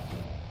 I'm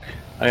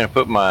gonna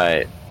put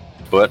my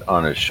foot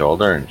on his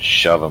shoulder and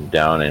shove him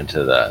down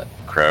into that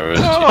crevice.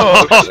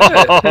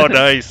 Oh,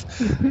 nice.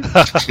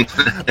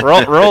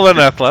 roll an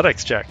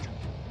athletics check.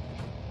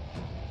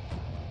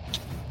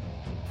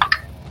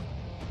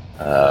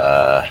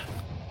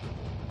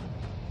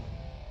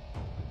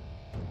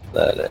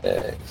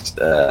 That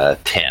is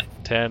 10.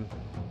 10.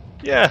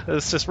 Yeah,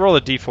 let's just roll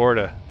a d4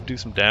 to do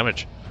some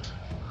damage.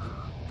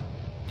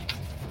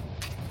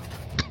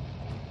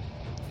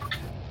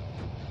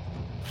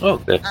 Oh,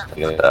 that's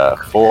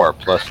 4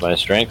 plus my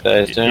strength, I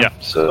assume. Yeah.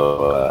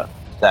 So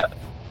 7.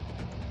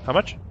 How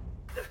much?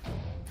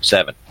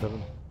 7.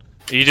 7.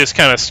 He just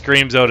kind of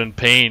screams out in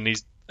pain.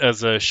 He's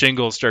as the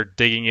shingles start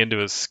digging into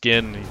his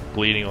skin. He's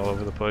bleeding all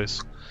over the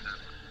place.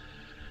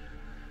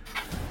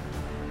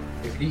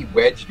 Is he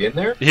wedged in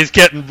there? He's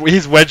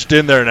wedged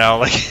in there now.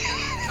 Like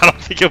I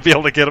don't think he'll be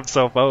able to get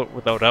himself out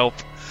without help.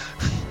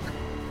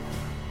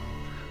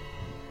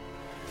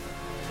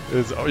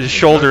 His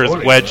shoulder is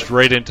wedged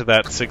right into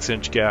that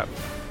 6-inch gap.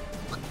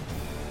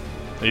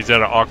 He's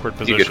at an awkward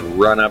You position. could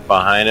run up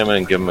behind him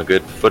and give him a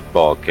good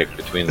football kick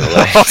between the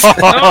legs.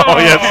 Oh,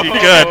 yes, you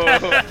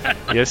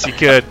could. Yes, you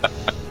could.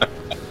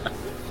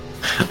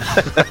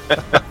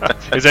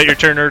 Is that your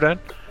turn, Erdan?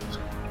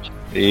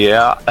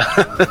 Yeah.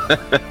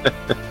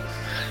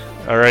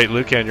 All right,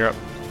 Lucan, you're up.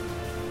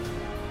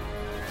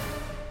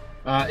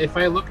 If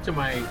I look to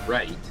my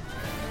right,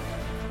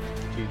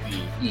 to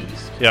the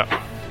east,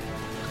 Yeah.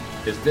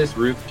 does this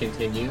roof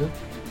continue?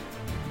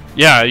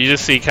 Yeah, you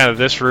just see kind of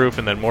this roof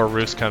and then more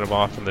roofs kind of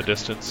off in the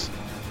distance.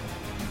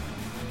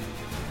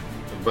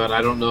 But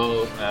I don't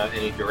know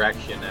any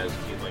direction as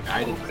to like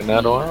I didn't. In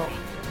that see- oil?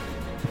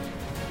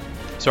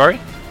 Sorry?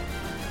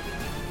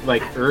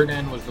 Like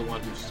Erdan was the one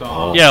who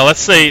saw. Yeah, let's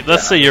say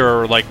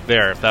you're like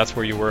there, if that's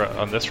where you were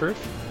on this roof.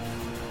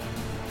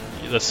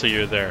 Let's say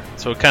you're there.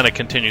 So it kind of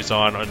continues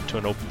on onto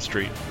an open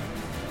street.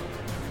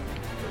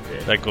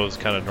 Okay. That goes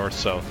kind of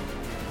north-south.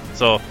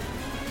 So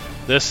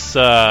this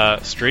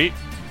street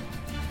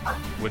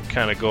would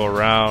kind of go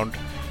around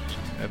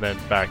and then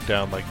back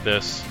down like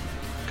this,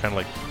 kind of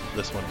like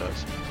this one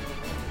does.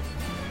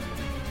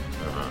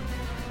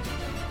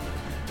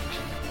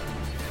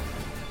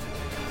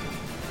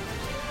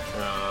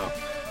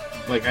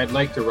 like I'd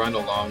like to run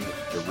along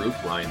the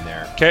roof line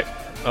there. Okay.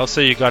 I'll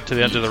say you got to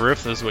the end of the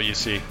roof. This is what you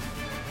see.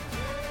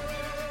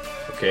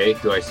 Okay.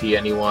 Do I see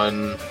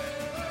anyone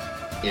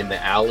in the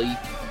alley?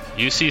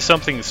 You see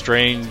something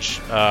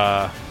strange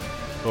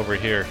over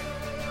here.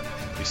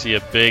 You see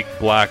a big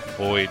black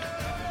void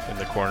in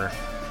the corner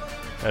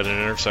at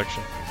an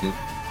intersection.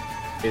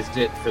 Is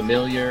it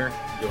familiar?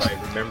 Do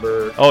I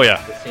remember Oh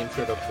yeah. the same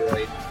sort of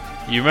void?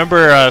 You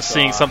remember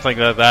seeing something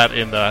like that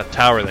in the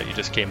tower that you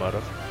just came out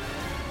of?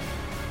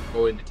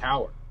 Oh, in the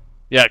tower.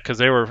 Yeah, because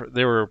they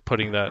were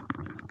putting that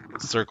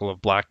circle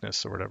of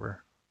blackness or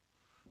whatever,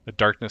 a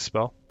darkness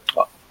spell,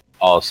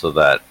 Also,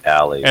 that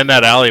alley. and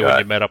that alley when got-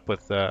 you met up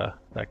with that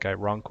guy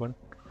Ronquin.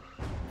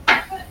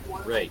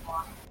 Right.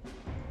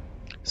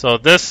 So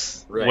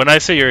this, Right. when I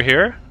say you're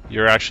here,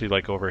 you're actually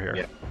like over here.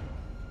 Yeah.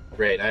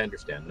 Right. I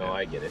understand. No,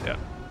 I get it. Yeah.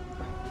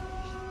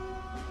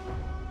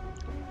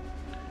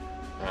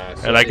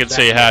 So And I is could that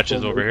say my Hatch full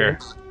is over here.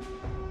 movement?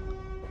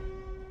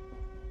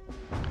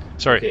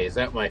 Sorry. Okay, is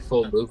that my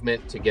full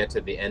movement to get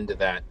to the end of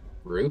that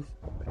roof?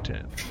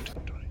 10,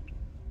 15, 20.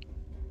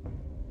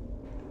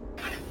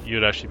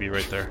 You'd actually be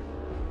right there.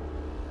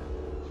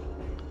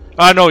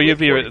 No, you'd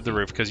be right at the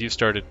roof because you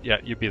started. Yeah,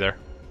 you'd be there.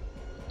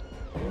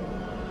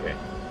 Okay.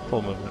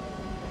 Full movement.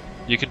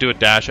 You could do a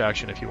dash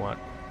action if you want.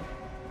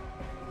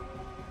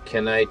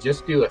 Can I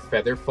just do a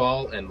feather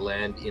fall and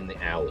land in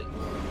the alley?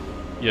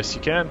 Yes,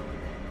 you can.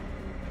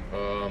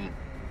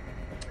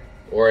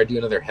 Or I do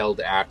another held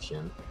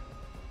action.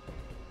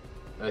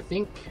 I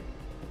think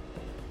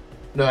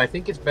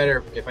it's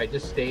better if I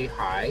just stay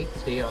high,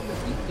 stay on the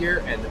feet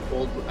here, and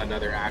hold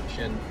another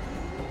action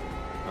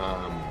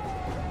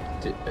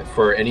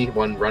for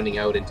anyone running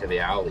out into the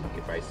alley.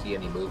 If I see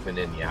any movement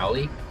in the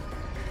alley,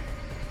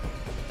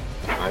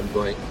 I'm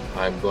going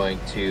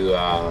to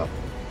what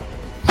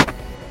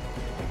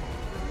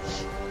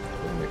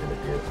am I going to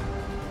do?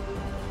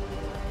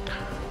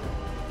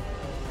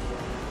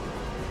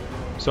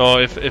 So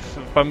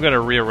if I'm gonna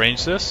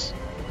rearrange this,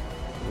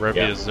 Revy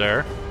Yeah. is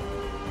there.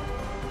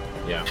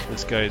 Yeah,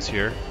 This guy is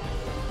here.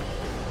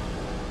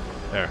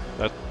 There.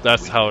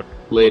 That's how it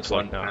lay looks it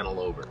one like now. panel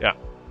over. Yeah.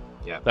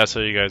 Yeah. That's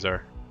how you guys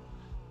are.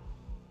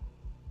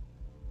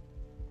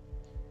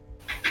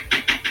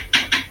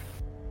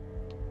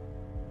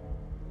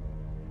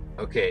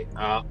 Okay,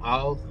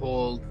 I'll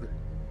hold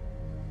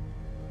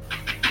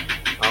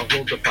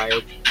the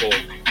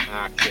firebolt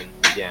action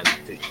again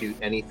to shoot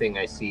anything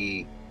I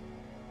see,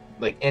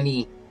 like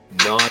any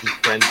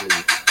non-friendly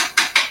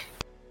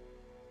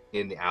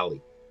in the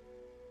alley.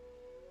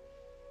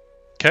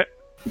 Okay.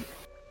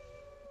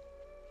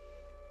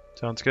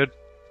 Sounds good.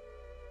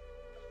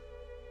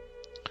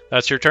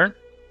 That's your turn?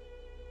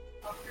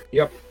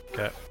 Yep.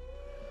 Okay.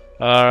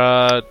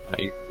 I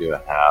can do a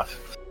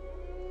half.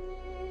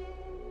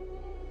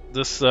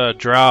 This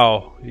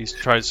drow, he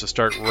tries to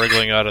start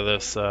wriggling out of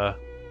this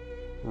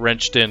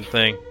wrenched in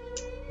thing.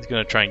 He's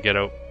going to try and get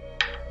out.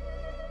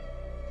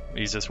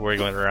 He's just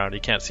wiggling around. He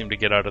can't seem to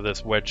get out of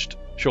this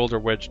shoulder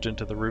wedged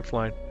into the roof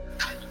line.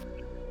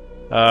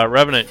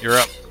 Revenant, you're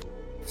up.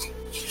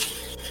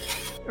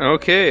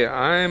 Okay,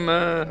 I'm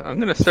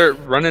gonna start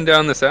running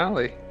down this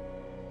alley.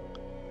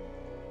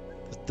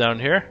 Down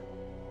here?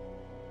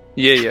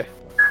 Yeah.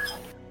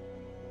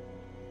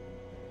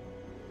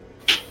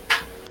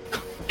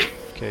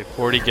 Okay,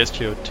 40 gets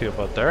you to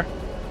about there.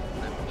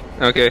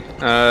 Okay.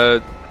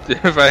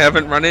 If I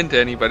haven't run into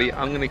anybody,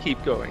 I'm gonna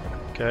keep going.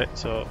 Okay,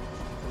 so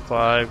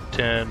 5,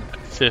 10,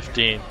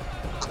 15.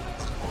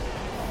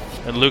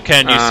 And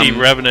Lucan, you see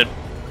Revenant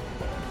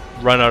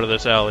run out of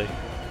this alley.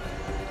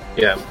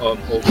 Yeah,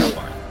 over the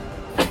line.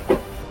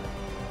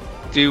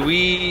 Do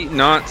we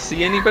not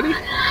see anybody?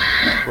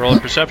 Roll a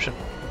perception.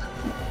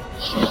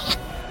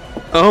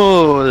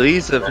 Oh,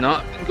 these have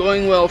not been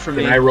going well for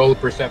me. Can I roll a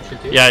perception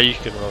too? Yeah, you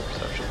can roll a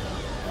perception.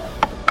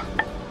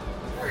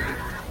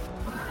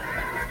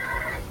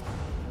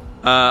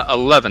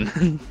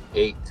 11.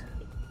 8.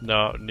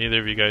 No, neither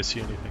of you guys see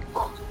anything.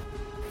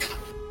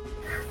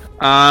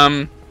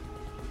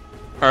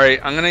 Alright,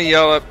 I'm gonna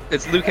yell up.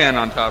 It's Lucan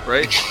on top,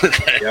 right?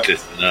 That Yep.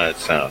 does not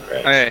sound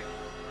right. Okay.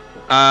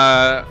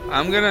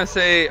 I'm gonna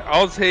say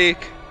I'll take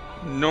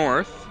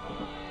north,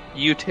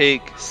 you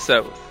take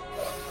south.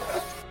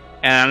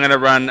 And I'm gonna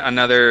run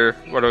another,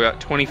 what do I got,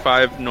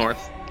 25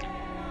 north.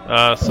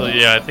 So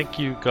yeah, I think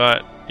you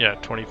got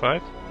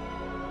 25.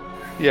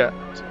 Yeah.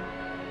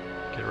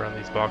 Get around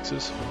these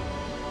boxes.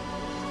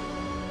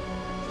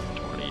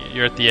 20.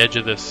 You're at the edge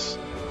of this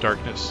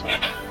darkness,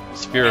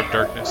 sphere of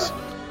darkness.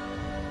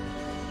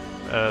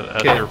 At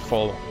Okay. your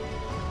full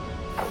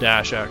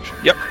dash action.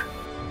 Yep.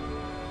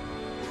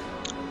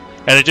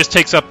 And it just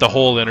takes up the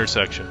whole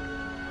intersection.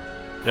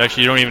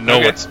 Actually, you don't even know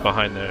Okay. what's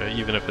behind there,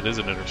 even if it is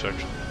an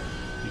intersection.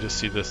 You just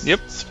see this Yep.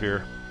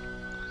 sphere.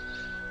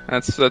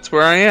 That's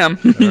where I am.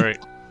 All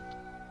right.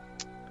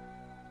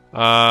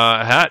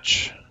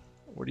 Hatch,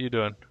 what are you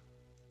doing?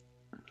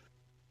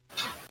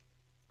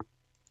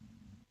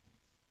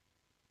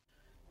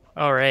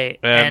 All right.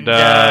 And you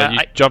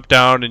I- jump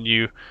down and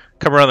you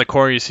come around the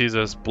corner. You see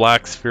this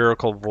black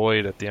spherical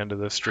void at the end of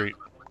the street.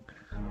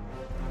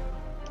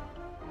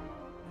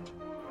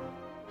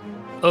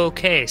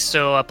 Okay,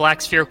 so a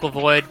black spherical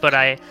void, but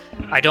I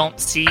don't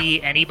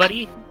see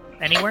anybody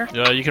anywhere.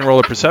 You can roll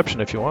a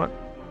perception if you want.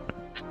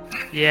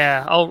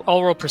 Yeah,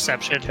 I'll roll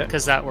perception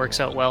because that works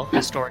out well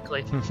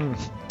historically.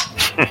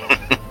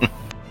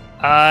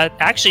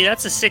 Actually,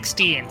 that's a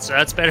 16, so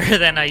that's better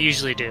than I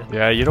usually do.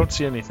 Yeah, you don't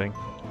see anything.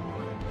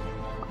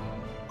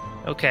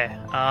 Okay.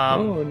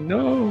 Oh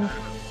no!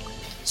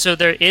 So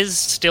there is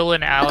still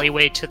an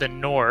alleyway to the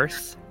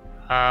north,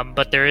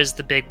 but there is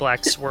the big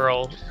black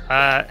swirl.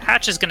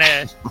 Hatch is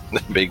gonna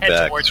Big head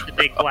back. towards the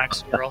big black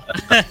swirl.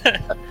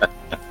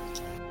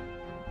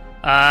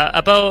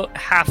 About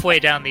halfway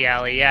down the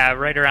alley, yeah,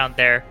 right around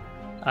there.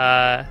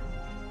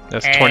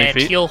 That's 20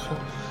 feet.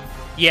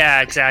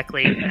 Yeah,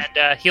 exactly.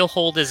 And he'll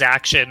hold his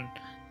action,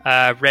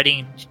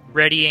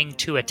 readying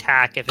to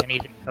attack if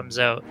anything comes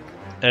out.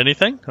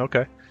 Anything?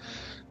 Okay.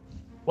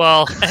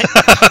 Well,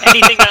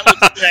 anything that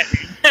looks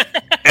threatening.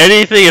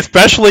 Anything,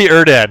 especially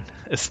Erdan.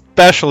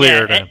 Especially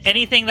Erdan.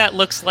 Anything that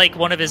looks like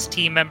one of his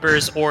team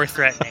members or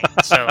threatening.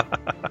 So.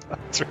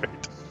 That's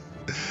right.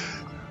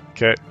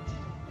 Okay.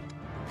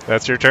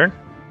 That's your turn?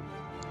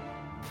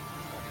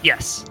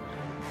 Yes.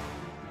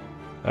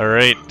 All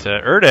right,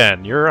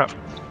 Erdan, you're up.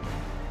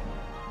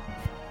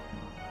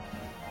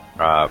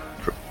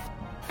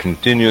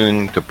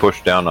 Continuing to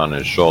push down on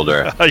his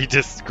shoulder, He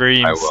just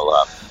screams. I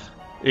will.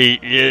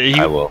 He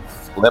I will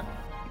flip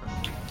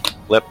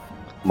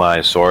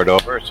my sword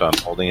over, so I'm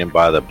holding him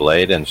by the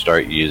blade and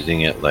start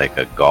using it like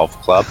a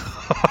golf club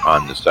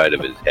on the side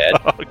of his head,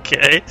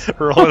 Okay,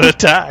 roll an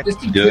attack.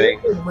 doing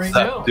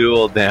some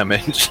dual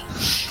damage.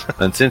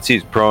 And since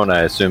he's prone,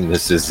 I assume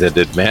this is an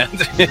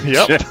advantage.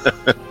 Yep.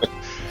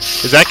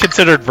 Is that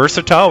considered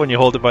versatile when you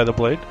hold it by the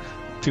blade?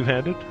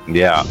 Two-handed?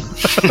 Yeah.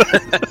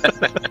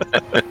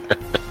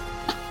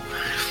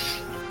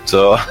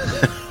 So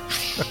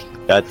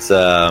that's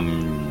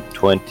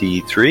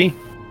 23.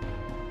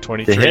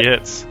 23 hit?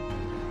 hits.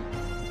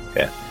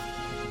 Okay.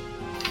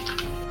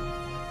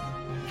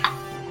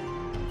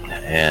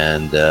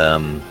 And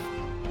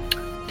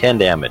 10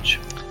 damage.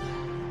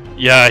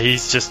 Yeah,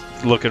 he's just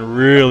looking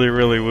really,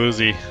 really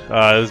woozy.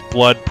 His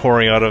blood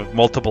pouring out of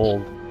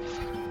multiple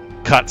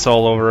cuts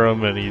all over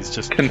him, and he's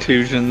just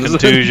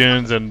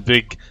contusions and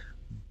big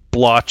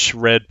blotch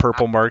red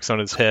purple marks on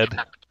his head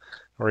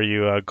where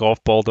you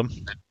golf balled him.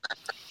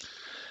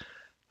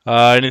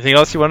 Anything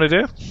else you want to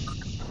do?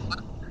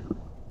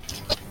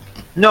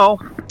 No,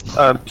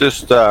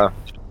 just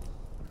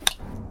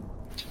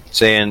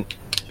saying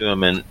to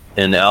him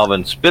in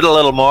Elven, spit a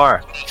little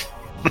more.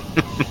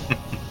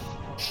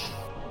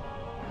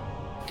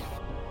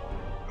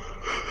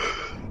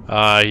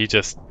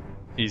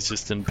 He's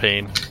just in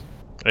pain.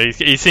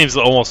 He seems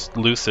almost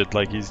lucid,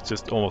 like he's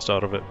just almost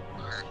out of it.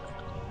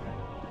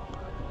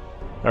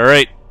 All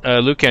right,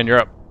 Lucan, you're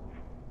up.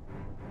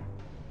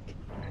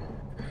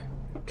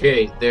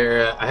 Okay,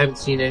 there. I haven't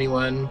seen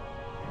anyone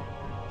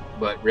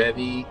but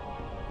Revy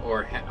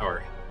or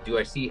do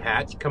I see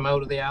Hatch come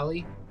out of the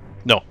alley?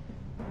 No,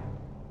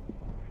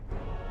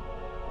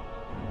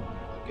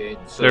 Okay,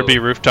 so there'd be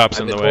rooftops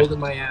I've in the been way. holding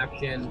my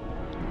action,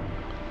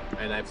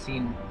 and I've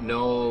seen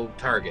no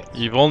targets.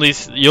 You only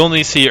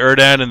see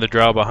Erdan and the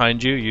drow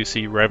behind you. You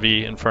see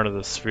Revy in front of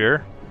the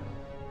sphere.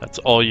 That's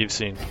all you've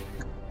seen.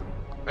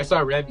 I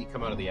saw Revy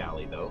come out of the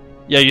alley, though.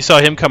 Yeah, you saw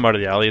him come out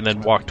of the alley and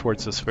then walk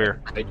towards the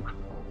sphere.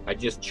 I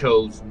just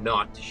chose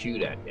not to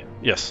shoot at him.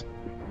 Yes.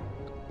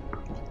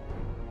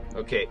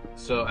 Okay,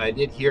 so I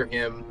did hear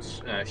him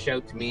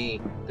shout to me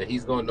that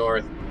he's going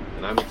north,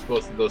 and I'm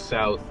supposed to go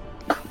south.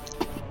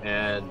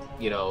 And,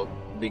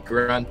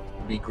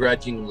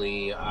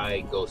 begrudgingly, I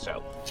go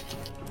south.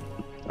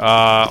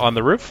 On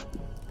the roof?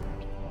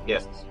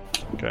 Yes.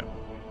 Okay.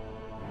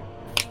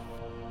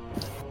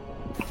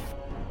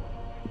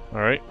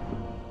 All right.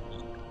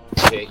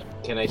 Okay,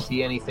 can I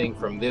see anything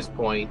from this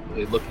point,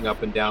 looking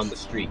up and down the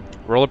street?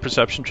 Roll a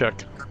perception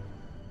check.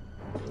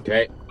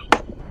 Okay.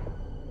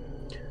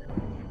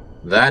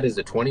 That is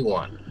a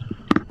 21.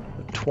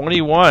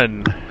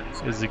 21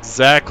 is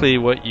exactly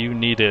what you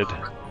needed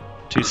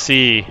to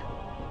see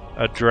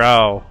a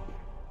drow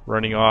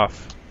running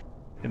off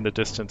in the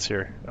distance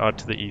here, out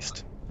to the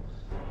east.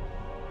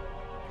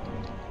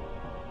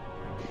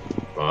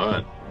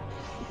 Fun.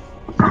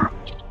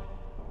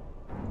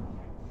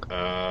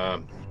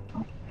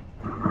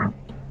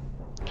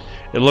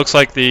 It looks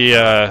like the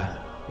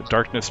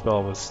darkness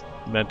spell was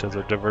meant as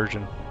a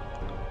diversion.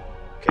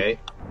 Okay,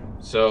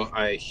 so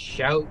I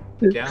shout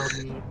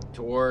down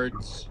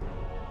towards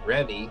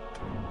Revy.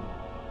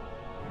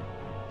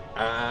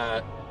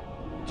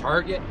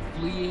 Target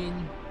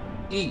fleeing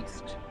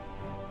east.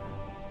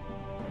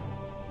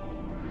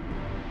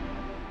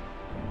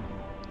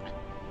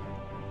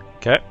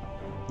 Okay,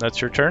 that's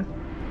your turn.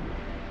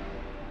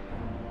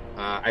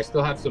 I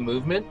still have some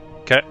movement.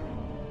 Okay.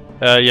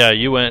 Yeah,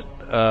 you went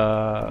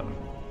 5,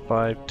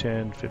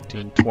 10,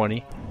 15,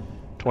 20.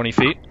 20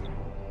 feet.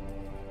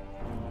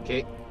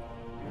 Okay.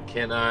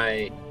 Can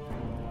I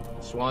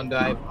swan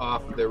dive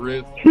off the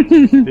roof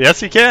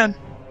Yes, you can.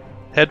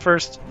 Head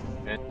first.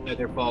 and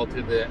feather fall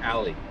to the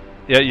alley?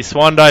 Yeah, you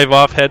swan dive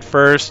off head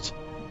first.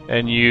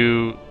 and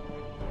you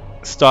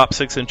stop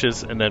 6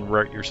 inches and then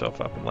right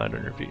yourself up and land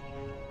on your feet.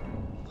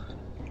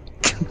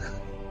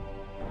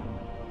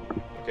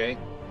 Okay.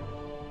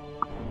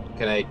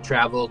 Can I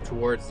travel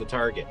towards the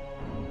target?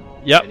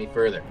 Yep. Any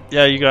further?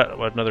 Yeah, you got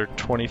what, another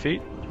 20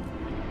 feet?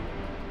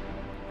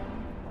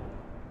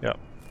 Yep.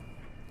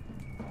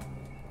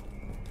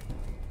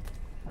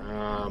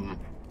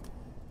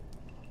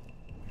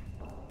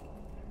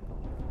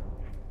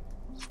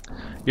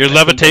 Your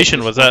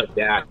levitation, was that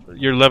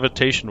your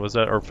levitation, was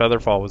that, or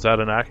featherfall, was that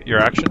your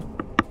action?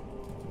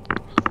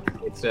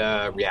 It's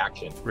a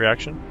reaction.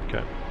 Reaction?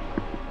 Okay.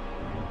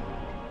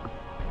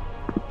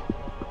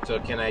 So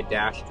can I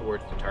dash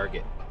towards the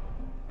target?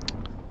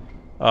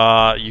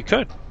 You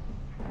could.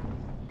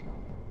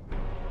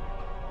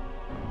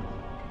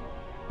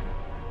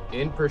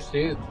 In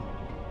pursuit.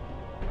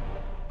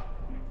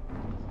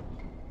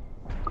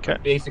 Okay.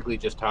 Basically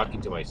just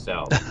talking to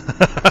myself.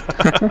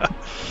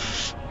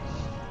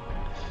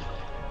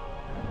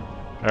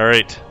 All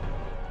right.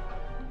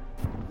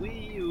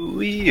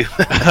 Wee.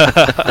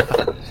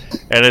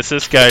 And it's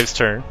this guy's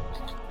turn.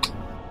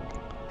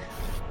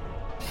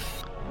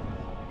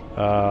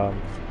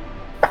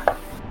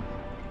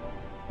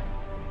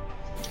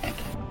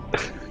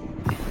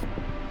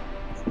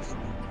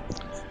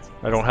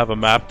 I don't have a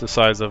map the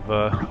size of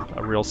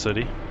a real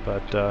city,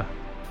 but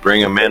Bring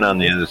him in on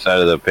the other side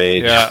of the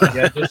page. yeah.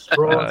 Yeah, just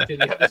scroll to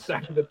the other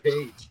side of the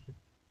page.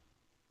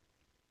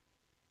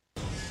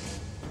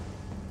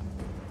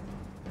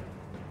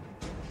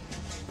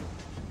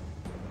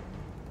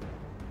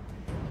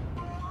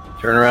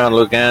 Turn around,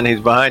 Lucan.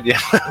 He's behind you.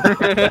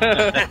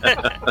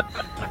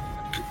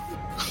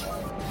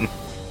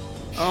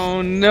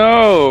 Oh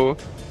no!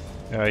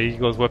 Yeah, he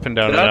goes whipping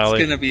down an That's alley.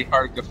 gonna be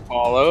hard to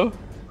follow.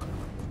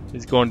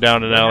 He's going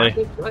down an alley.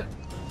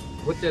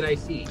 What did I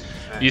see?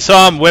 You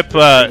saw him whip.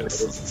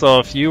 So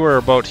if you were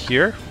about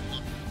here,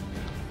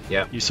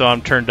 Yeah. you saw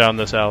him turn down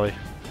this alley.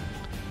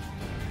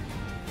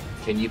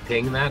 Can you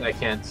ping that? I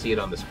can't see it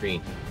on the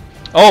screen.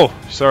 Oh,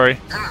 sorry.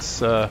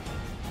 It's a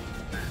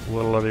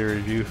little out of your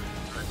review.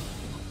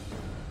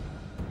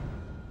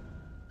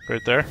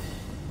 Right there.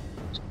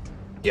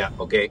 Yeah,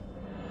 okay.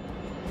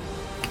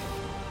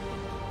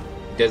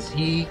 Does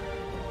he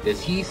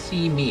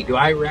see me? Do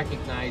I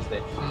recognize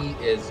that he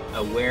is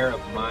aware of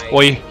my...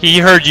 Well, he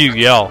heard you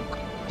yell.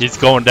 He's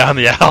going down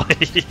the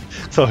alley,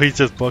 so he's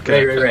just booking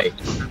it. Right.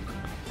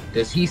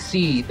 Does he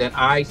see that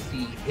I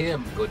see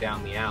him go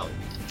down the alley?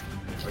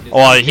 Or does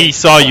Well, he think-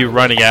 saw you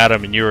running at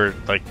him, and you were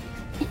like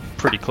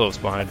pretty close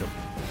behind him.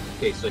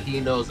 Okay, so he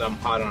knows I'm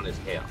hot on his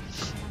tail.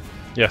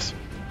 Yes.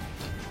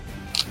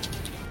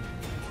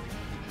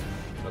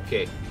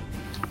 Okay.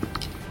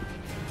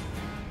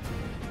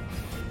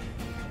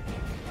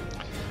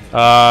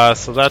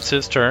 So that's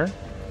his turn.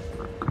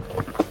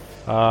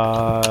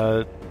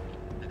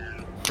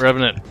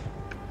 Revenant.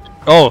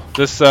 Oh,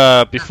 this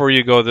before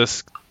you go,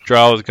 this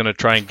drow is gonna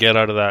try and get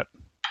out of that.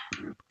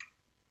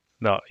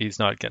 No, he's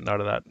not getting out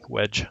of that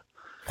wedge.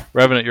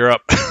 Revenant, you're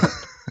up.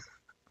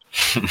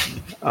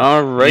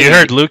 All right. You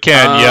heard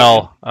Lucan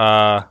yell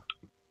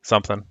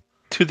something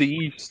to the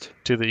east.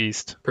 to the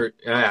east.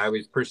 I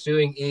was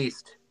pursuing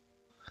east.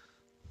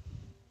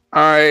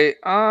 All right.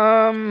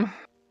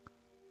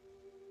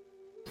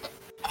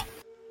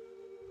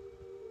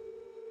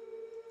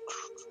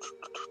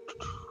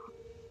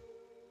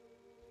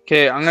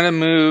 Okay, I'm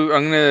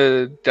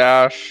gonna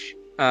dash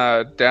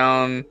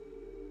down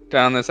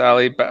this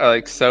alley,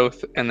 like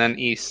south and then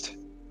east,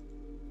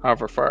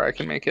 however far I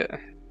can make it.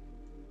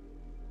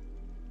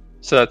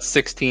 So that's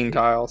 16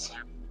 tiles.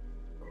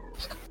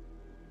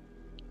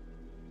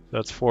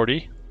 That's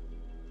 40.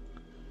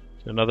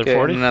 Another Okay,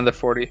 40. another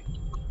 40.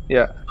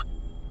 Yeah.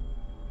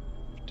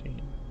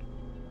 15.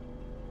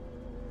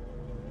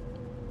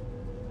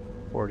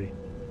 40.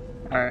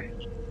 All right.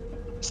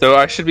 So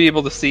I should be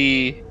able to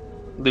see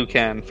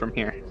Lucan from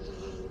here.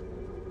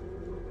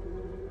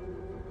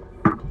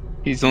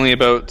 He's only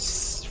about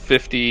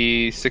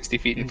 50, 60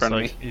 feet in front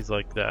of me. He's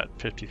like that,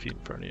 50 feet in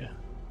front of you.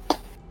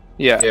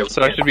 Yeah, Yeah,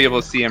 so I should be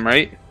able to see him,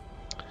 right?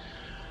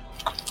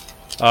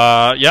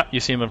 Yeah, you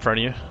see him in front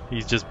of you.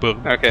 He's just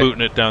Okay.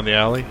 booting it down the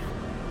alley.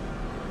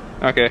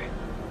 Okay.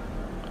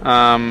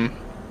 I'm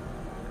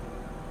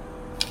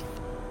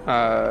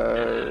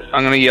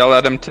gonna yell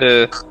at him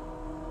to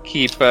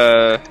keep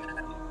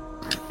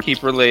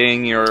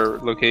relaying your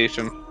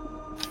location.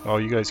 Oh,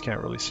 you guys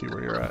can't really see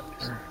where you're at.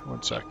 Here,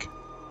 one sec.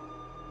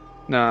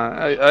 Nah,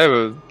 I have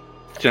a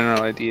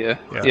general idea.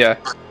 Yeah. Yeah.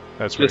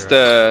 That's where Just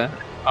you're at.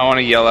 I want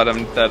to yell at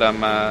him that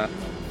I'm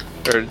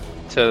or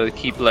to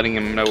keep letting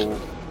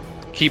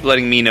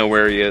me know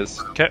where he is.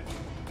 Okay.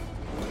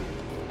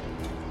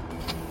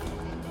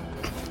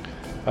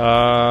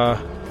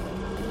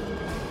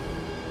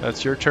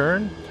 That's your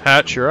turn.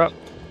 Hatch, you're up.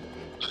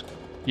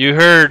 You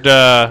heard.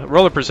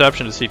 Roll a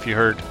perception to see if you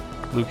heard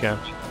Lucan.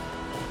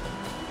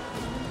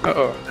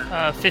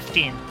 Uh-oh.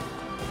 15.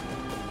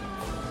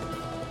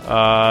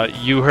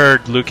 You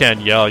heard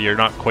Lucan yell. You're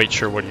not quite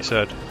sure what he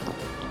said.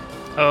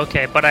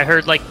 Okay, but I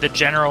heard like the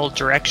general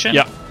direction.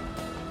 Yeah.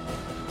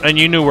 And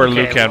you knew where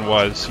Okay, Lucan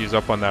well- was. He's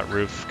up on that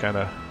roof, kind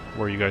of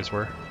where you guys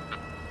were.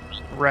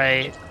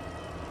 Right.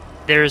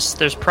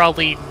 There's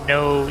probably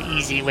no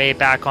easy way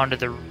back onto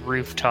the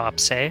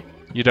rooftops, eh?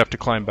 You'd have to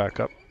climb back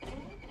up.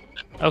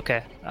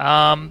 Okay.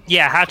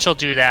 Yeah, Hatch will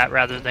do that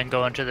rather than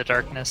go into the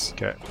darkness.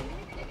 Okay.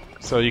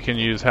 So you can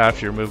use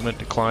half your movement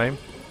to climb.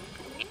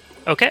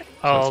 Okay,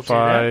 So I'll that's do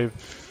that.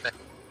 5,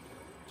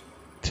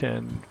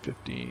 10,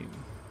 15.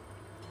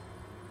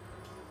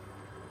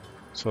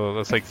 So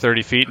that's like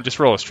 30 feet. And just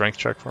roll a strength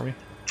check for me.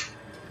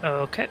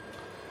 Okay.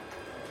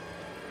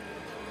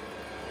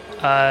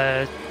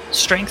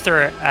 Strength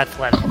or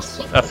athletics?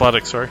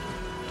 Athletics, sorry.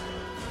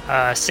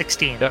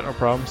 16. Yeah, no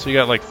problem. So you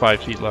got like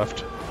 5 feet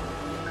left.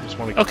 Just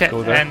want to Okay,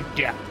 go there. and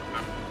yeah.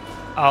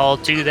 I'll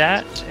do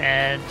that,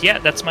 and yeah,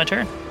 that's my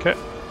turn. Okay.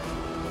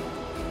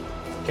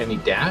 Can he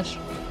dash?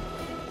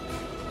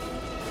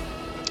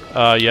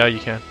 Yeah, you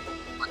can.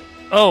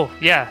 Oh,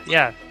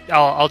 yeah.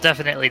 I'll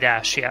definitely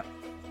dash, yeah.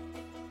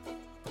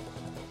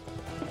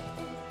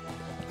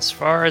 As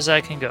far as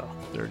I can go.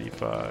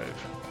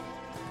 35.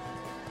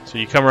 So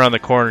you come around the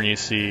corner and you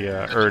see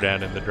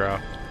Erdan in the drow.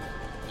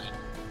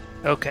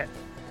 Okay.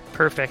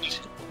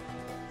 Perfect.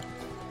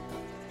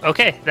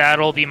 Okay,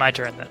 that'll be my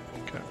turn then.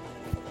 Okay.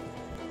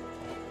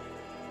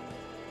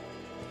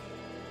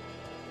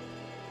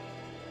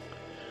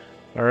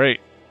 All right,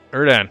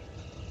 Erdan.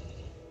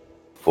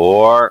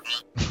 4.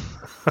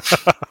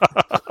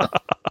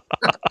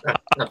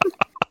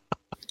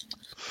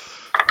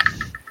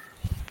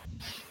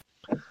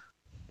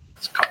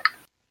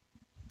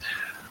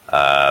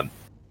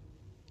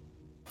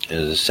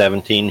 Does a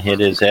 17 hit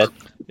his head?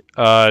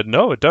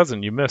 No, it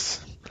doesn't. You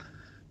miss.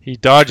 He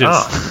dodges.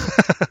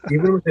 Oh.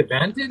 Even with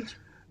advantage?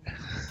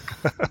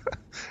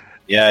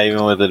 Yeah,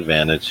 even with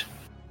advantage.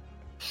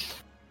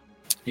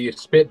 Do you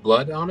spit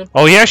blood on him?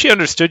 Oh, he actually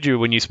understood you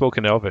when you spoke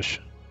in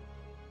Elvish.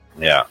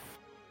 Yeah.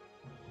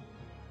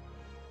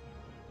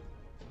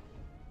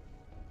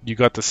 You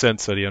got the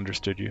sense that he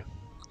understood you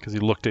because he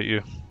looked at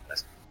you.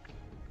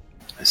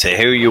 I say,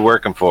 who are you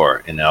working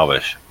for in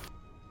Elvish?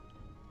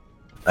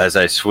 As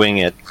I swing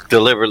it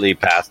deliberately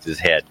past his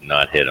head and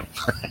not hit him.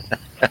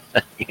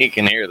 You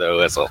can hear the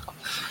whistle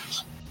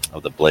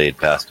of the blade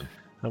past him.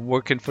 I'm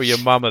working for your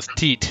mama's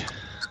teat.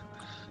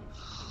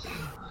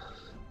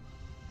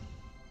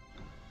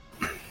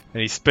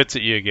 And he spits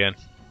at you again.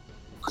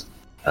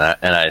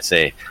 And I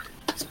say,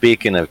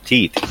 speaking of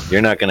teeth,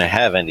 you're not going to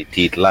have any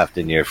teeth left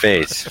in your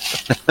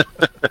face.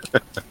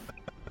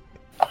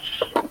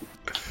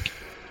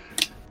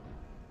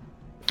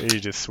 He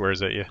just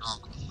swears at you.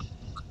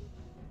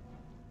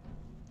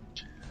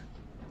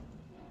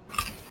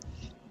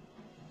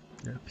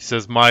 He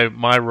says,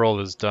 my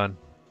role is done.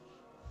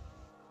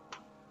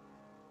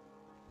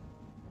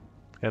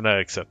 And I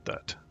accept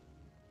that.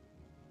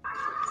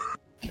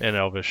 In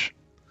Elvish.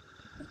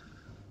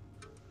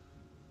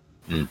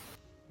 Hmm.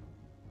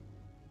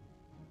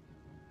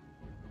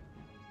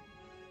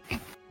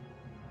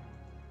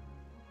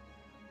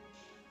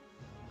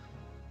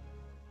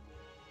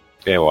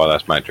 Okay, well,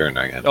 that's my turn,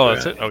 I guess. Oh,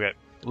 that's it? Okay.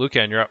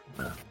 Lucan, you're up.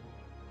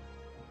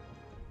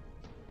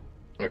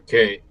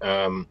 Okay,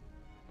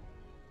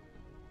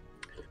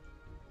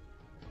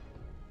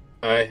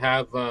 I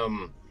have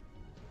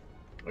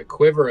a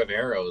quiver of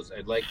arrows.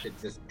 I'd like to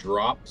just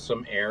drop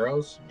some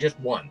arrows. Just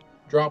one.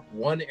 Drop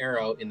one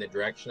arrow in the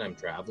direction I'm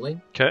traveling.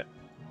 Okay.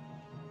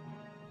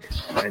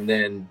 And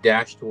then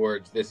dash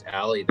towards this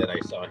alley that I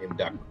saw him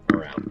duck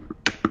around.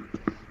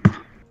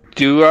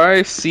 Do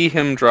I see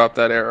him drop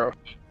that arrow?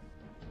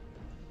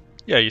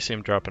 Yeah, you see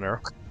him drop an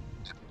arrow.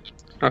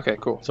 Okay,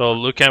 cool. So,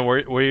 Lucan, where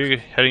are you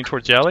heading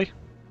towards the alley?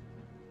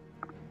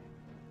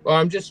 Well,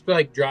 I'm just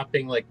like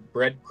dropping like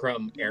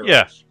breadcrumb arrows.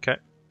 Yeah, okay.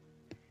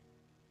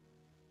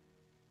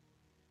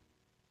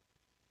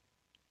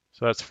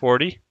 So that's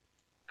 40.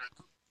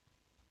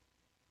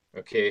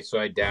 Okay, so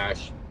I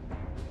dash.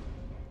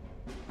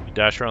 You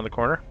dash around the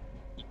corner.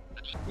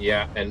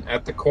 Yeah, and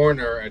at the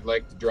corner, I'd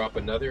like to drop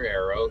another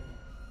arrow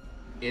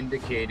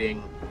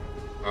indicating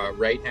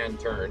right-hand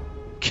turn.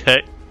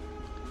 Okay.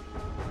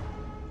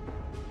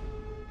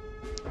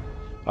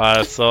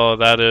 So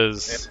that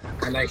is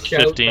And I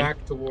shout 15.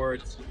 back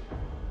towards.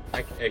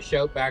 I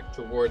shout back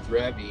towards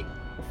Revy,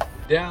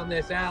 down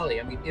this alley.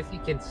 I mean, if he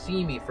can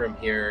see me from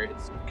here,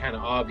 it's kind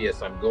of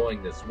obvious I'm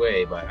going this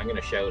way, but I'm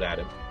gonna shout at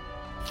him.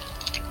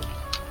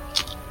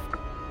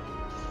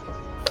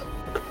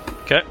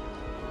 okay.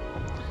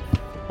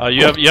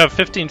 You have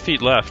 15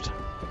 feet left.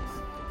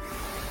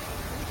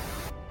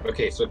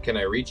 Okay, so can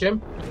I reach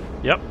him?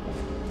 Yep.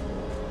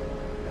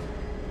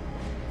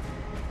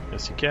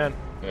 Yes, you can.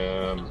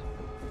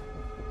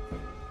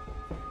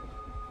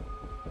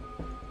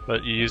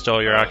 But you used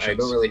all your I actions.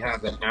 don't really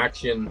have an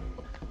action.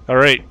 All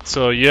right.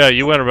 So yeah,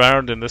 you went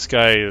around, and this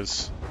guy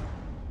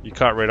you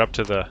caught right up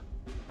to the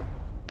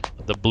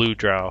blue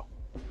drow.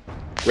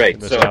 Right.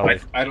 in this So alley.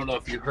 I don't know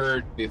if you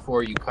heard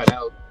before you cut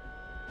out,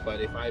 but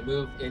if I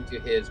move into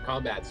his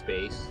combat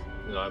space,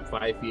 I'm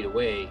 5 feet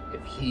away.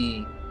 If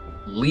he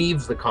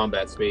leaves the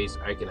combat space,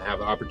 I can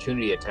have an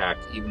opportunity attack,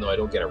 even though I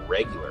don't get a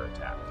regular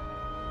attack.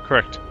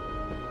 correct.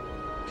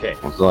 Okay.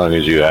 As long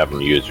as you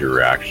haven't used your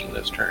reaction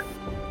this turn.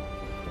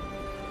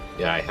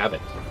 Yeah, I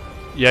haven't.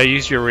 Yeah,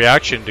 use your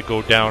reaction to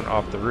go down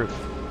off the roof.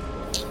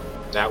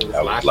 That was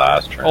That was last.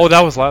 last turn. Oh,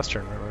 that was last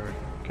turn. Right.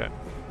 Okay.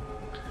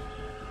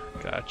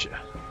 Gotcha.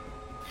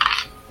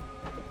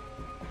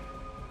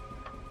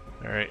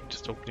 Alright,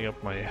 just opening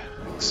up my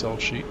Excel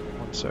sheet.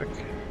 1 sec.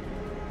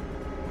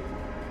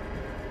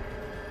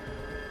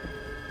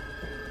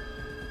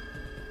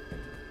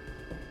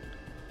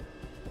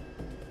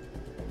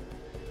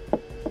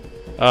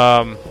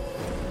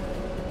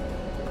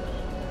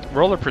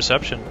 Roll a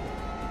perception,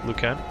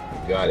 Lucan.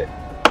 Got it.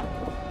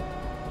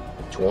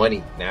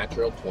 20.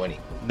 Natural 20.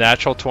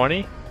 Natural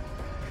 20.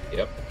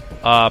 Yep.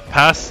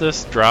 Past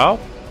this drow,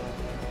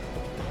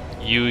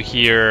 you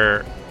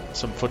hear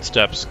some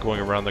footsteps going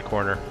around the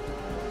corner.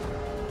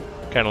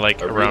 Kind of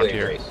like A around relay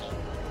here. race.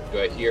 Do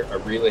I hear a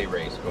relay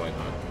race going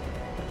on?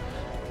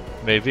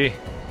 Maybe.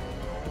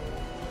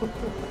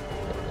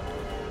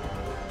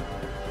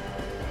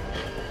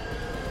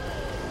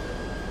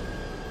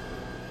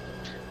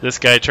 This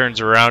guy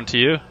turns around to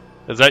you.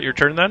 Is that your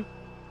turn then?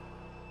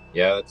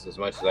 Yeah, that's as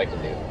much as I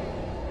can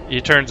do. He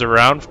turns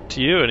around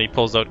to you and he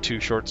pulls out 2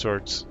 short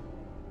swords.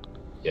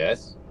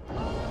 Yes.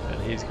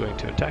 And he's going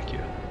to attack you.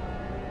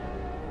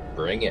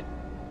 Bring it.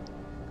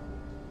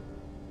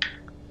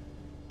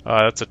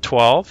 That's a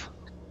 12.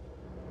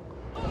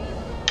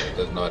 It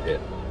does not hit.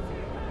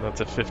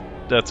 That's a 5.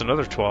 That's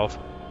another 12.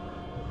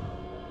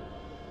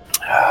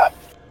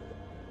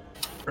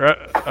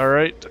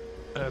 Alright.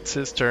 That's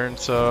his turn.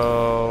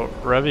 So,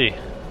 Revi,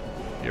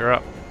 you're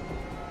up.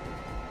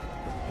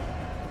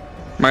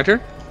 My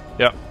turn?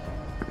 Yep.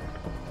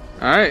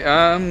 Alright,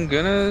 I'm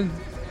gonna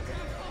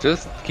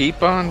just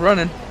keep on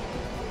running.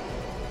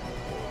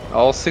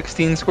 All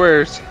 16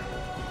 squares.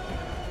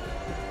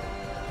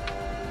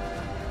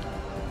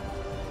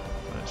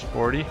 That's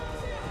 40.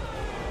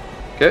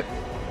 Okay.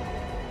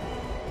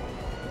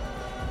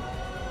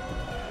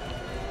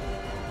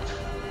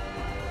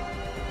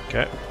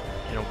 Okay.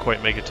 You don't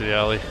quite make it to the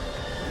alley.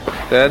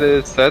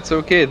 That's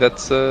okay.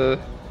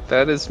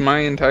 That is my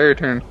entire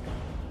turn.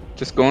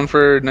 Just going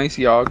for a nice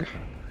yog.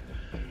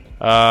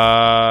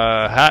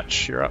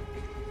 Hatch, you're up.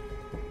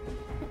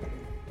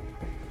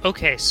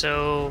 Okay,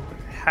 so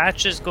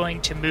Hatch is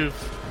going to move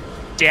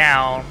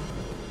down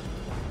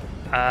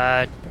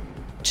to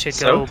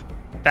South? go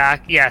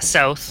back,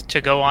 south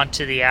to go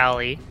onto the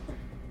alley.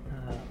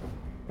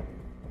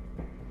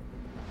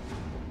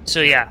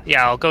 So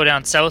I'll go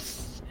down south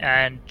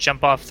and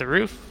jump off the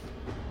roof.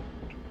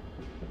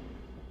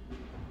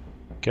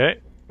 Okay.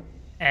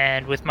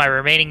 And with my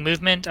remaining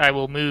movement, I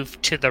will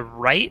move to the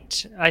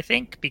right, I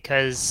think,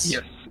 because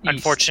Yes,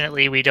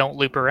 unfortunately we don't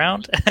loop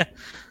around.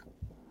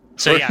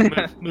 So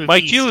move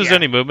Mike, east, do you lose yeah.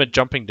 any movement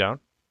jumping down?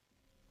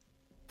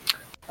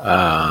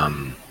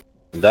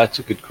 That's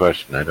a good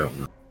question. I don't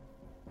know.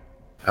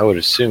 I would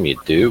assume you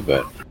do,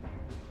 but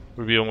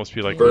Would be almost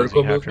be like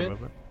Vertical losing half your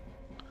movement?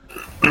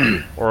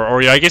 movement.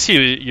 or I guess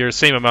your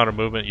same amount of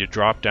movement you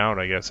drop down,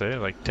 I guess,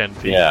 like 10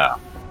 feet. yeah,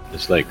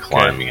 it's like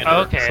climbing into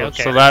it. Okay.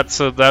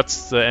 So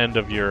that's the end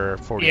of your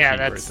 40 Yeah, feet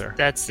that's right there.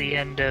 that's the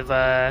end of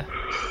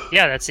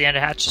that's the end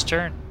of Hatch's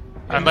turn.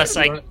 Unless It's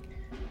I not-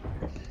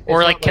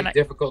 or it's like not can I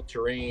difficult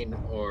terrain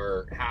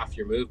or half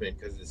your movement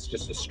because it's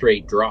just a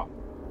straight drop.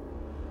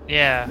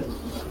 Yeah.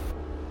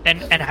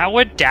 And how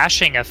would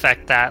dashing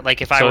affect that?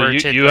 Like if I So were you,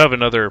 to you have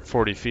another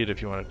 40 feet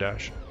if you want to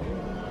dash.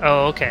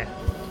 Oh, okay.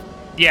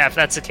 Yeah, if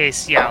that's the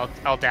case,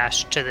 I'll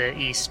dash to the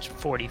east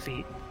 40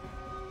 feet.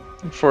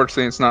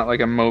 Unfortunately, it's not like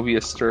a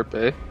Mobius strip,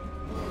 eh?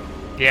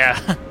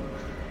 Yeah.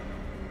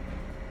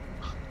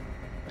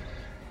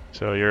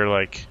 So you're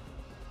like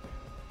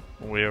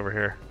way over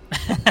here.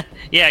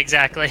 Yeah,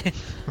 exactly.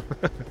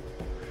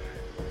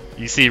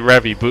 You see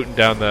Revi booting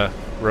down the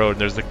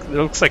road, and it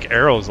looks like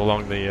arrows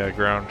along the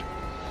ground,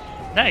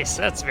 Nice,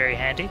 that's very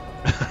handy.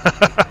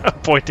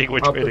 pointing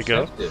which How way to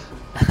go.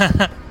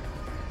 perceptive.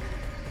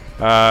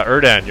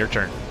 Erdan, your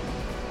turn.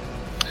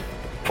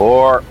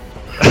 4.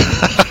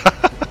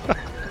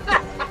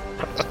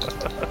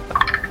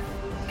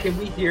 Can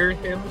we hear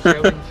him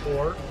shouting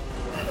for?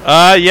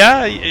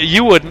 Yeah,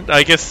 you wouldn't.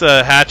 I guess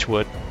Hatch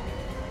would.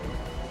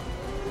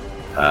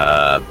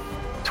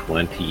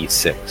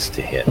 26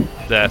 to hit.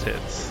 That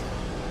hits.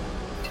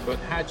 But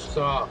Hatch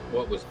saw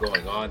what was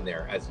going on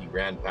there as he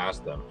ran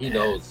past them. He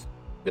knows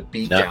the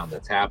beatdown Yeah.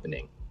 that's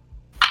happening.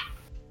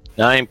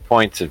 9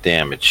 points of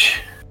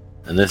damage.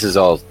 And this is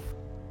all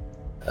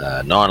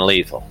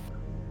non-lethal.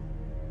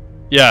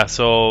 Yeah,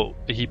 so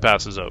he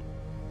passes out.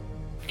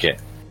 Okay.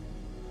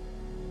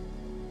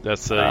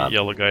 That's the Um,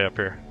 yellow guy up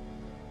here.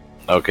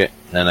 Okay.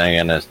 Then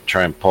I'm going to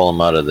try and pull him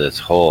out of this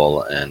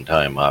hole and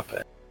tie him up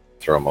and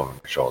throw him over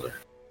my shoulder.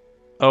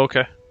 Oh,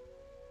 okay.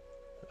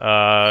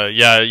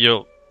 Yeah,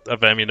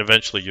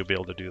 eventually you'll be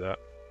able to do that.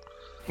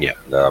 Yeah,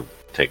 that'll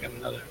take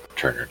another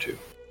turn or two.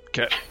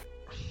 Okay.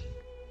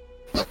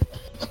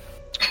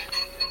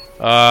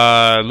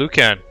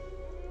 Lucan,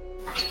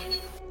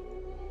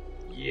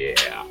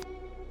 Yeah.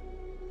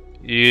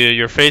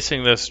 you're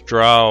facing this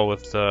drow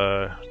with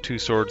two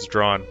swords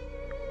drawn,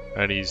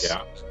 and he's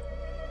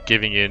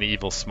giving you an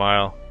evil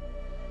smile.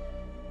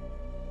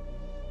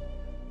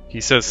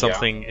 He says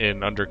something in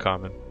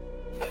Undercommon.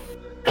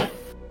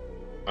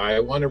 I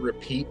want to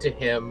repeat to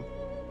him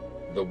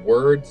the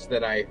words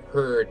that I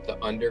heard the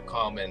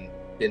Undercommon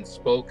been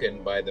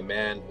spoken by the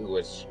man who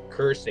was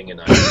cursing in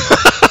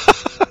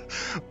Undercommon.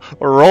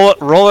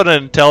 Roll an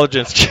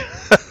intelligence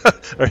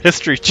or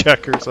history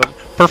check or something.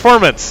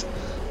 Performance.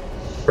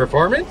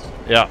 Performance?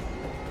 Yeah.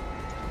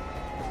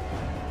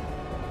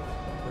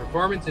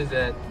 Performance is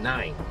at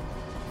 9.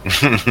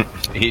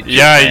 It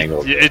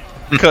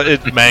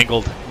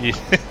mangled. He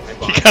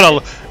kind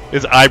of,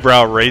 his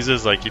eyebrow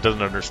raises like he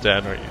doesn't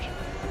understand what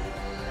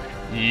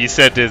you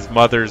said. His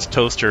mother's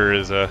toaster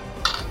is a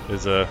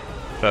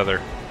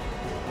feather.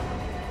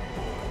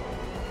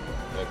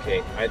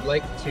 Okay, I'd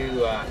like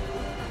to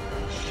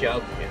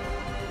shove him.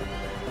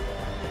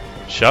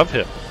 Shove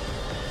him?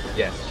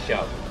 Yes,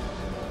 shove.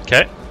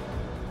 Okay.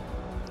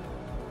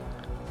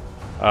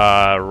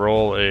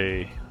 Roll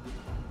a...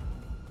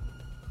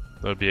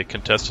 That would be a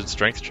contested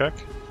strength check?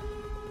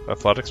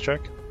 Athletics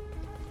check?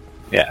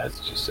 Yeah,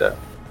 it's just a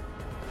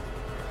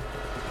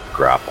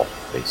grapple,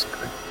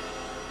 basically.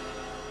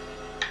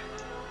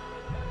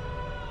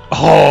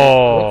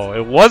 Oh,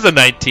 it was a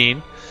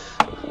 19.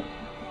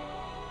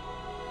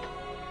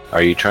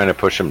 Are you trying to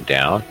push him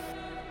down?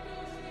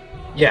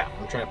 Yeah,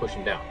 I'm trying to push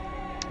him down.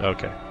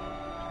 Okay.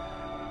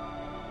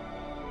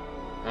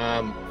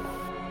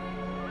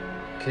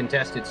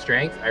 Contested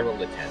strength, I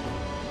rolled a 10.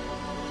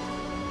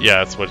 Yeah,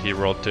 that's what he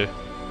rolled too.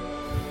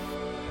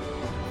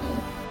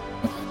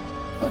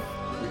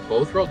 We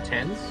both rolled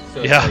 10s,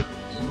 so Yeah. it's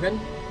like even?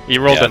 He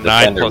rolled a 9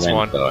 defender plus wins,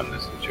 1. though, in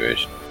this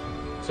situation.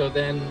 So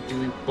then, do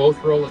we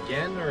both roll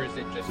again, or is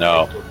it just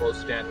No. like we're both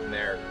standing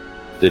there?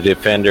 The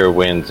defender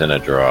wins in a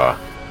draw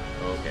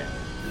Okay.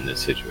 in this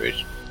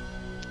situation.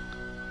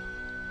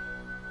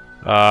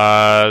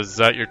 Is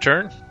that your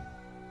turn?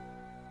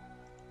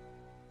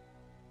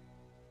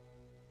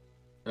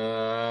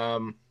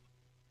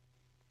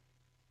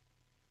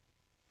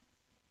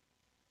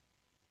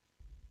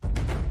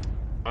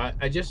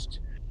 I just,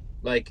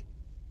 like,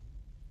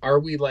 are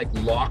we, like,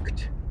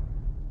 locked?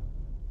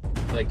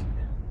 Like,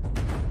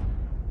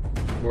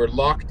 we're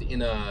locked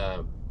in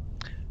a...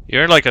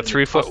 You're in like a In the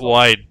 3 foot tussle.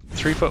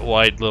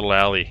 wide little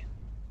alley.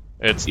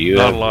 It's Do you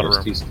not have a lot of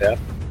room. Misty Step?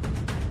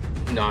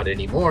 Not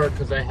anymore,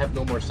 because I have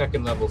no more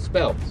second level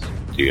spells.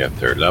 Do you have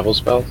third level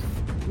spells?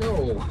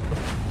 No.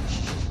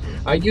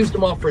 I used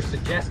them all for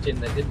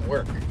suggestion that didn't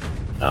work.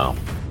 No.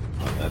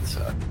 Oh, that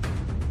sucks.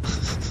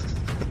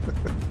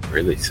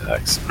 Really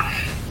sucks.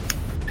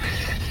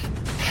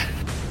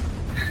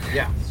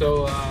 Yeah,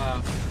 so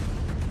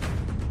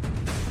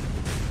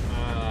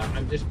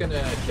I'm just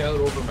gonna shout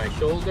over my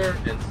shoulder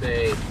and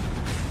say,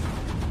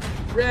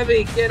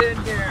 Revy, get in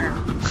here!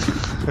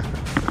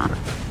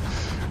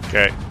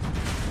 Okay.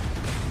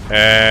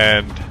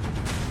 And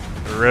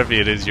Revy,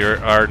 it is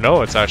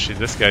no, it's actually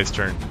this guy's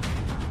turn.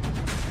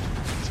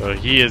 So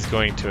he is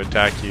going to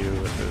attack you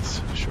with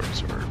his short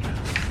sword.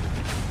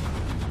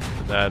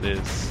 That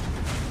is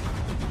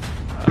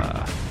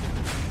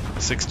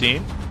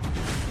 16.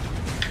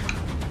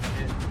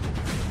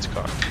 It's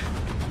cocked.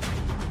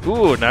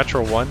 Ooh,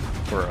 natural 1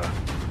 for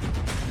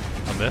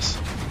a miss.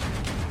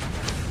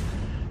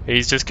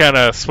 He's just kind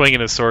of swinging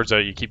his swords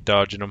out. You keep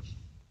dodging him.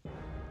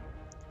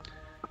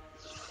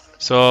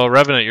 So,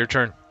 Revenant, your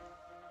turn.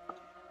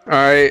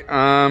 Alright,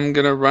 I'm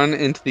gonna run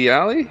into the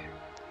alley.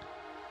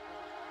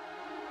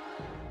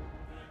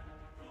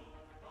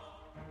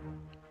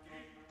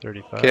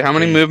 Okay, how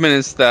many movement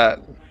is that?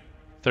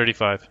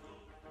 35.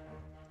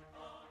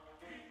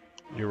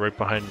 You're right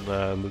behind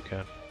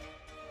Lucan.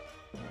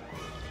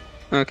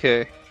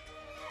 Okay.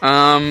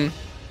 Can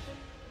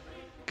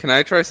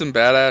I try some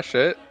badass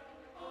shit?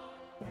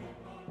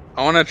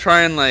 I want to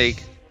try and,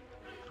 like,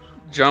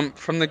 jump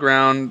from the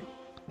ground,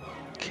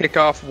 kick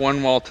off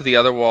one wall to the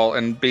other wall,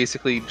 and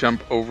basically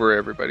jump over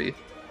everybody.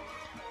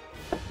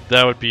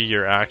 That would be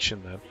your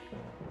action then.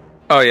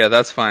 Oh yeah,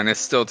 that's fine. It's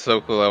still so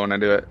cool. I want to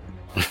do it.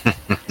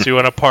 So you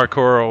want to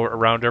parkour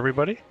around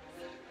everybody?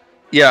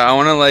 Yeah, I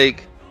want to,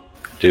 like,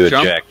 Do a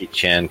Jump? Jackie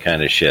Chan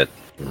kind of shit.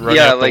 Run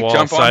yeah, up the like wall,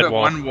 jump side onto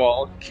wall. one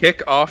wall,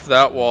 kick off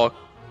that wall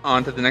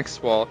onto the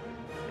next wall,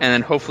 and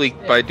then hopefully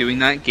by doing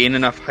that gain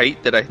enough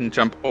height that I can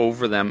jump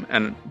over them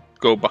and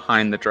go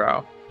behind the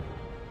drow.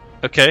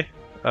 Okay.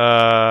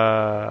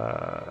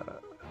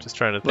 Just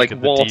trying to think Like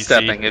of the wall DC.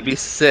 stepping. It'd be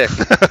sick.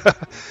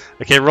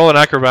 Okay, roll an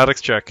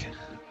acrobatics check.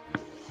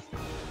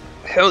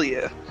 Hell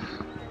yeah.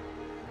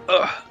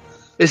 Ugh.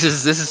 This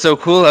is so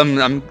cool.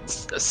 I'm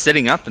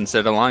sitting up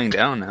instead of lying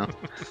down now.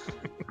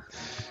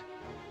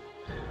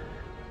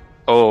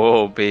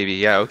 Oh, baby.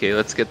 Yeah, okay,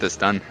 let's get this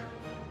done.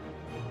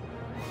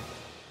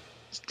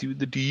 Let's do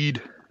the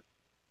deed.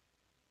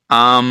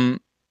 A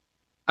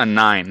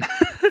 9.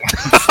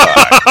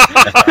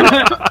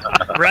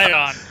 Right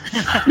on.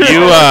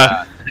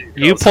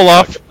 You pull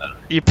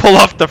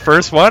off the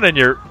first one and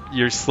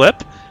you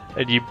slip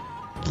and you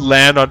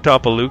land on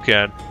top of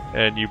Lucan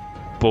and you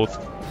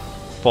both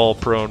fall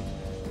prone.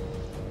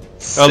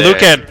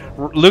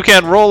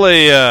 Lucan, roll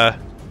a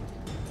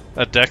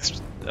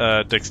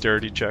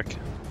dexterity check.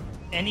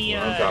 Any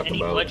What I'm talking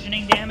about.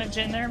 bludgeoning damage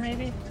in there,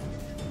 maybe?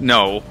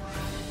 No.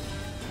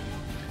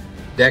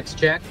 Dex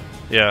check,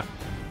 Yeah.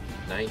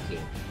 19.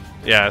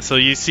 Yeah, so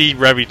you see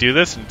Revy do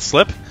this and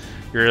slip.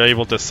 You're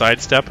able to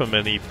sidestep him,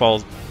 and he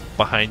falls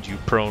behind you,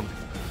 prone.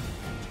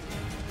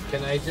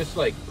 Can I just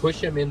like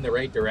push him in the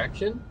right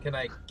direction? Can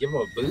I give him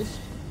a boost?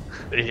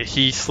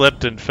 He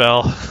slipped and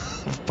fell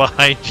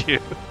behind you.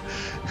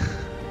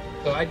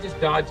 So I just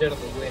dodge out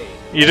of the way.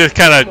 You just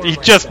he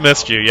just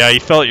missed you. Yeah, he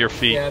fell at your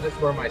feet. Yeah, that's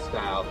more my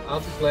style.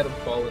 I'll just let him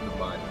fall in the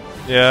mud.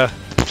 Yeah,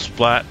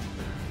 splat.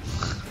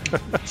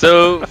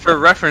 So, for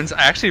reference,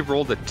 I actually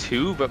rolled a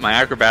 2, but my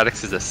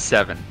acrobatics is a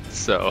 7.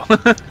 So,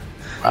 Yeah,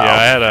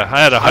 I had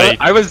a high.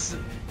 I was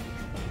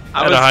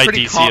had a high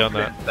pretty DC on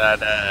confident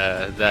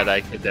that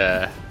I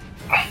could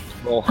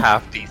roll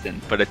half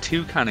decent, but a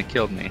 2 kind of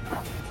killed me.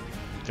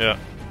 Yeah.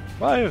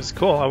 Well, it was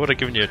cool. I would have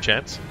given you a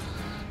chance.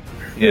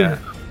 Yeah.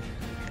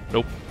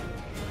 Nope.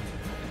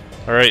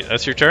 All right,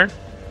 that's your turn.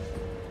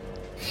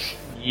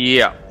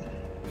 Yeah.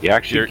 You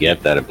actually You're-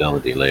 get that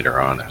ability later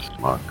on as a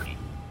monk. You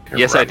can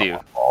Yes, I run do.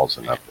 off walls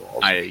and up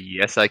walls.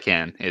 Yes, I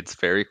can. It's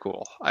very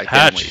cool. I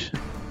can't Hatch,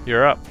 wait.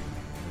 you're up.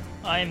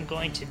 I'm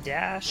going to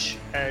dash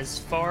as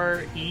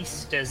far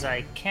east as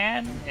I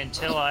can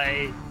until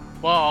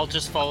I'll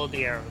just follow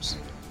the arrows.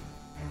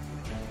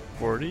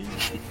 40.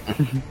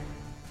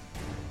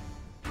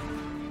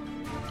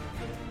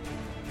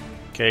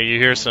 Okay, you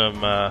hear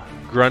some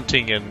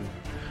grunting and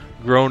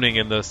groaning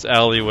in this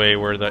alleyway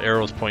where the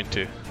arrows point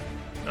to.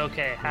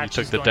 Okay, Hatch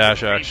took is the going dash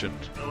to action.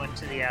 Go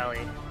into the alley.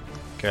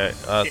 Okay,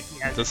 If he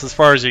has this is as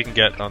far as you can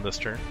get on this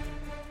turn.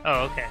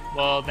 Oh, okay.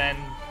 Well, then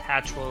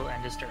Hatch will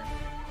end his turn.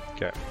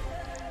 Okay.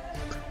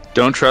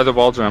 Don't try the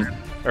wall jump.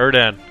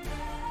 Erdan.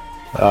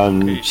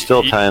 I'm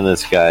still tying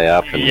this guy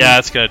up. And Yeah,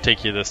 it's going to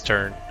take you this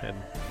turn and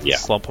Yeah.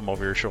 slump him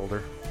over your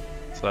shoulder.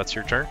 So that's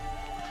your turn?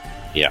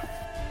 Yeah.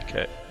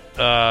 Okay.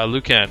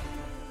 Lucan.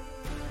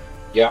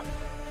 Yeah.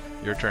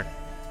 Your turn.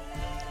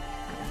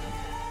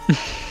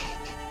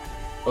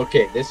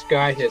 Okay, this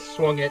guy has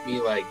swung at me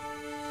like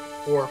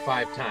 4 or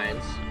 5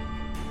 times.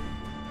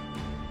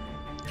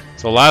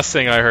 So last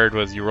thing I heard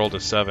was you rolled a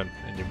 7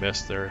 and you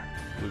missed there,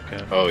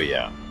 Lucan. Oh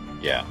yeah.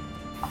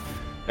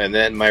 And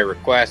then my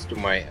request,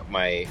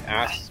 my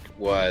ask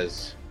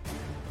was,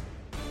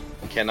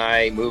 can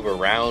I move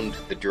around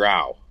the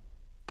drow?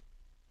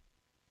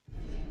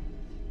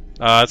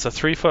 It's a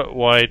 3-foot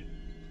wide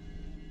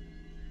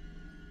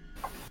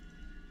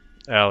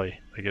alley.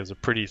 Like, it's a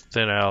pretty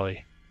thin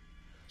alley.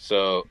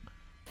 So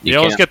You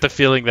always get the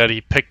feeling that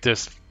he picked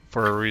this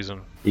for a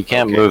reason. You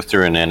can't Okay. move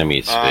through an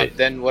enemy's space.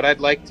 then what I'd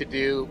like to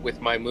do with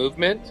my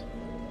movement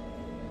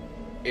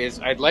is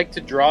I'd like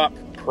to drop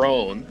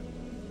prone,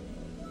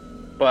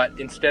 but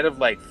instead of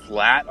like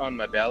flat on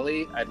my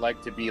belly, I'd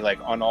like to be like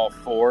on all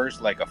fours,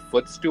 like a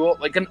footstool,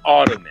 like an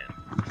ottoman.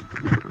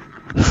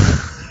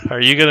 Are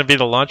you going to be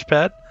the launch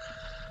pad?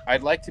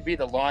 I'd like to be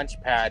the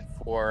launch pad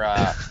for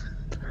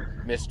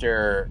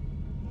Mr.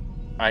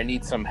 I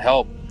need some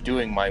help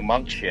doing my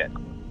monk shit.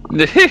 Ow.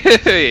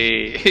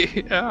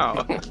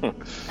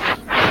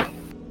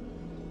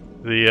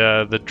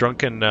 The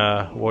drunken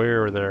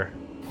warrior there.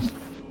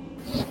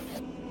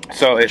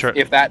 So Sure.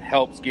 if that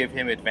helps give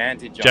him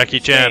advantage on Jackie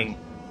his Chan. thing,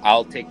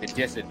 I'll take the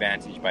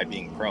disadvantage by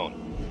being prone.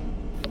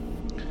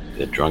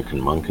 The drunken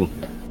monkin.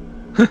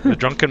 The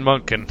drunken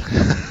monkin.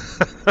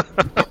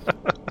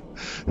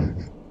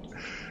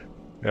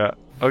 Yeah.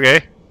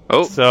 Okay.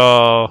 Oh,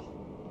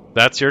 So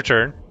that's your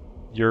turn.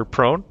 You're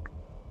prone.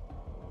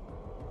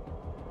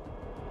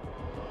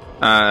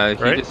 he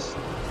Right?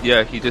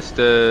 he just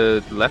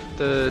left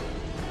the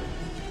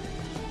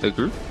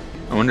group.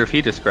 I wonder if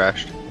he just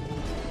crashed.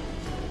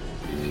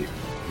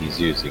 He's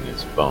using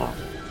his phone.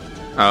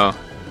 Oh,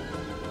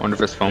 wonder if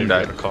his phone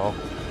Maybe died. a call.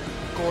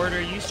 Gord,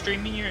 are you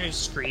streaming your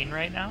screen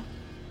right now?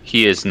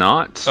 He is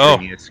not Oh,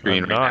 streaming his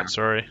screen I'm right not. now. Oh,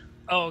 Sorry.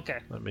 okay.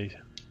 Let me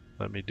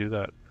do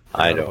that.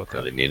 I Forgot don't about that.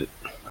 really need it.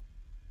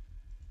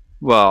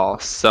 Well,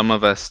 some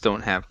of us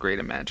don't have great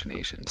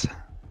imaginations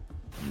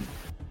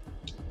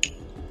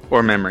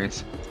or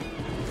memories.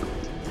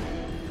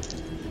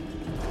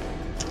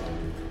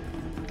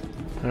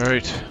 All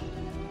right.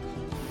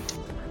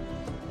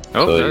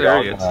 Oh, So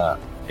there he is.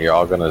 you're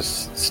all gonna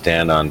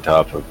stand on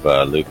top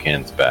of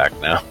Lucan's back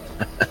now.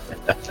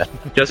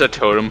 Just a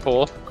totem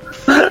pole.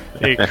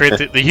 Hey,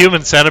 create the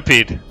human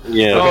centipede.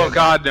 Yeah. Oh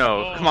God,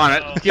 no! Oh, Come on,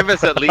 no. give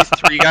us at least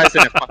 3 guys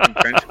in a fucking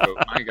trench coat.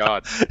 My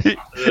God.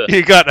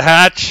 You got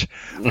Hatch,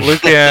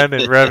 Lucan,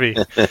 and Revy.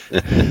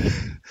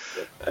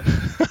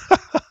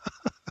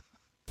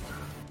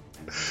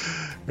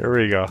 There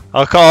we go.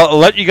 I'll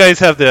let you guys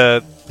have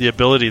the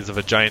abilities of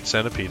a giant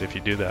centipede if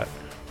you do that.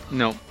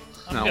 No,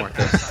 I'm not good worth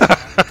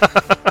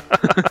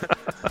with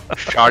it.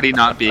 Shoddy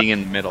not being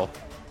in the middle.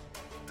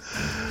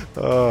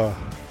 Oh.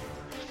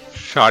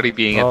 Shoddy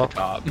being Oh. at the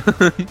top.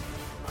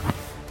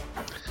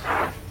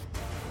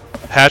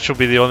 Hatch will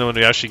be the only one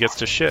who actually gets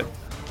to shit.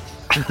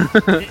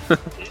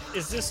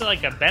 Is this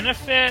like a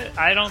benefit?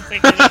 I don't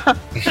think.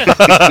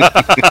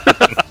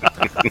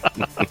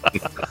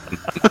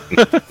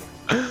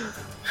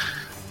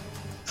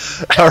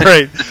 All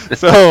right.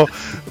 So,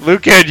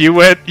 Lucan, you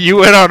went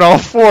on all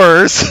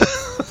fours.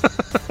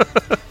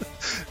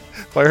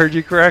 If I heard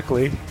you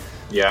correctly.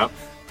 Yeah.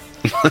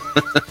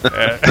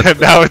 And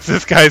now it's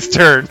this guy's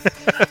turn.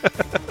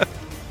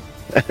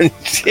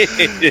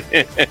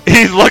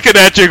 He's looking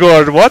at you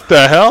going, what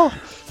the hell?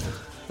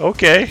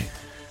 Okay.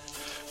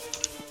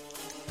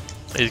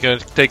 He's going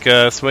to take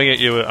a swing at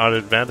you on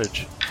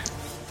advantage.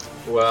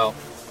 Well,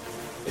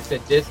 it's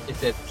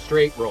a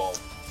straight roll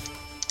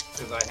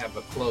because I have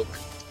a cloak.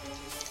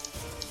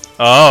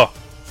 Oh.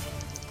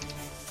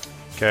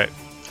 Okay.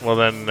 Well,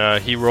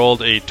 then he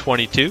rolled a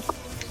 22.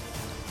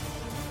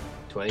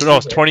 22 No,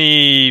 it's hits.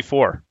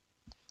 24.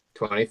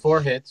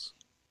 24 hits.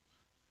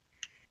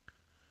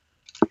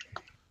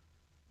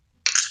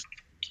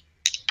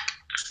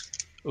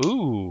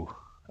 Ooh.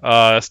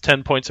 That's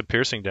 10 points of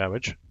piercing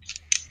damage.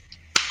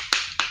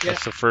 Yeah.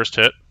 That's the first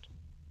hit.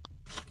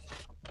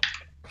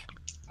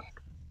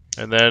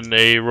 And then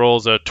he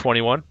rolls a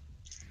 21.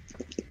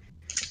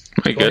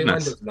 My 21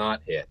 goodness. does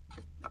not hit.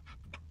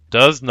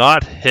 Does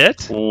not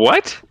hit?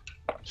 What?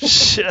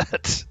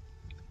 Shit.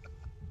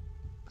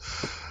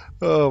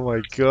 Oh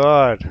my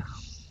god.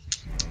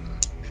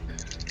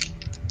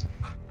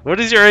 What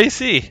is your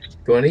AC?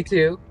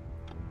 22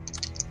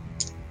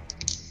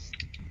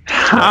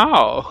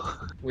 How?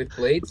 with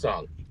Blade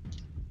Song.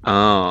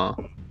 Oh.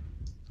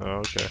 Oh,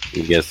 okay.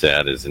 He gets to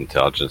add his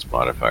intelligence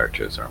modifier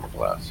to his armor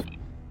class.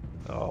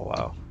 Oh,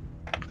 wow.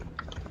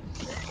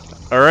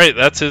 Alright,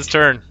 that's his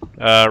turn.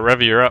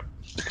 Revy, you're up.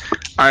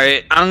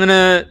 Alright, I'm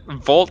gonna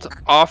vault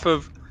off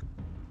of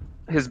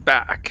his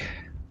back.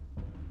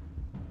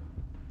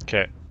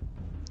 Okay.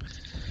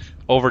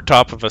 Over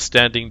top of a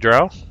standing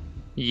drow,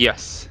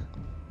 Yes.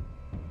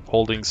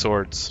 holding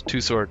swords.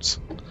 2 swords.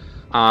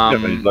 Yeah,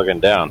 but he's looking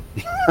down.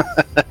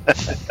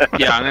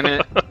 Yeah, I'm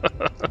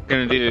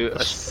gonna do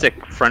a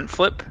sick front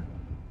flip.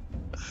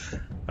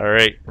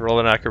 Alright, roll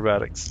an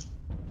acrobatics.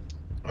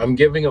 I'm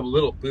giving him a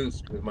little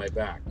boost with my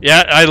back.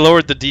 Yeah, I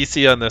lowered the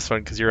DC on this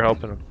one because you're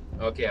helping him.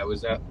 Okay,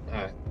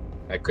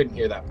 I couldn't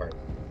hear that part.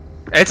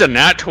 It's a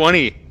nat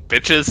 20,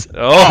 bitches.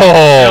 Oh!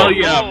 Hell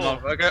yeah,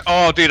 motherfucker.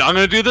 Oh, dude, I'm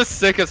gonna do the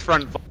sickest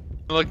front flip.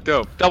 Look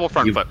dope. Double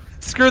front flip.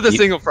 Screw the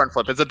single front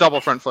flip. It's a double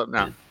front flip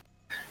now.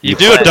 You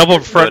do a double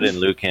front. Foot in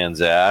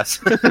Lucan's ass.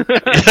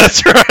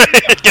 That's right.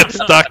 It gets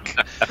stuck.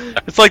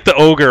 It's like the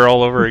ogre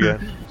all over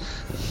again.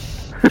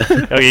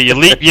 Okay, you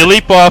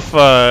leap off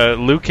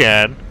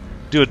Lucan,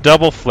 do a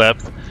double flip.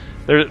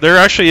 There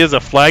actually is a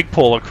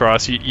flagpole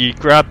across. You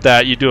grab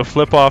that. You do a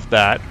flip off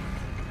that.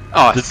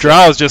 Oh, The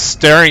drow is just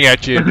staring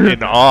at you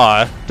in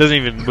awe. Doesn't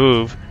even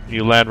move.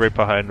 You land right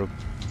behind him.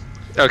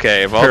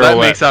 okay, well, that Pirouette.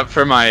 makes up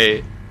for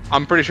my...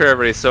 I'm pretty sure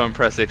everybody's so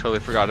impressed they totally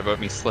forgot about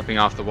me slipping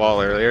off the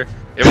wall earlier.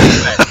 It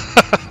was wet.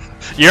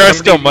 You're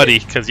still muddy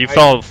because you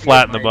fell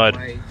flat in the mud.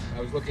 I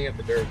was looking at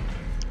the dirt.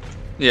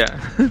 Yeah.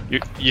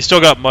 You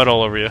still got mud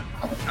all over you.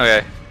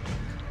 Okay.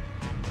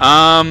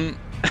 I'm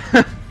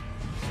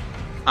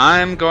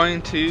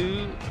going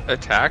to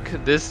attack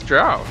this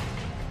drow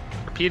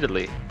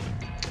repeatedly.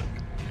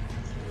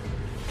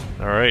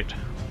 All right.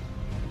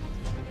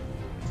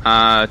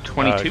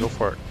 22. Go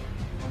for it.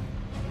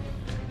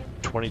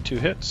 22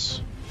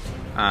 hits.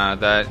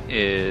 That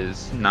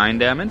is 9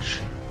 damage.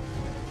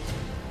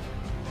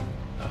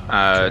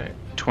 Okay.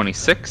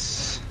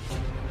 26.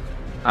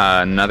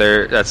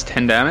 Another. That's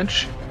 10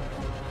 damage.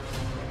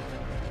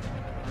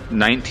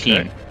 19.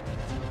 Okay.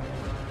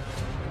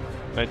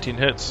 19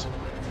 hits.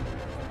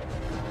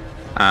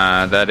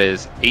 That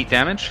is 8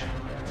 damage.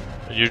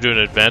 You're doing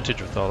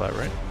advantage with all that,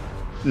 right?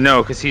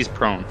 No, because he's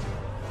prone.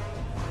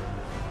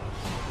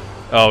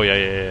 Oh,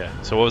 yeah.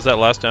 So what was that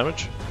last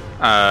damage?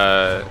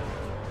 8.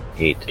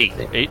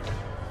 8?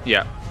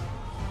 Yeah.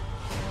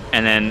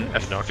 And then a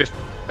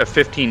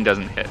 15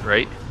 doesn't hit,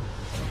 right?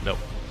 Nope.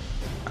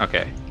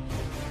 Okay.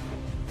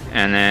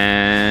 And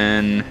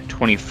then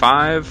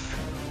 25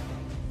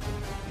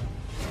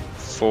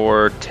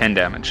 for 10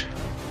 damage.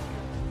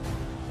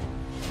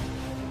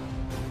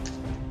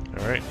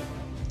 All right.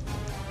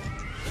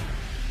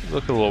 You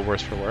look a little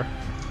worse for wear.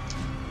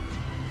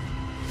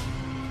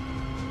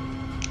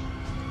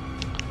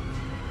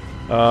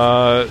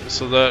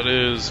 So that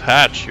is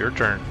Hatch, your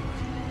turn.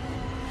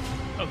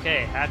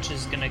 Okay, Hatch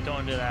is gonna go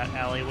into that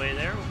alleyway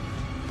there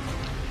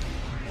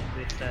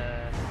with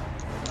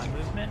my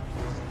movement,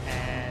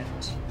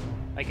 and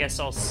I guess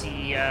I'll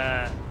see.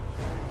 Yeah,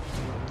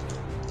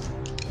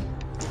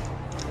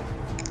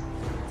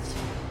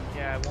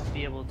 I won't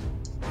be able to.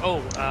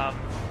 Oh,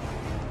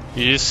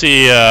 You just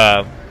see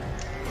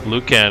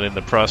Lucan in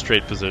the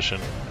prostrate position.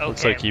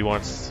 Looks Okay. like he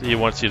wants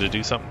you to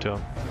do something to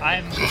him.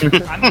 I'm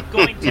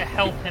going to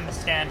help him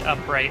stand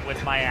upright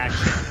with my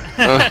action.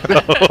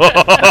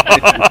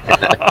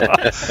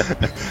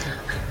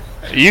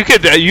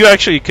 You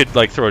actually could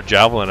like throw a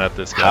javelin at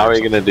this guy. How or are you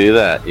going to do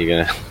that? You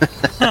gonna?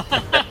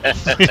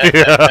 something. You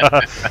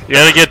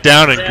gotta get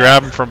down and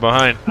grab him from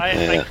behind.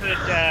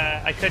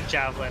 I I could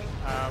javelin.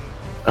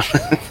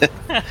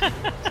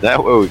 Is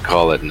that what we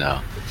call it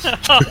now?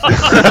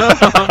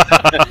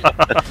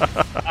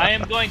 I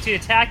am going to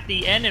attack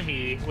the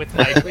enemy with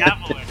my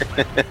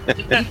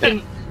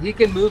javelin. He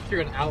can move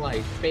through an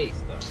allied space,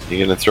 though.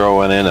 You're gonna throw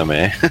one in him,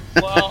 eh?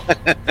 Well,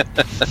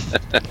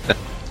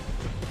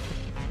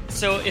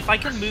 so if I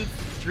can move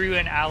through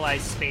an ally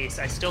space,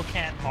 I still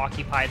can't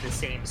occupy the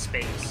same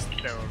space,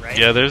 though, right?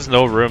 Yeah, there's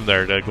no room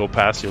there to go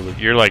past you.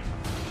 You're like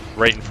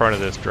right in front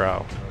of this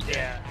drow.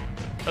 Yeah.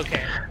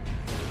 Okay.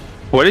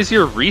 What is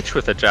your reach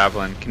with a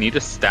javelin? Can you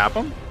just stab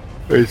him?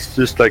 It's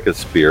just like a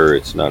spear.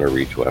 It's not a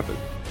reach weapon.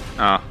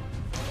 Oh.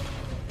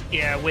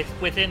 Yeah,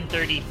 within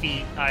 30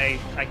 feet, I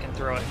can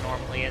throw it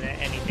normally, and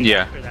anything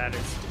Yeah. after that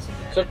is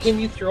disadvantage. So can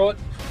you throw it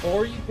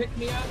before you pick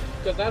me up?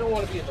 Because I don't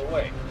want to be in the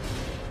way.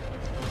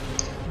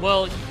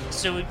 Well,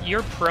 so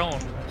you're prone,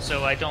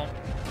 so I don't,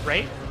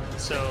 right?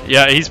 So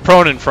Yeah, he's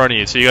prone in front of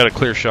you, so you got a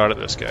clear shot at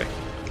this guy.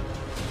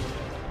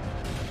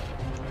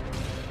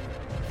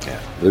 Yeah.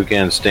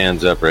 Lucan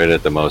stands up right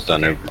at the most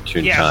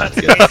unopportune yeah, time.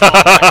 that's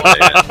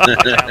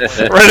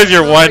Yeah. Right as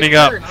you're winding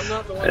up, I'm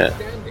not the one Yeah.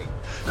 standing.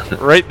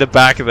 right in the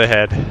back of the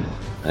head.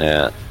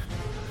 Yeah.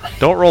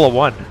 Don't roll a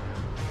 1.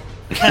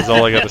 That's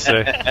all I gotta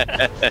say.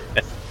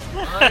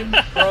 I'm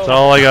That's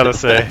all I gotta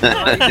say.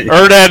 I'm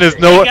Erdan is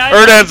no. You guys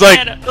Erdan's like,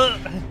 understand- ugh.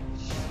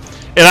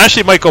 it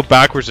actually might go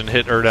backwards and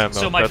hit Erdan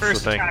though. So my That's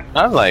first the thing. attack.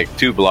 I'm like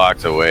 2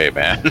 blocks away,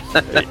 man.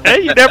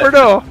 Hey, you never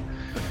know.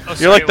 Oh, You're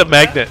sorry, like the what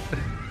was that? magnet.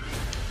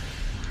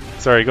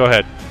 Sorry, go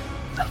ahead.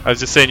 I was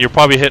just saying you'll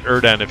probably hit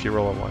Erdan if you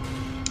roll a 1.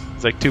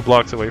 It's like 2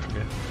 blocks away from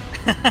you.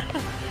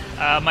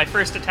 My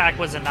first attack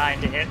was a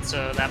 9 to hit,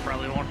 so that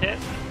probably won't hit.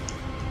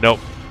 Nope.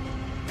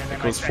 And then It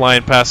my goes second-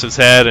 flying past his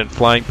head and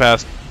flying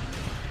past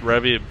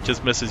Revy. It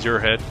just misses your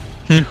head.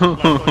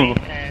 luckily,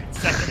 and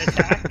second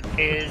attack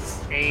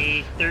is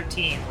a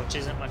 13, which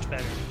isn't much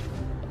better.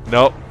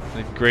 Nope.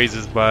 It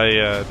grazes by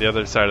the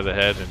other side of the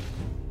head and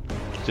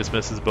just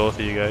misses both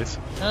of you guys.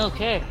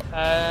 Okay.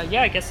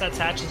 Yeah, I guess that's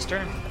Hatch's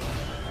turn.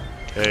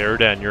 Okay,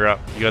 Erdan, you're up.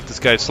 You got this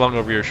guy slung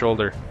over your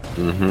shoulder.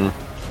 Mm-hmm.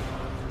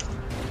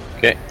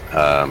 Okay.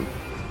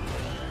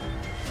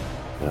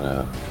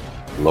 Gonna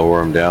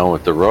lower him down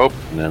with the rope,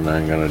 and then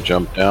I'm gonna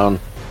jump down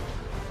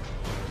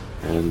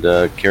and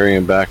carry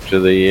him back to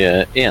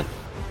the inn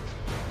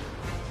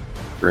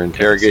for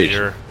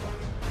interrogation.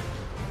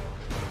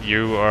 So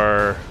you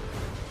are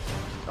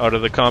out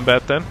of the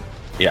combat then?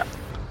 Yeah.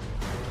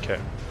 Okay.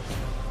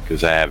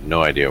 Because I have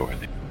no idea where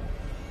they.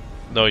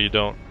 No, you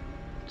don't.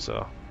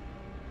 So.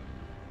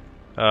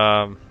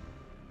 Okay.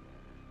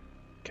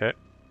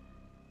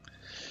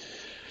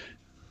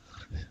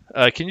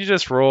 Can you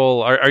just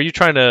roll? Are you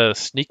trying to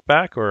sneak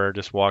back or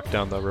just walk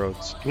down the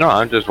roads? No,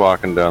 I'm just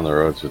walking down the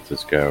roads with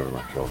this guy over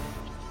my shoulder.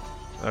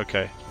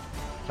 Okay.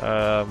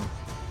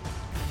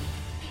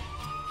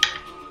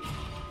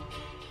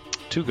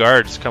 2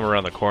 guards come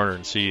around the corner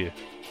and see you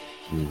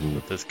Mm-hmm.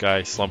 with this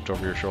guy slumped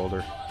over your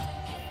shoulder.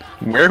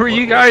 Where were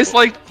you guys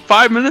like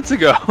 5 minutes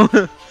ago?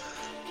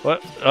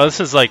 What? Oh, this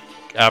is like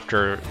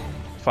after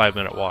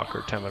 5-minute walk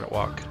or 10-minute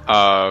walk.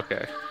 Oh,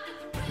 okay.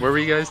 Where were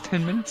you guys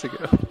 10 minutes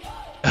ago?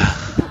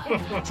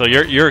 So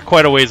you're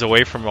quite a ways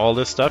away from all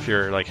this stuff.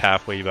 You're like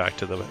halfway back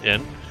to the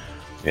inn.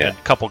 Yeah. And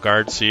a couple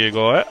guards see you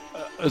go,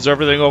 is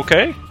everything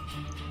okay?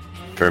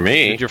 For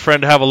me, Did your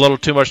friend have a little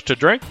too much to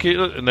drink?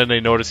 And then they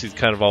notice he's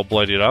kind of all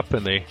bloodied up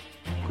and they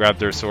grab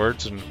their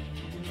swords and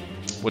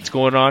what's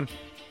going on?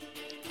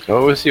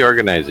 what was the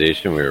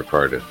organization we were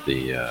part of?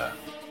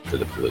 For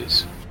the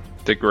police,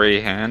 The Gray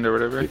Hand or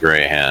whatever? the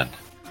Grey Hand.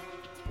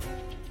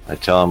 I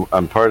tell him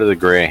I'm part of the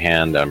Grey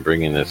Hand. I'm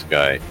bringing this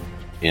guy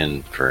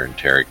in for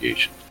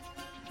interrogation.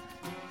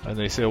 And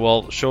they say,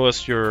 well, show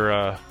us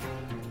your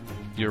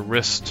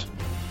wrist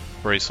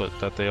bracelet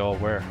that they all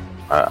wear.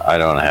 I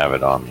don't have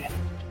it on me.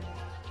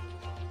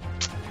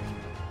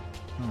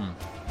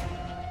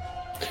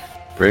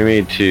 Bring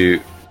me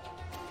to.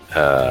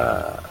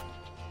 I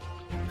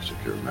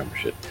should remember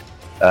shit.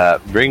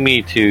 Bring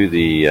me to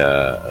the.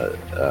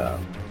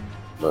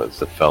 What's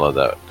the fellow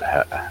that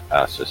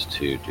asked us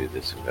to do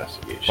this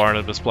investigation?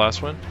 Barnabas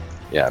Blastwind?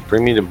 Yeah,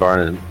 bring me to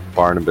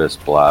Barnabas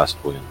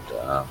Blastwind.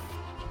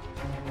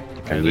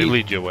 And they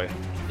lead you away.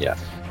 Yeah.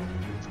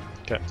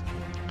 Okay.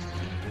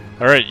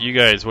 Alright, you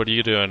guys, what are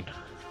you doing?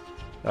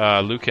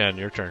 Lucan,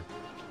 your turn.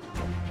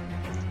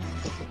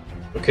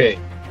 Okay.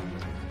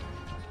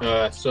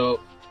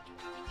 So,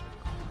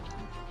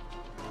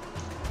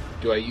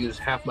 do I use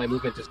half my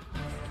movement to?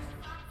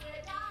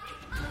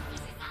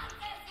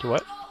 To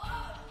what?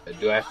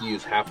 Do I have to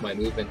use half my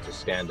movement to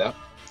stand up?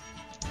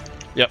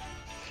 Yep.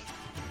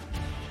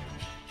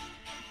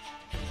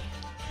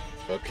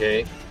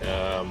 Okay.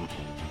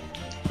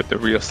 With the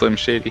real Slim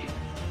Shady.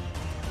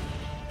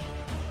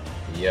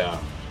 Yeah.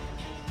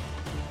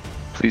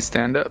 Please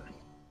stand up.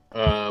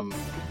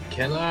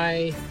 Can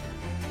I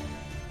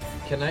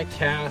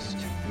cast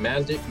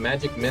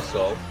magic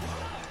missile?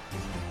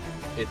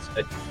 It's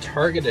a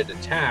targeted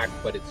attack,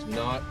 but it's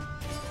not.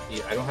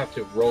 I don't have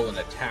to roll an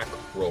attack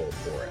roll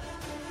for it.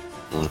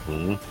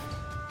 Mm-hmm.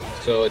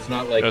 So it's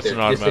not like That's they're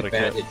an automatic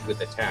hit. disadvantaged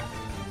with attack.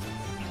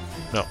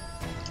 No.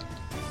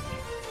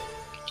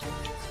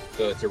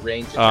 So it's a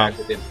ranged attack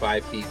within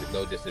 5 feet with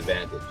no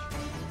disadvantage.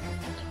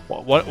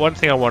 One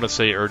thing I want to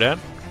say, Erdan.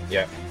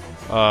 Yeah.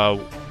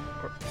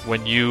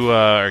 When you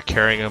are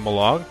carrying him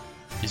along,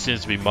 he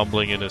seems to be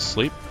mumbling in his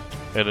sleep.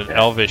 And in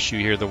Elvish, you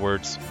hear the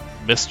words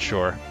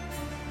Mistshore.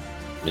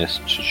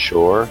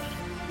 Mistshore?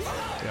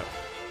 Yeah.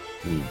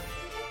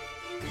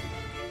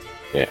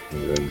 Yeah,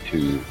 I'm going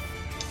to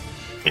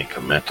make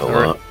a mental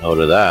Alright. note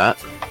of that.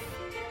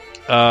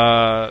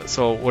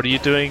 So what are you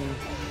doing,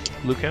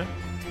 Lucan?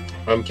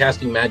 I'm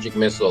casting magic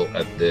missile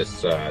at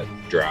this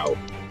drow.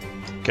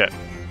 Okay.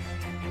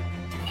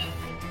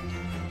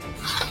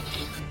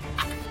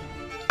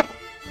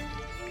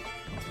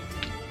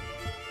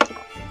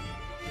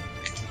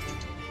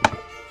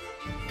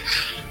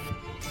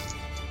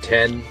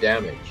 Ten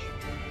damage.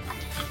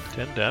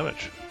 10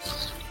 damage.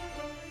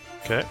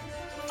 Okay.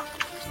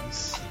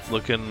 He's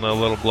looking a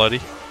little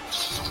bloody.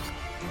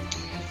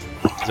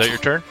 Is that your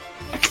turn?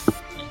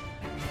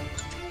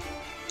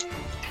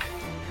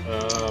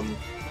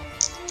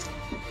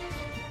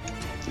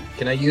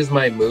 Can I use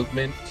my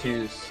movement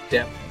to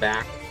step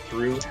back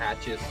through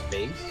Hatch's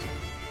space?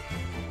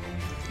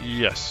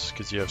 Yes,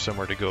 because you have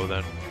somewhere to go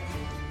then.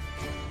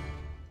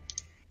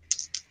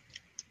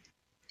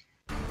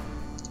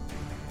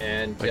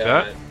 And Like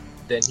that?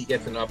 then he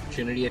gets an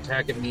opportunity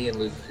attack at me and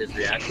loses his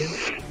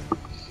reaction.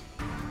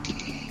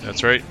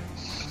 That's right.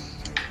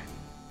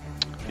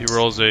 He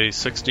rolls a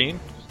 16.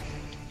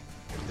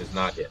 Does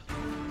not hit.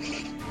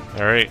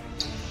 Alright.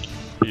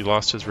 He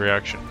lost his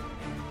reaction.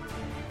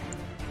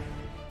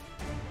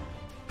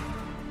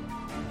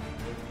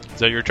 Is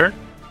that your turn?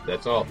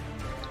 That's all.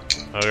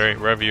 Alright,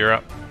 Rev, you're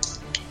up.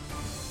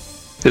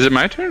 Is it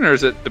my turn or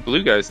is it the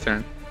blue guy's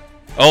turn?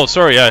 Oh,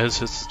 sorry, yeah, his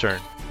turn.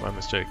 My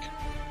mistake.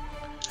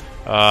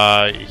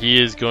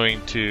 He is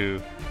going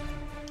to...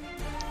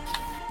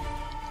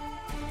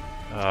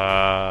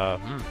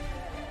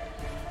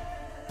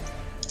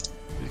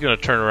 He's going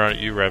to turn around at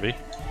you, Revy.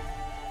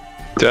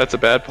 That's a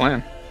bad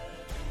plan.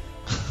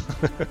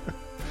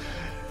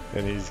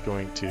 And he's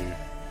going to...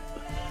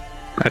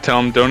 I tell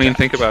him, don't even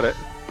think about it.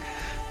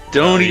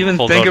 Don't he even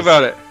pulls think out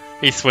about it.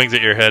 He swings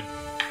at your head.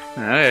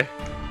 Hey,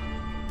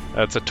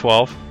 That's a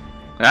 12.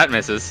 that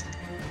misses.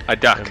 I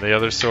And duck. the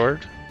other sword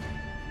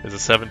is a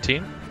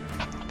 17.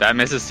 That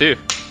misses too.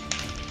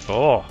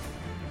 Oh.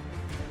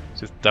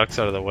 Just ducks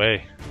out of the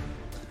way.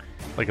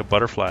 Like a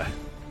butterfly.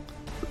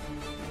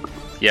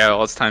 Yeah,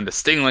 well, it's time to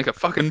sting like a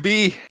fucking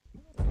bee.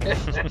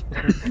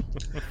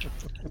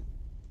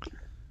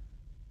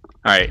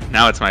 Alright,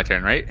 now it's my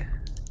turn, right?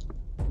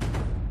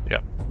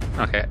 Yep.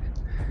 Okay.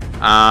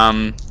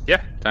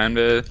 Yeah, time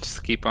to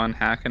just keep on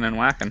hacking and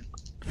whacking.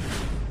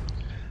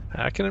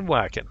 Hacking and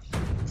whacking.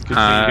 It's good thing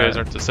you guys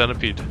aren't the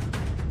centipede.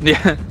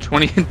 Yeah,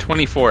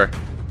 24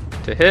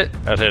 to hit.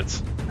 That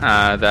hits.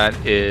 That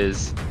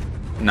is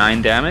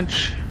 9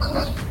 damage.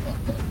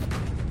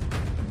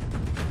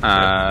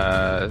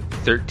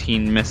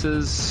 13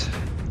 misses.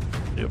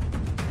 Yep.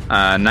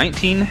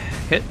 19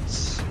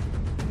 hits.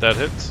 That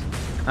hits.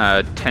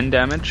 10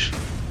 damage.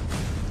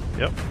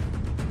 Yep.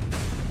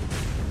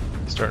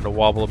 Starting to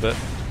wobble a bit.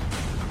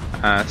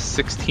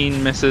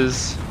 16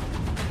 misses.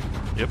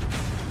 Yep.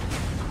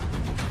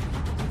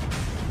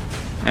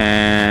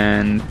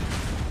 And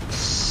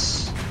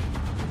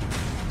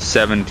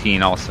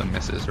 17 also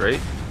misses, right?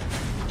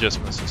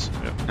 Just misses.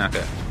 Yep.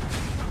 Okay.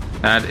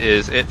 That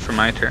is it for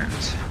my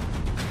turns.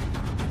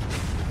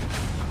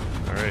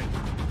 Alright.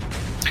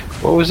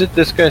 What was it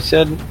this guy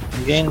said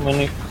again when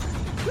he...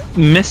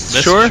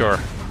 Mistshore? Mistshore.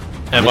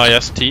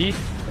 Mistshore.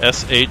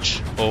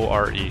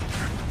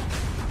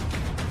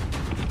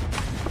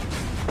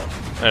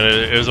 And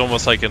it was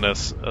almost like in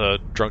a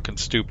drunken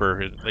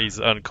stupor. He's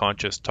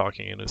unconscious,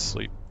 talking in his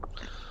sleep.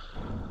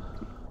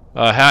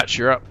 Hatch,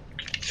 you're up.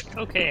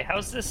 Okay,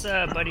 how's this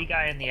buddy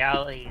guy in the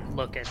alley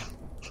looking?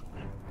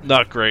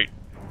 Not great.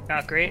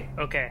 Not great?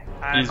 Okay.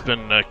 He's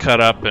been cut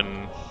up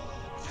and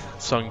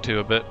sung to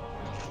a bit.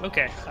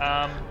 Okay,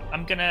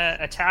 I'm gonna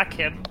attack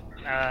him.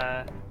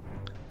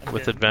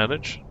 With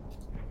advantage.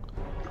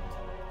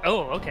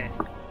 Oh, okay.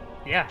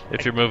 Yeah.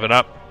 If you're moving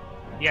up.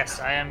 Yes,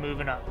 I am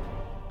moving up.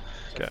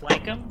 So Okay.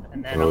 flank him,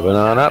 and then Moving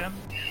I'll on attack up.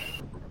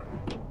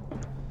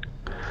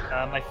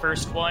 him. My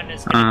first one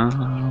is going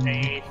to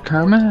be a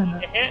Come 14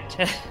 on. to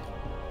hit.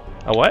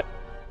 A what?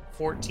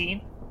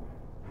 14.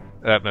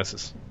 That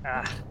misses.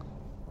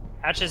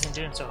 Hatch isn't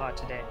doing so hot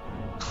today.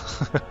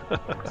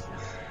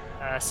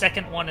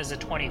 Second one is a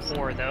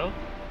 24, though.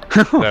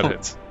 That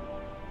hits.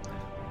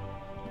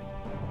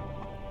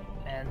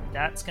 And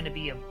that's going to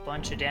be a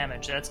bunch of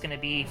damage. That's going to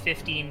be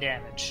 15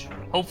 damage.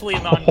 Hopefully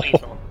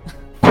non-lethal.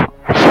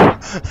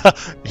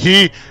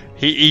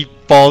 he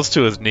falls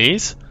to his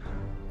knees,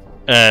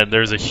 and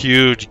there's a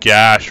huge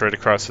gash right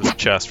across his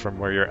chest from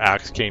where your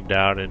axe came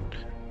down, and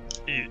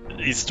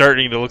he's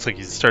starting to looks like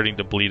he's starting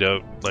to bleed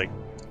out. Like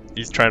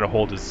he's trying to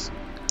hold his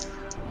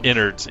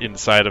innards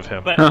inside of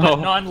him. But Oh.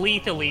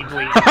 non-lethally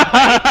bleed.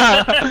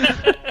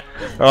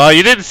 Oh,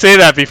 you didn't say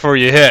that before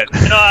you hit.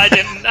 No, I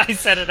didn't. I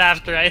said it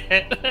after I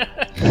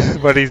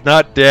hit. But he's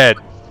not dead.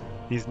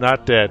 He's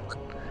not dead.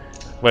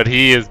 But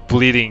he is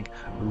bleeding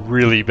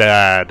really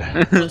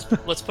bad.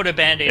 Let's put a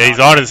band-aid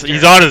Yeah, on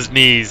he's on his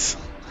knees.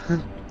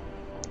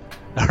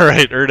 All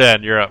right,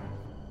 Erdan, you're up.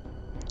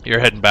 You're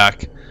heading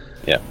back.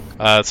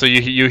 Yeah. So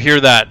you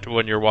hear that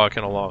when you're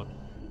walking along.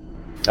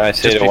 I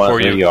say Just to one of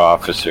before the you-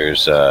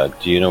 officers, do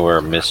you know where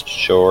Mist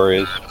Shore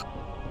is?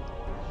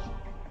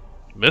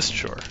 Mist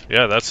Shore.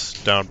 Yeah,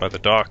 that's down by the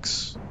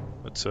docks.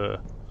 That's an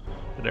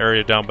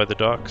area down by the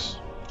docks.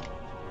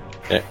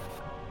 Okay.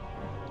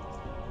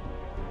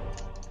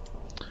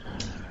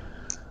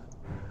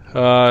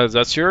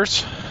 That's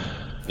yours?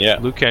 Yeah.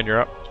 Lucan,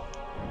 you're up.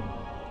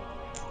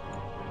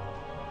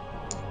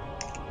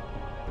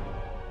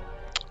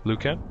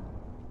 Lucan?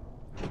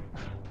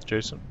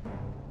 Jason?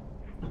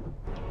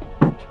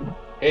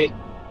 Hey,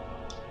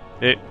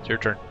 Hey, it's your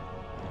turn.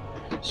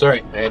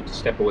 sorry, I had to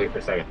step away for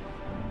a second.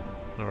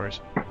 No worries.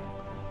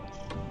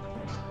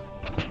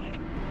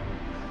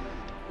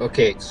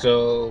 Okay,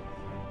 so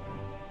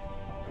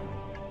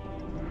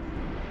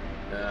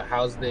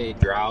how's the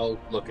drow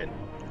looking?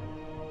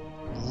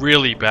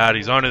 Really bad.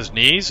 He's on his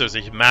knees. There's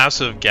a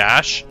massive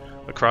gash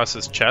across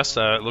his chest.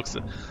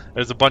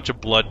 There's a bunch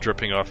of blood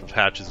dripping off of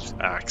Hatch's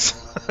axe.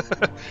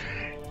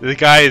 The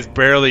guy is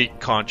barely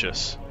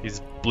conscious.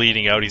 He's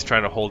bleeding out. He's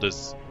trying to hold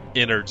his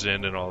innards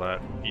in and all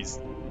that.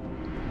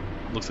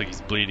 Looks like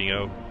he's bleeding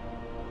out.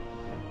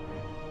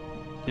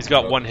 He's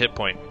got 1 hit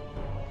point.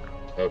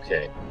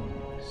 Okay,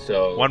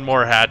 so One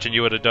more Hatch and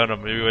you would have done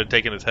him. You would have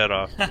taken his head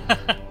off.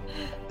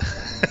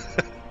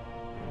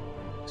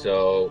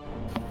 So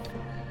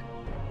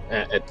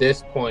at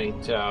this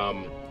point,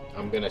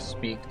 I'm gonna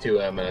speak to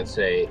him and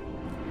say,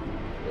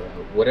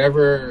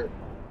 whatever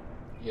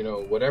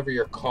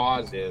your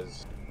cause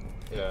is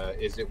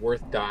it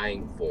worth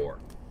dying for?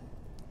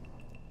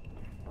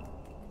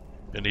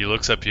 And he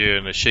looks up at you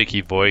in a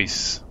shaky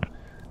voice.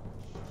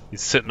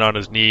 He's sitting on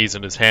his knees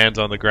and his hands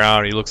on the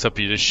ground. He looks up at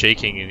you just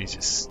shaking and he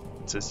just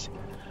says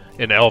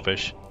in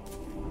Elvish,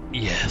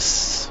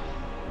 "Yes.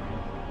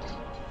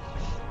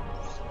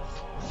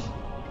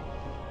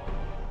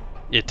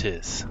 It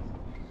is."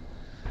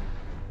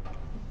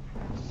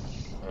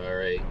 All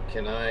right,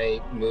 can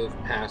I move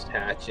past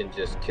Hatch and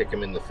just kick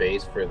him in the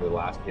face for the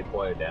last hit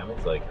point of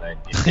damage? Like,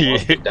 if he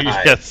wants to die,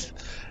 Yes,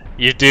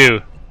 you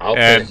do. I'll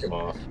and- finish him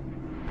off.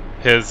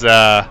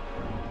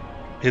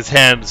 His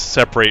hands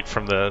separate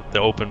from the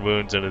open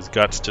wounds and his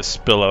guts just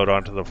spill out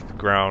onto the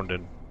ground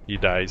and he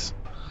dies.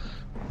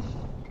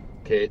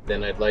 Okay,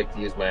 then I'd like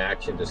to use my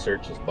action to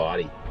search his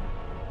body.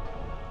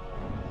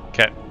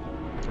 Okay.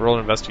 Roll an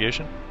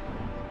investigation.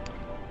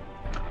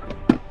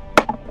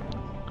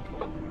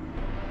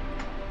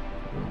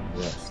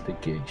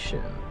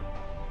 Investigation.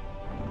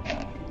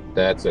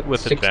 That's a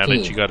With 16.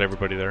 advantage, you got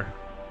everybody there.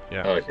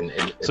 Yeah. Oh, I can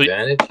So-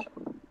 advantage?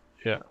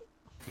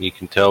 You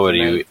can tell what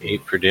you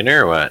ate for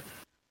dinner or what?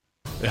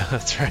 Yeah,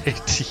 that's right.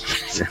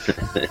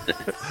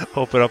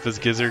 Open up his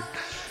gizzard.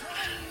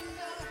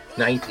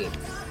 19.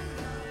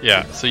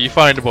 Yeah, so you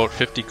find about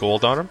 50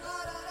 gold on him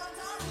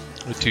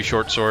with 2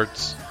 short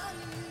swords,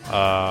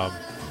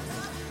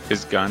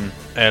 His gun.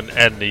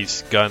 and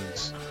these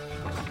guns.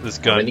 This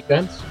How gun. many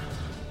guns?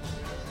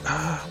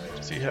 What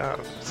does he have?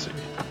 Let's see.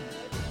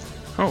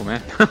 Oh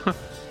man.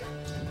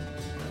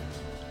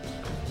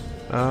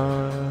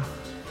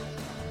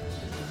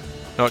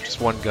 No,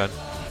 just 1 gun.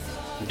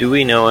 Do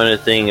we know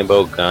anything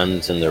about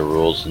guns and the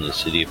rules in the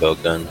city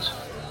about guns?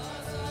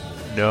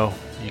 No,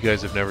 you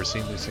guys have never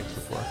seen these things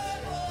before.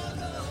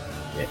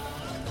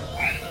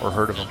 Or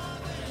heard of them.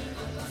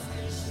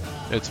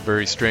 It's a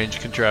very strange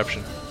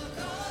contraption.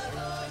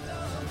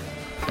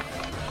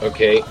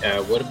 Okay,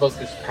 what about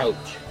this pouch?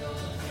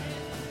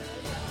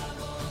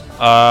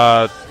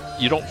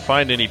 You don't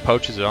find any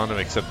pouches on him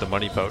except the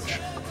money pouch.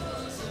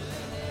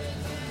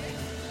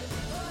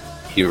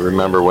 You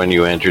remember when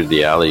you entered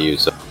the alley, you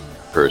saw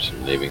a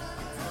person leaving?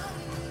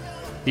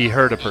 He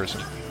heard a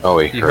person. Oh,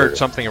 He heard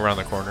something around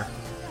the corner.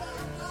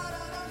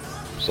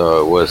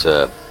 So it was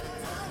a...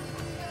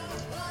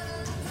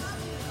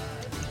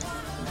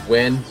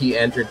 When I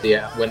entered the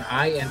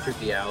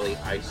alley,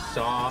 I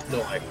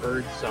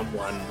heard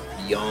someone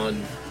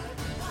beyond.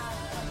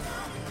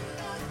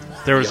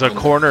 There was a beyond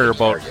corner the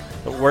about target.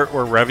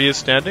 where Revy is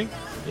standing.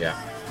 Yeah.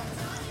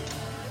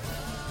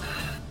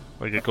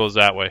 Like it goes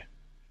that way.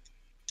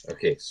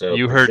 Okay, so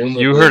You heard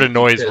a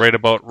noise right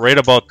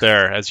about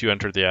there as you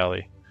entered the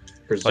alley,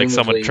 like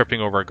someone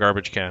tripping over a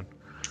garbage can.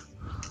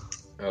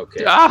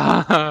 Okay.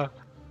 Ah!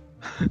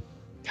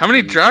 How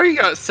many drow you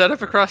got set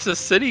up across the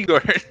city,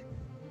 Gordon?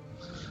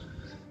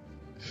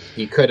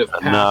 He could have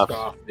passed Enough.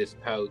 off this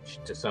pouch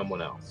to someone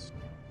else.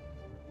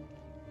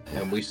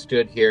 And we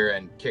stood here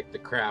and kicked the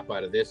crap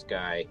out of this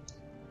guy,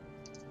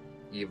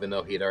 even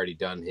though he'd already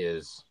done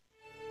his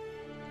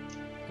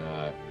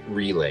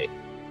relay.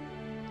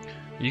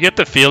 You get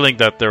the feeling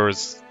that there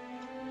was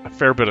a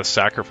fair bit of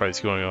sacrifice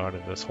going on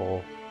in this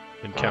whole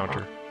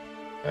encounter.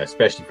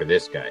 Especially for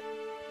this guy.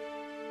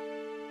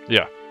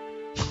 Yeah.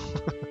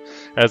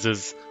 as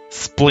his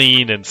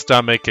spleen and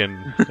stomach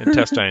and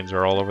intestines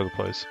are all over the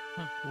place.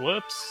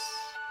 Whoops.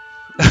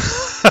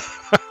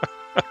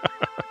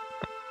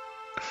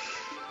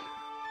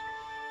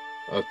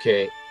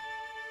 Okay.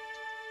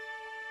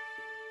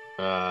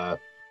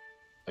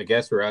 I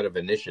guess we're out of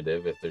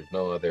initiative if there's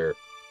no other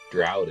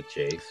drow to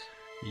chase.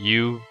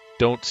 You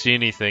don't see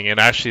anything, and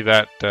actually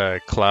that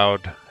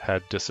cloud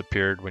had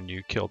disappeared when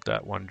you killed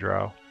that one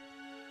drow.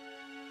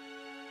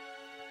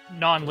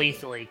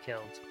 Non-lethally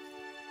killed.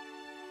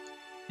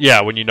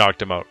 Yeah, when you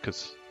knocked him out,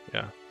 because,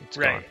 yeah, it's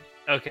Right.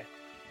 gone. Okay.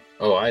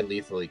 Oh, I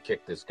lethally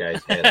kicked this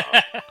guy's head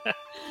off.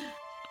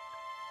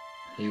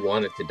 He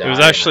wanted to die. It was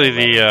actually and I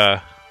let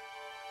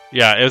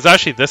him. it was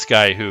actually this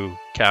guy who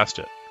cast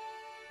it.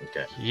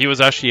 Okay. He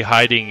was actually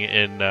hiding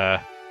in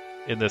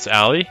this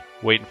alley,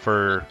 waiting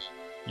for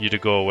you to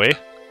go away,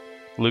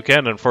 Luca,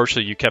 and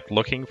unfortunately you kept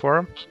looking for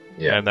him,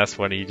 Yeah. and that's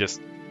when he just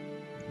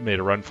made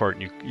a run for it,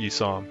 and you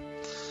saw him.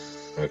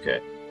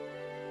 Okay.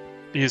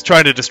 He's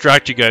trying to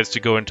distract you guys to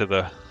go into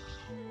the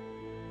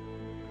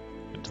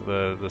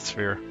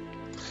sphere.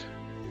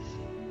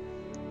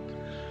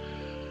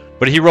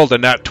 But he rolled a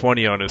nat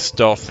 20 on his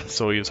stealth,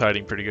 so he was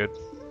hiding pretty good.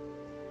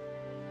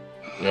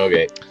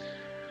 Okay.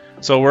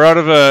 So we're out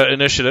of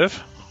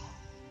initiative.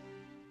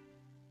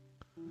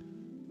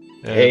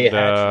 Hey, And,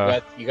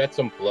 Hatch, you got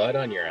some blood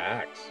on your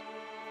axe.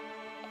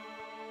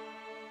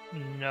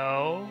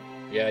 No.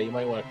 Yeah, you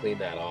might want to clean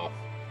that off.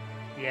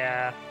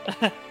 Yeah.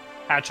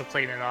 Hatch will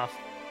clean it off.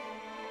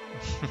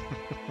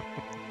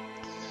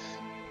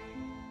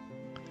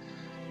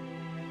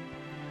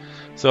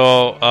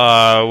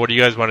 So, what do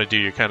you guys want to do?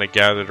 You're kind of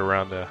gathered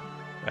around the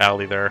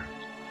alley there.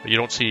 You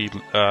don't see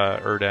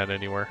Erdan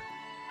anywhere.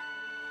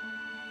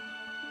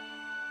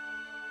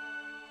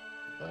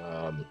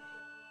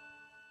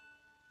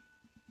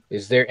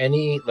 Is there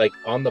any, like,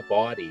 on the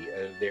body,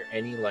 are there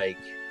any, like,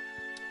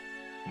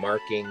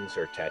 markings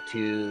or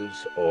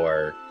tattoos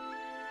or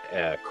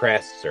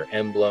crests or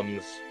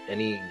emblems?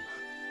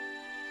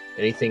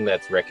 Anything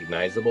that's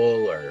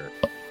recognizable or...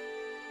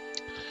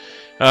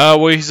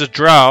 Well, he's a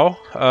drow.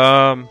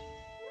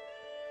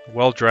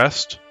 Well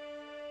dressed.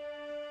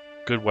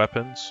 Good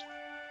weapons.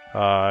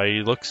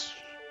 They look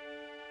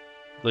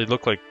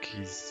like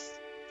he's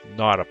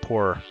not a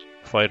poor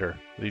fighter.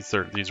 These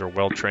are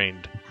well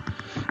trained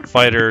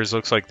fighters.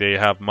 Looks like they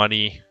have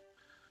money,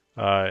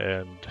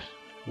 and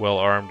well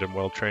armed and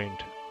well trained.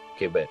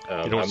 Okay, but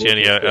You don't I'm see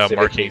any looking specifically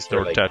markings for,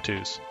 nor like,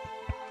 tattoos.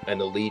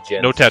 an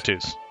allegiance. No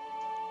tattoos.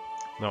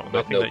 No, But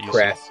nothing no that you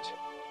crest.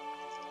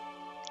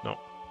 No.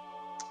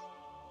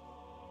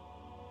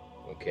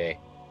 Okay.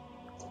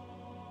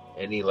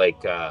 Any,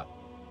 like,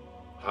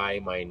 hi,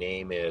 my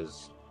name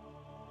is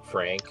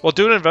Frank. see. Well,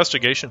 do an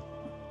investigation.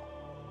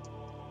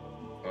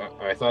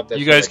 I thought that's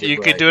You what I guys, did you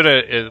when could I- do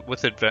it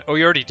with advantage. Oh,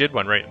 you already did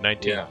one, right?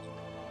 19. Yeah.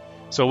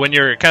 So when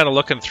you're kind of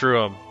looking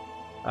through them,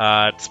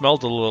 it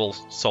smelled a little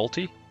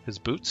salty. His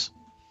boots.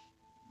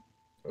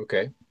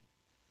 Okay.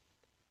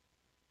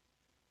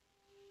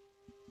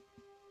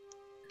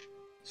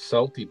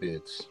 Salty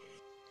boots.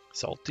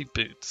 Salty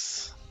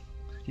boots.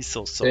 He's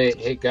so salty.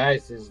 Hey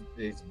guys,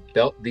 these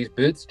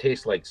boots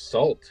taste like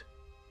salt.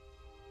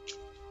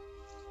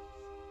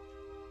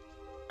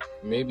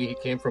 Maybe he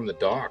came from the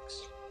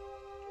docks.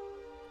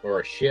 Or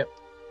a ship.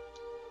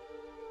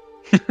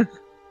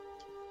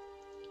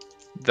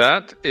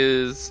 That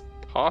is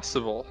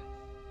possible.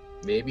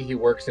 Maybe he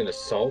works in a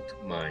salt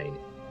mine.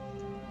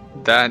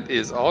 That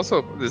is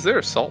also. Is there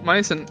a salt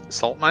mine in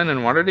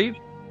Waterdeep?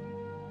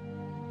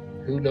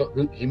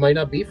 Who he might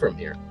not be from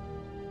here.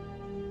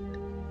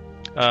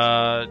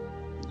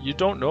 You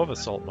don't know of a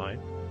salt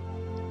mine.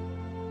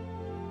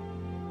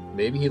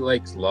 Maybe he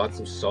likes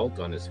lots of salt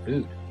on his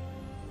food.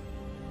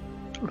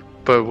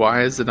 But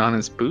why is it on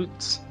his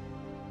boots?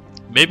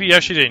 Maybe you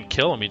actually didn't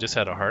kill him. He just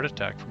had a heart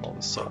attack from all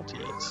the salt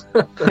he eats.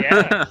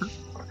 Yeah.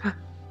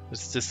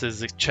 It's just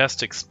his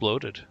chest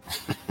exploded.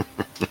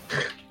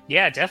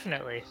 Yeah,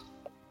 definitely.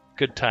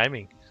 Good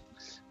timing.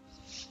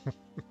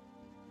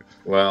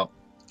 Well,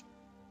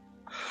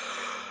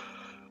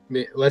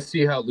 let's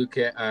see how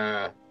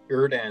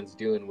Erdan's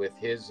doing with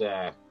his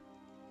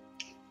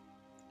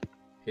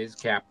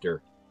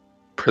captor.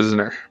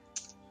 Prisoner.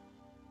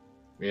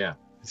 Yeah.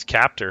 His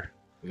captor.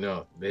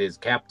 No, his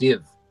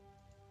captive.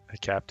 A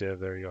captive.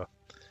 There you go.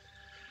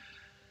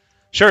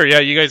 Sure. Yeah,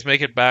 you guys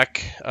make it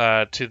back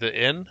to the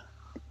inn,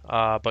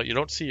 but you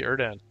don't see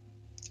Erdan.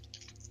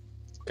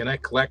 Can I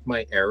collect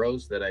my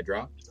arrows that I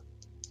dropped?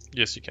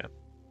 Yes, you can.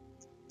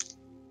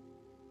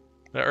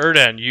 Now,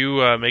 Erdan,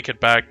 you make it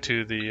back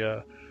to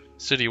the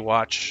City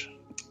Watch.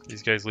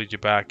 These guys lead you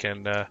back,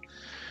 and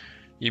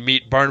you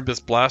meet Barnabas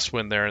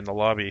Blastwind there in the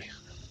lobby.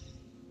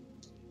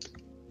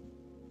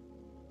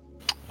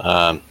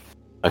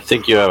 I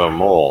think you have a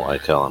mole, I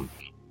tell him.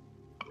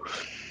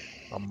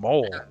 A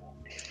mole?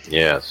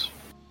 Yes.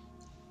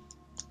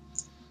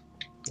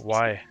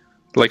 Why?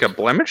 Like a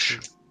blemish?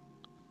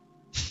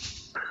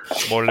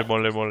 Mole,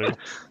 mole, mole.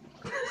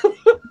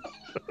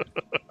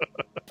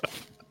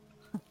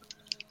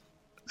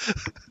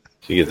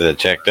 So you get that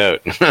checked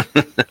out.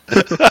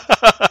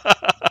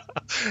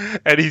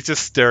 And he's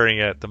just staring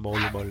at the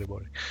moly.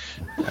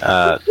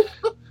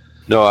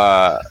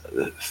 No,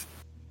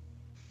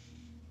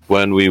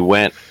 when we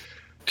went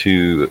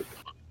to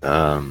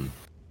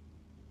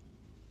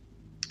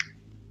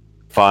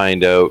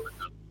find out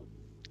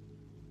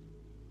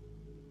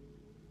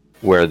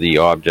where the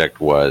object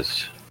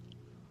was,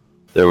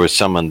 there was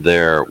someone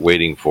there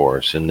waiting for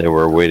us, and they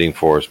were waiting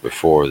for us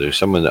before. There's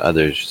someone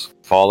others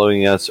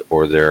following us,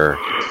 or they're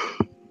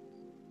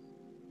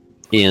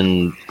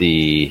in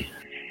the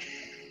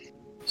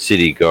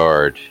city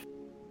guard.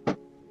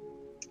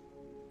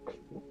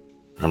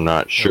 I'm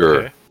not sure,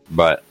 Okay.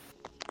 but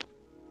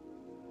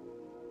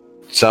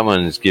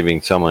someone is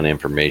giving someone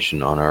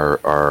information on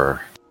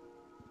our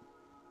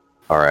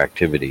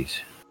activities.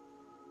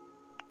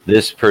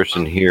 This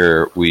person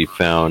here we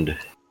found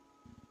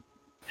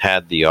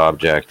had the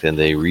object, and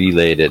they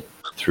relayed it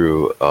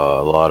through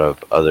a lot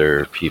of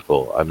other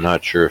people. I'm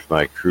not sure if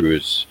my crew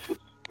has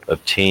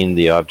obtained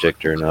the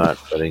object or not,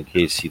 but in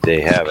case they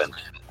haven't,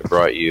 I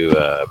brought you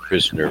a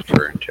prisoner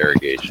for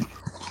interrogation.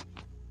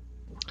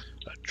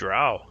 A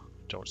drow.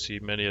 Don't see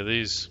many of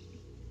these.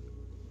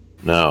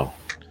 No.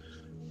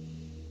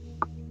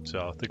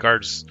 So the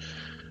guards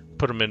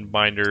put them in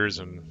binders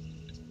and.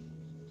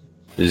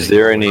 Is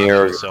there any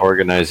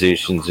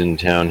organizations in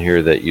town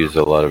here that use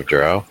a lot of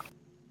drow?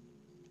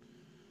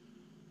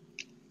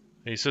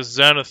 He says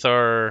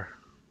Xanathar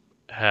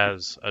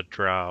has a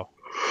drow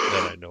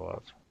that I know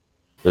of.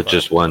 But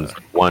just one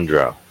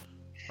drow,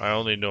 I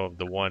only know of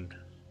the one.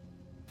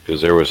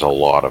 because there was a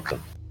lot of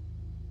them.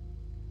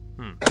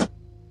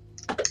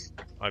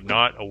 I'm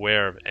not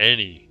aware of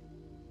any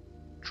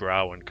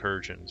drow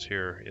incursions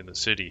here in the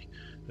city.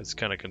 It's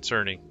kind of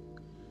concerning.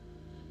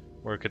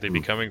 Where could they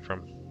be coming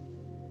from?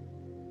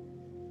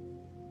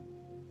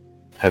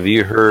 Have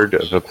you heard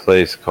of a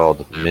place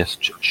called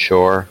Mist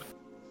Shore?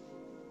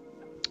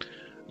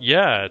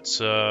 Yeah, it's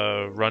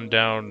a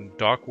rundown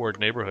Dockward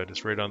neighborhood.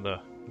 It's right on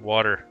the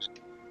water.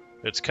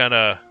 It's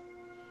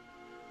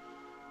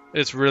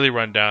really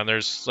run down.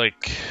 There's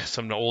like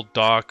some old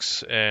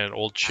docks and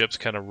old ships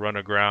kind of run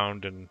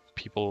aground, and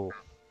people.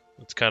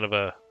 It's kind of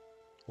a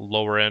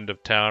lower end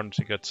of town.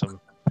 So you got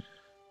some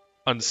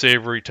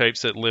unsavory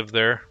types that live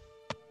there.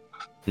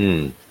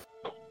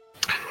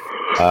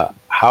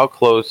 How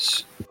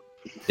close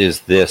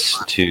is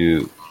this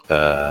to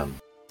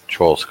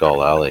Troll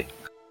Skull Alley,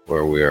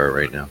 where we are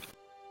right now?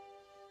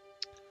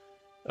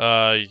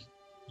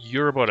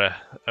 You're about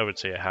I would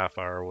say a half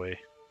hour away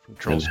from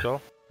Troll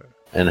Skull.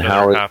 And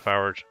Another half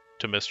hour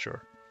to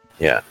Mistshore.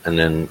 Yeah, and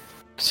then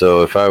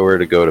so if I were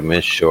to go to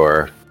Mist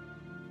Shore,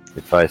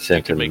 if I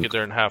sent You can make it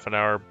there in half an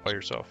hour by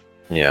yourself.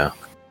 Yeah,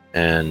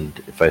 and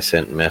if I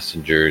sent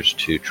messengers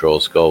to Troll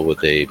Skull, would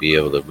they be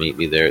able to meet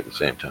me there at the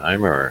same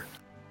time, or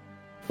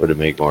would it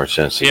make more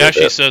sense to He go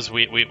actually there? says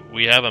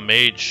we have a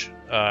mage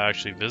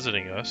actually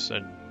visiting us,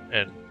 and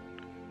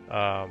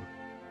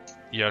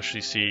you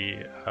actually see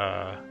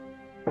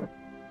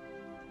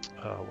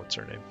what's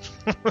her name?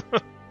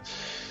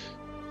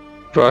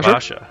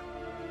 Vasha?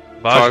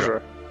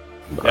 Vajra.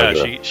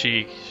 Vajra. Yeah,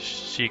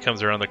 she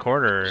comes around the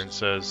corner and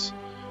says,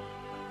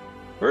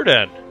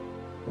 "Erdan,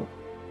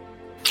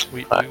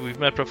 we've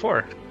met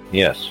before.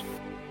 Yes.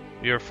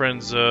 You're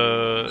friends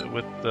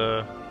with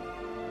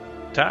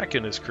Tak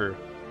and his crew."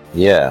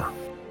 Yeah.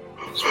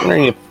 Just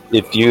wondering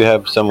if you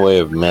have some way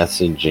of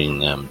messaging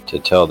them to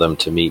tell them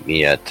to meet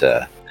me at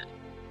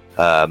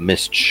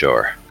Mist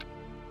Shore.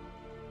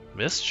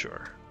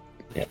 Mistshore.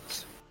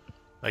 Yes.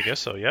 I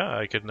guess so. Yeah,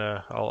 I can.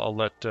 I'll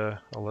let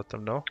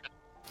them know.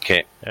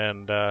 Okay.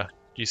 And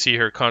you see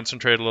her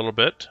concentrate a little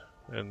bit,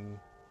 and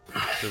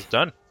it's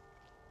done.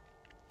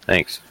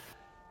 Thanks.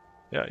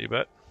 Yeah, you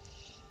bet.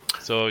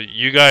 So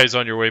you guys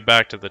on your way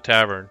back to the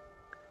tavern,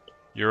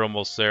 you're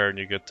almost there, and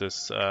you get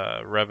this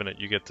revenant.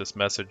 You get this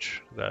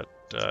message that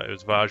it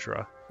was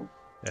Vajra,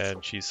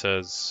 and she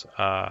says,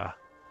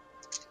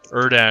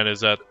 "Erdan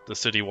is at the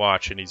City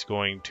Watch, and he's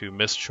going to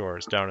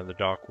Mistshores down in the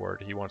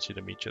Dockward. He wants you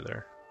to meet you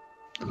there."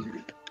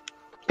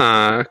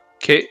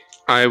 Okay,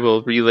 I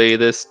will relay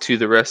this to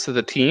the rest of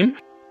the team.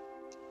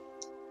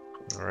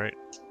 All right.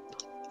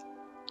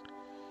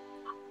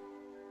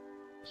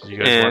 You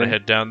guys want to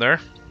head down there?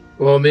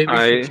 Well, maybe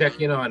we should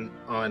check in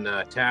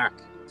on Tak,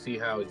 see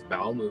how his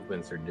bowel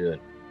movements are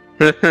doing.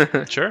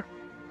 Sure.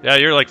 Yeah,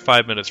 you're like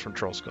 5 minutes from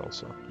Troll Skull,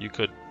 so you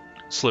could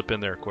slip in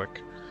there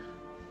quick.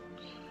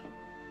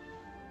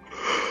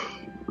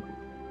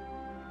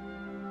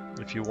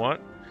 If you want.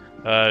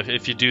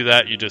 If you do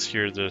that, you just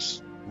hear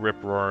this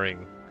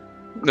rip-roaring,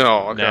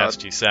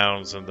 nasty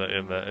sounds in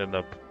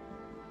the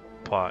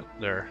pot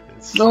there.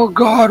 Oh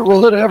God,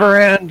 will it ever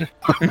end?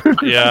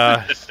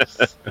 Yeah.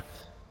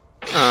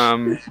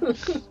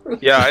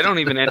 Yeah, I don't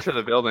even enter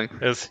the building.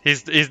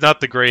 He's not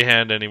the gray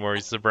hand anymore.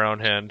 He's the brown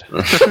hand.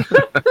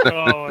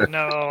 Oh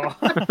no!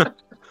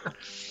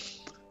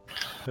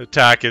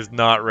 Tak is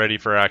not ready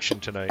for action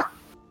tonight.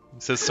 He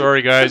says,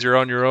 "Sorry guys, you're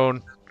on your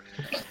own."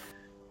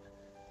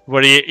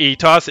 But he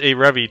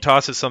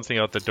tosses something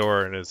out the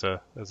door, and as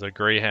a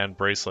gray hand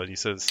bracelet. He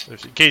says,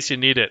 "In case you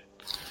need it,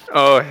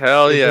 Oh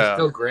hell Is it yeah!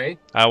 still gray?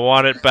 I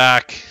want it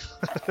back.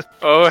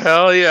 Oh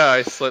hell yeah!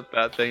 I slipped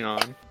that thing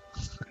on.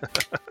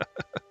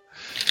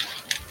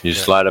 You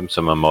slide him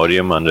some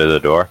Imodium under the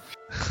door.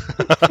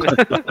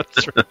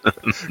 That's right.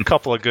 A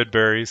couple of good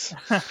berries.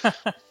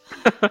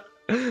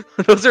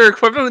 Those are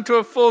equivalent to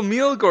a full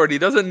meal, Gord. He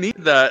doesn't need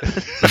that.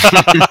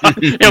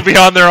 He'll be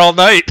on there all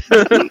night.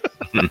 Oh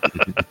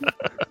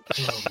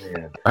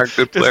man. Our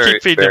good Just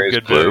keep feeding him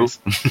good berries.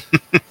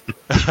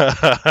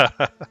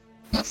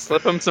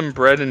 Slip him some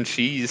bread and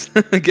cheese.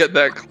 Get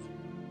that.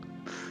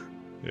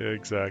 Yeah,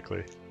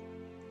 exactly.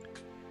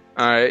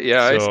 All right,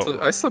 yeah, So-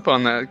 I slip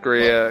on that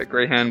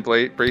gray hand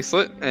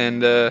bracelet,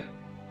 and let's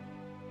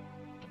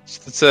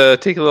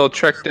take a little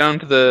trek down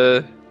to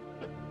the.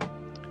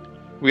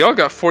 We all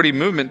got 40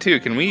 movement too.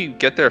 Can we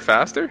get there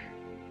faster?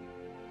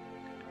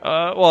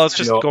 Well, it's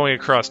just No. going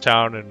across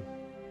town, and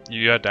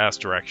you had to ask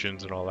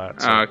directions and all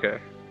that. So, Oh, okay.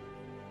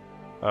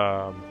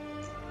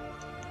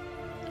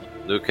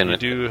 Luke and you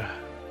do.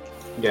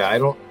 Yeah, I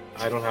don't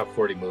have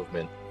 40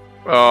 movement.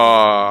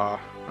 Oh,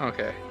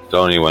 okay. it's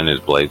only when his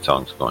blade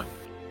song's going.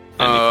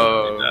 And you can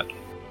Oh. do that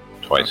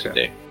twice a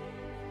Okay. day.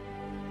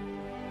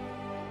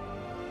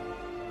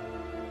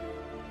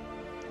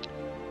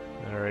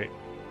 All right.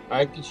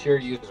 I could sure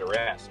use a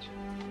rest.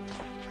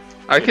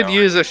 I You could know,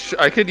 use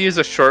I could use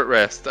a short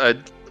rest. I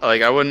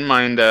wouldn't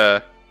mind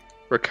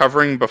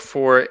recovering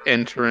before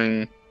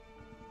entering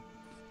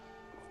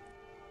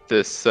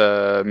this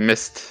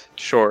mist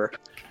shore.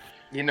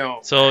 You know,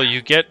 So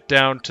you get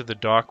down to the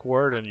dock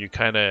ward, and you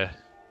kind of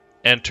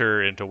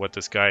enter into what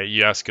this guy.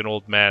 You ask an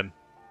old man,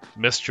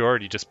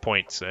 Mistjord. He just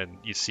points, and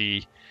you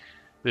see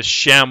this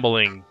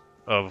shambling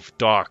of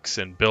docks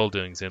and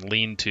buildings and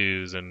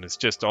lean-tos, and it's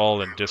just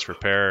all in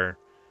disrepair.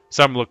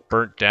 Some look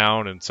burnt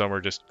down, and some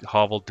are just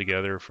hobbled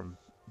together from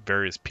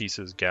various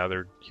pieces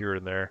gathered here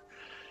and there.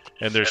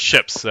 And there's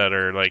ships that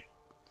are like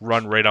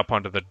run right up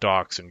onto the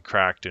docks and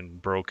cracked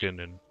and broken,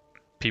 and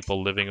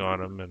people living on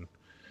them. And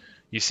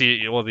you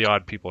see, well, the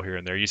odd people here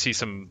and there. You see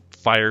some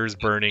fires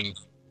burning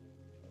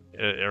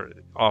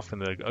off in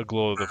the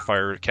aglow of the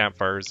fire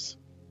campfires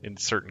in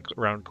certain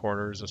round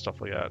corners and stuff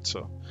like that.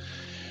 So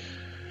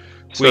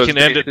we it's can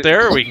end it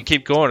there, or we can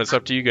keep going. It's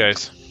up to you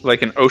guys.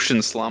 like an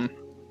ocean slum.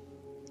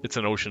 It's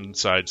an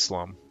oceanside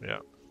slum. Yeah.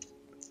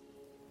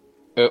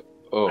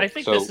 oh, I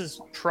think so this is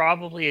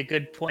probably a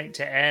good point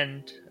to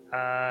end.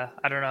 I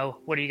don't know.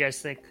 What do you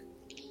guys think?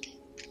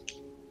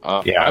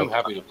 Yeah. I'm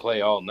happy to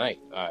play all night.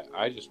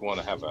 I just want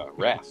to have a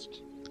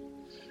rest.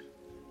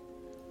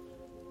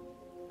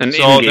 An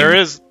So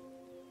in-game.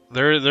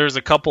 there's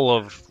a couple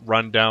of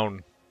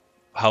rundown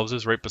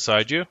houses right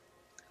beside you.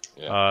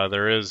 Yeah.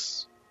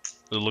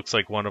 It looks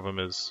like one of them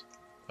is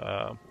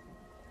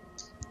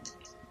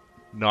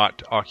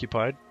not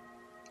occupied.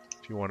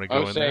 If you want to I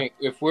go was in saying,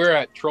 if we're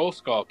at Troll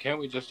Skull, can't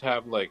we just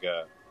have like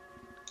a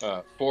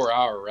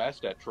 4-hour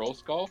rest at Troll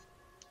Skull?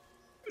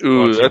 there,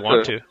 Ooh, if you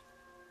want to.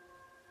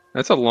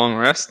 that's a long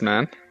rest,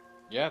 man.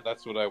 Yeah,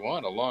 that's what I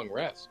want—a long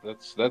rest.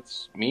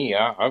 That's me.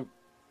 I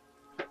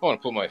want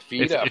to put my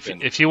feet up.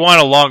 If you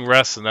want a long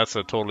rest, then that's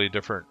a totally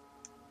different.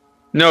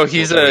 No,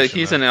 he's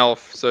Situation, an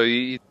elf, so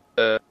it's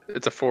a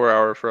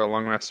 4-hour for a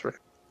long rest.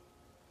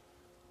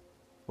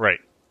 Right.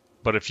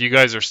 But if you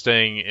guys are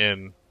staying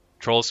in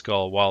Troll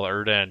Skull while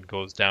Erdan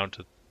goes down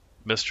to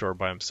Mistshore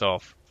by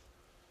himself,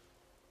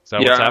 is that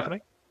what's Yeah.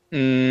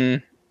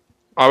 happening?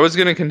 I was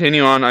gonna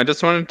continue on. I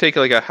just wanted to take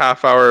like a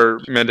half-hour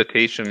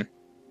meditation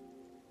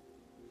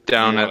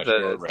down You at want a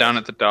short the down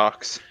rest. at the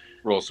docks.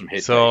 roll some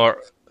hit. So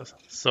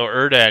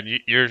Erdan,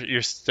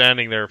 you're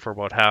standing there for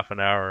about half an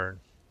hour, and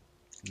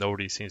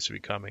nobody seems to be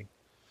coming.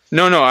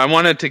 No, I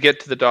wanted to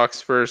get to the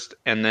docks first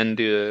and then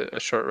do a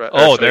short rest.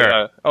 Oh,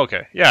 there.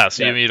 Okay. Yeah,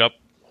 so yeah. you meet up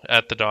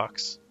at the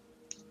docks.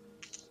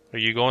 Are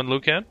you going,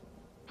 Lucan?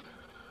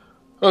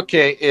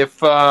 Okay,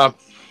 if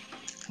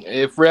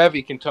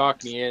Ravi can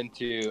talk me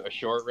into a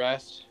short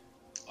rest,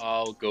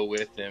 I'll go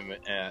with him.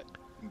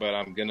 But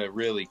I'm gonna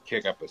really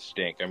kick up a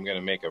stink. I'm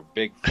gonna make a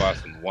big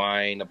fuss and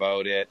whine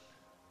about it.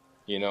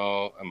 You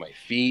know, and my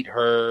feet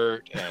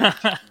hurt, and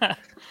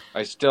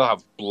I still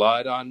have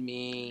blood on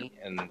me,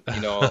 and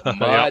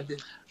mud.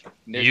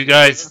 There's You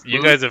guys a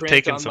have footprint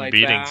taken on some my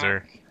beatings back.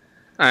 there.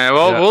 All right.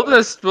 Well, Yeah.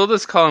 we'll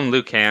just call him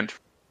Luke Cant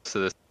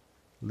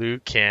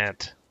Luke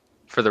can't.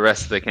 for the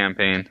rest of the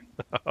campaign.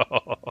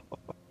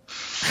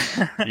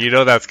 You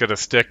know that's gonna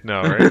stick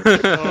now, right?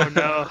 Oh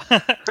no.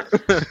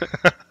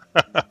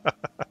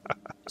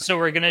 So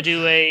we're gonna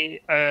do a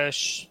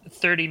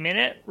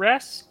 30-minute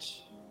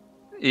rest.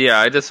 Yeah,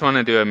 I just want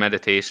to do a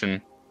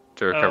meditation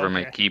to recover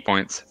my okay. key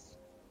points.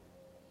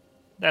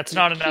 That's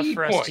not enough Key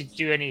for us to points.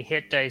 do any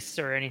hit dice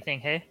or anything,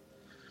 hey?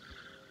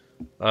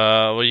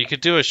 Well, you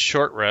could do a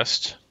short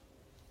rest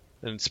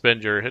and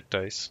spend your hit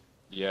dice.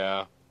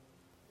 Yeah.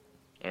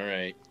 All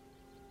right.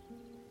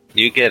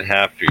 You get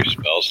half your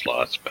spell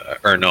slots back.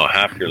 Or no,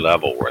 half your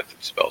level worth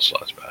of spell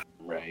slots back.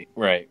 Right.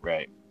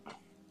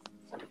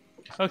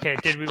 Okay,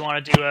 did we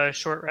want to do a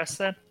short rest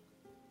then?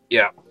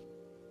 Yeah.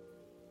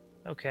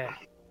 Okay.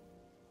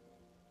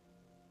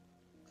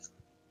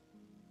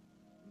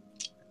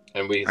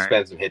 And we All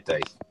spend some hit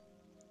dice.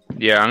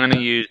 Yeah, I'm gonna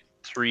use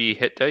 3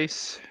 hit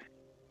dice.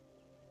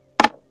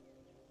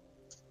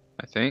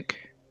 I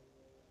think.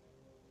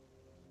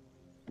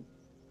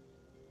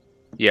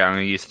 Yeah, I'm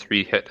gonna use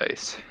 3 hit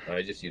dice.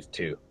 I just used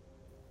 2.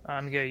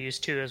 I'm gonna use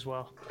 2 as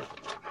well.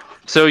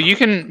 So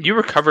you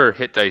recover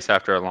hit dice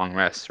after a long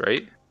rest,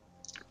 right?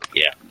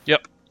 Yeah.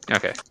 Yep.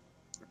 Okay.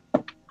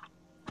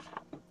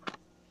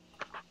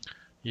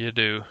 You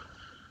do.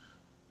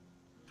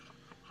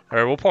 All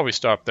right, we'll probably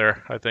stop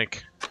there, I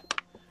think,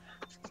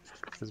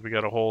 because we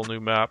got a whole new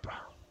map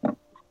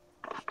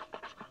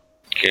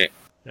Okay.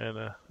 and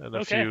a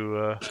Okay,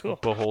 few cool.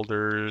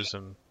 beholders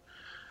and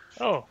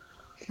Oh,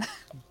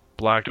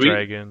 black Do we-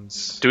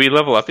 dragons. Do we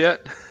level up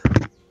yet?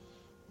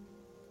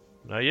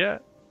 Not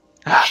yet.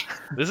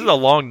 This is a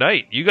long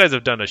night. You guys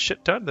have done a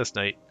shit ton this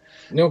night.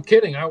 No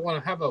kidding. I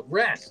want to have a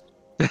rest.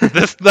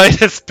 This night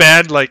has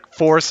spanned like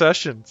 4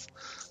 sessions.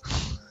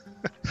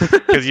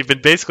 Because you've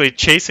been basically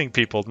chasing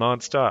people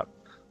nonstop.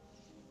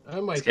 My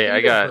Okay, feet I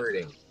are got-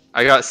 hurting.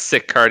 I got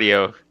sick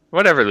cardio.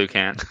 Whatever,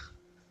 Lucan.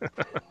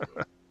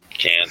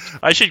 Can't.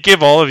 I should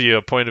give all of you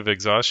a point of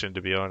exhaustion,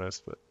 to be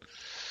honest. But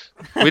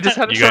We just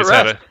had a you short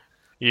guys rest.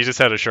 you just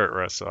had a short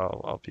rest, so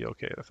I'll be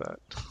okay with that.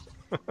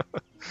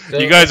 So,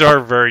 You guys are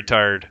very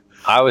tired.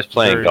 I was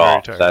playing Very,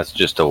 golf. very tired. That's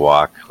just a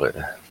walk. But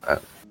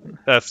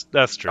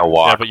That's true. A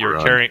walk Yeah, but you were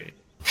run. carrying.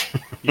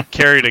 You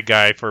carried a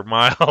guy for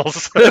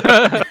miles. not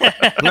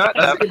That's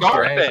that a golf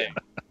drag. thing.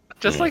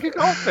 Just like a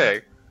golf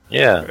thing.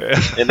 Yeah.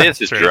 It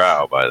is a True.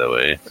 drow, by the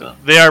way. So,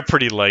 They are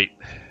pretty light,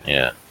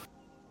 yeah.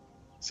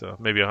 so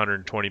maybe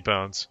 120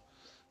 pounds.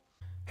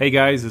 Hey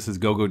guys, this is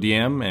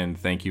GoGoDM, and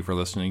thank you for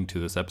listening to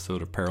this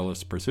episode of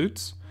Perilous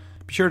Pursuits.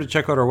 Be sure to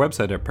check out our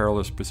website at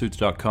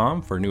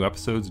perilouspursuits.com for new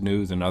episodes,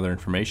 news, and other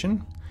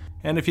information.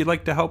 And if you'd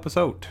like to help us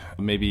out,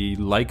 maybe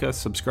like us,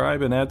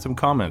 subscribe, and add some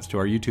comments to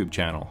our YouTube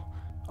channel.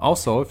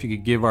 Also, if you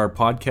could give our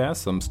podcast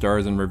some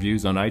stars and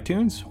reviews on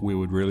iTunes, we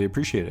would really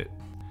appreciate it.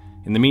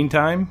 In the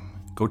meantime,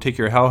 go take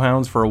your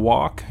hellhounds for a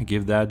walk,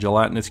 give that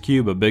gelatinous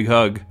cube a big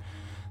hug,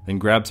 then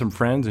grab some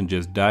friends and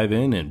just dive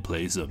in and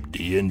play some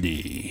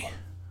D&D.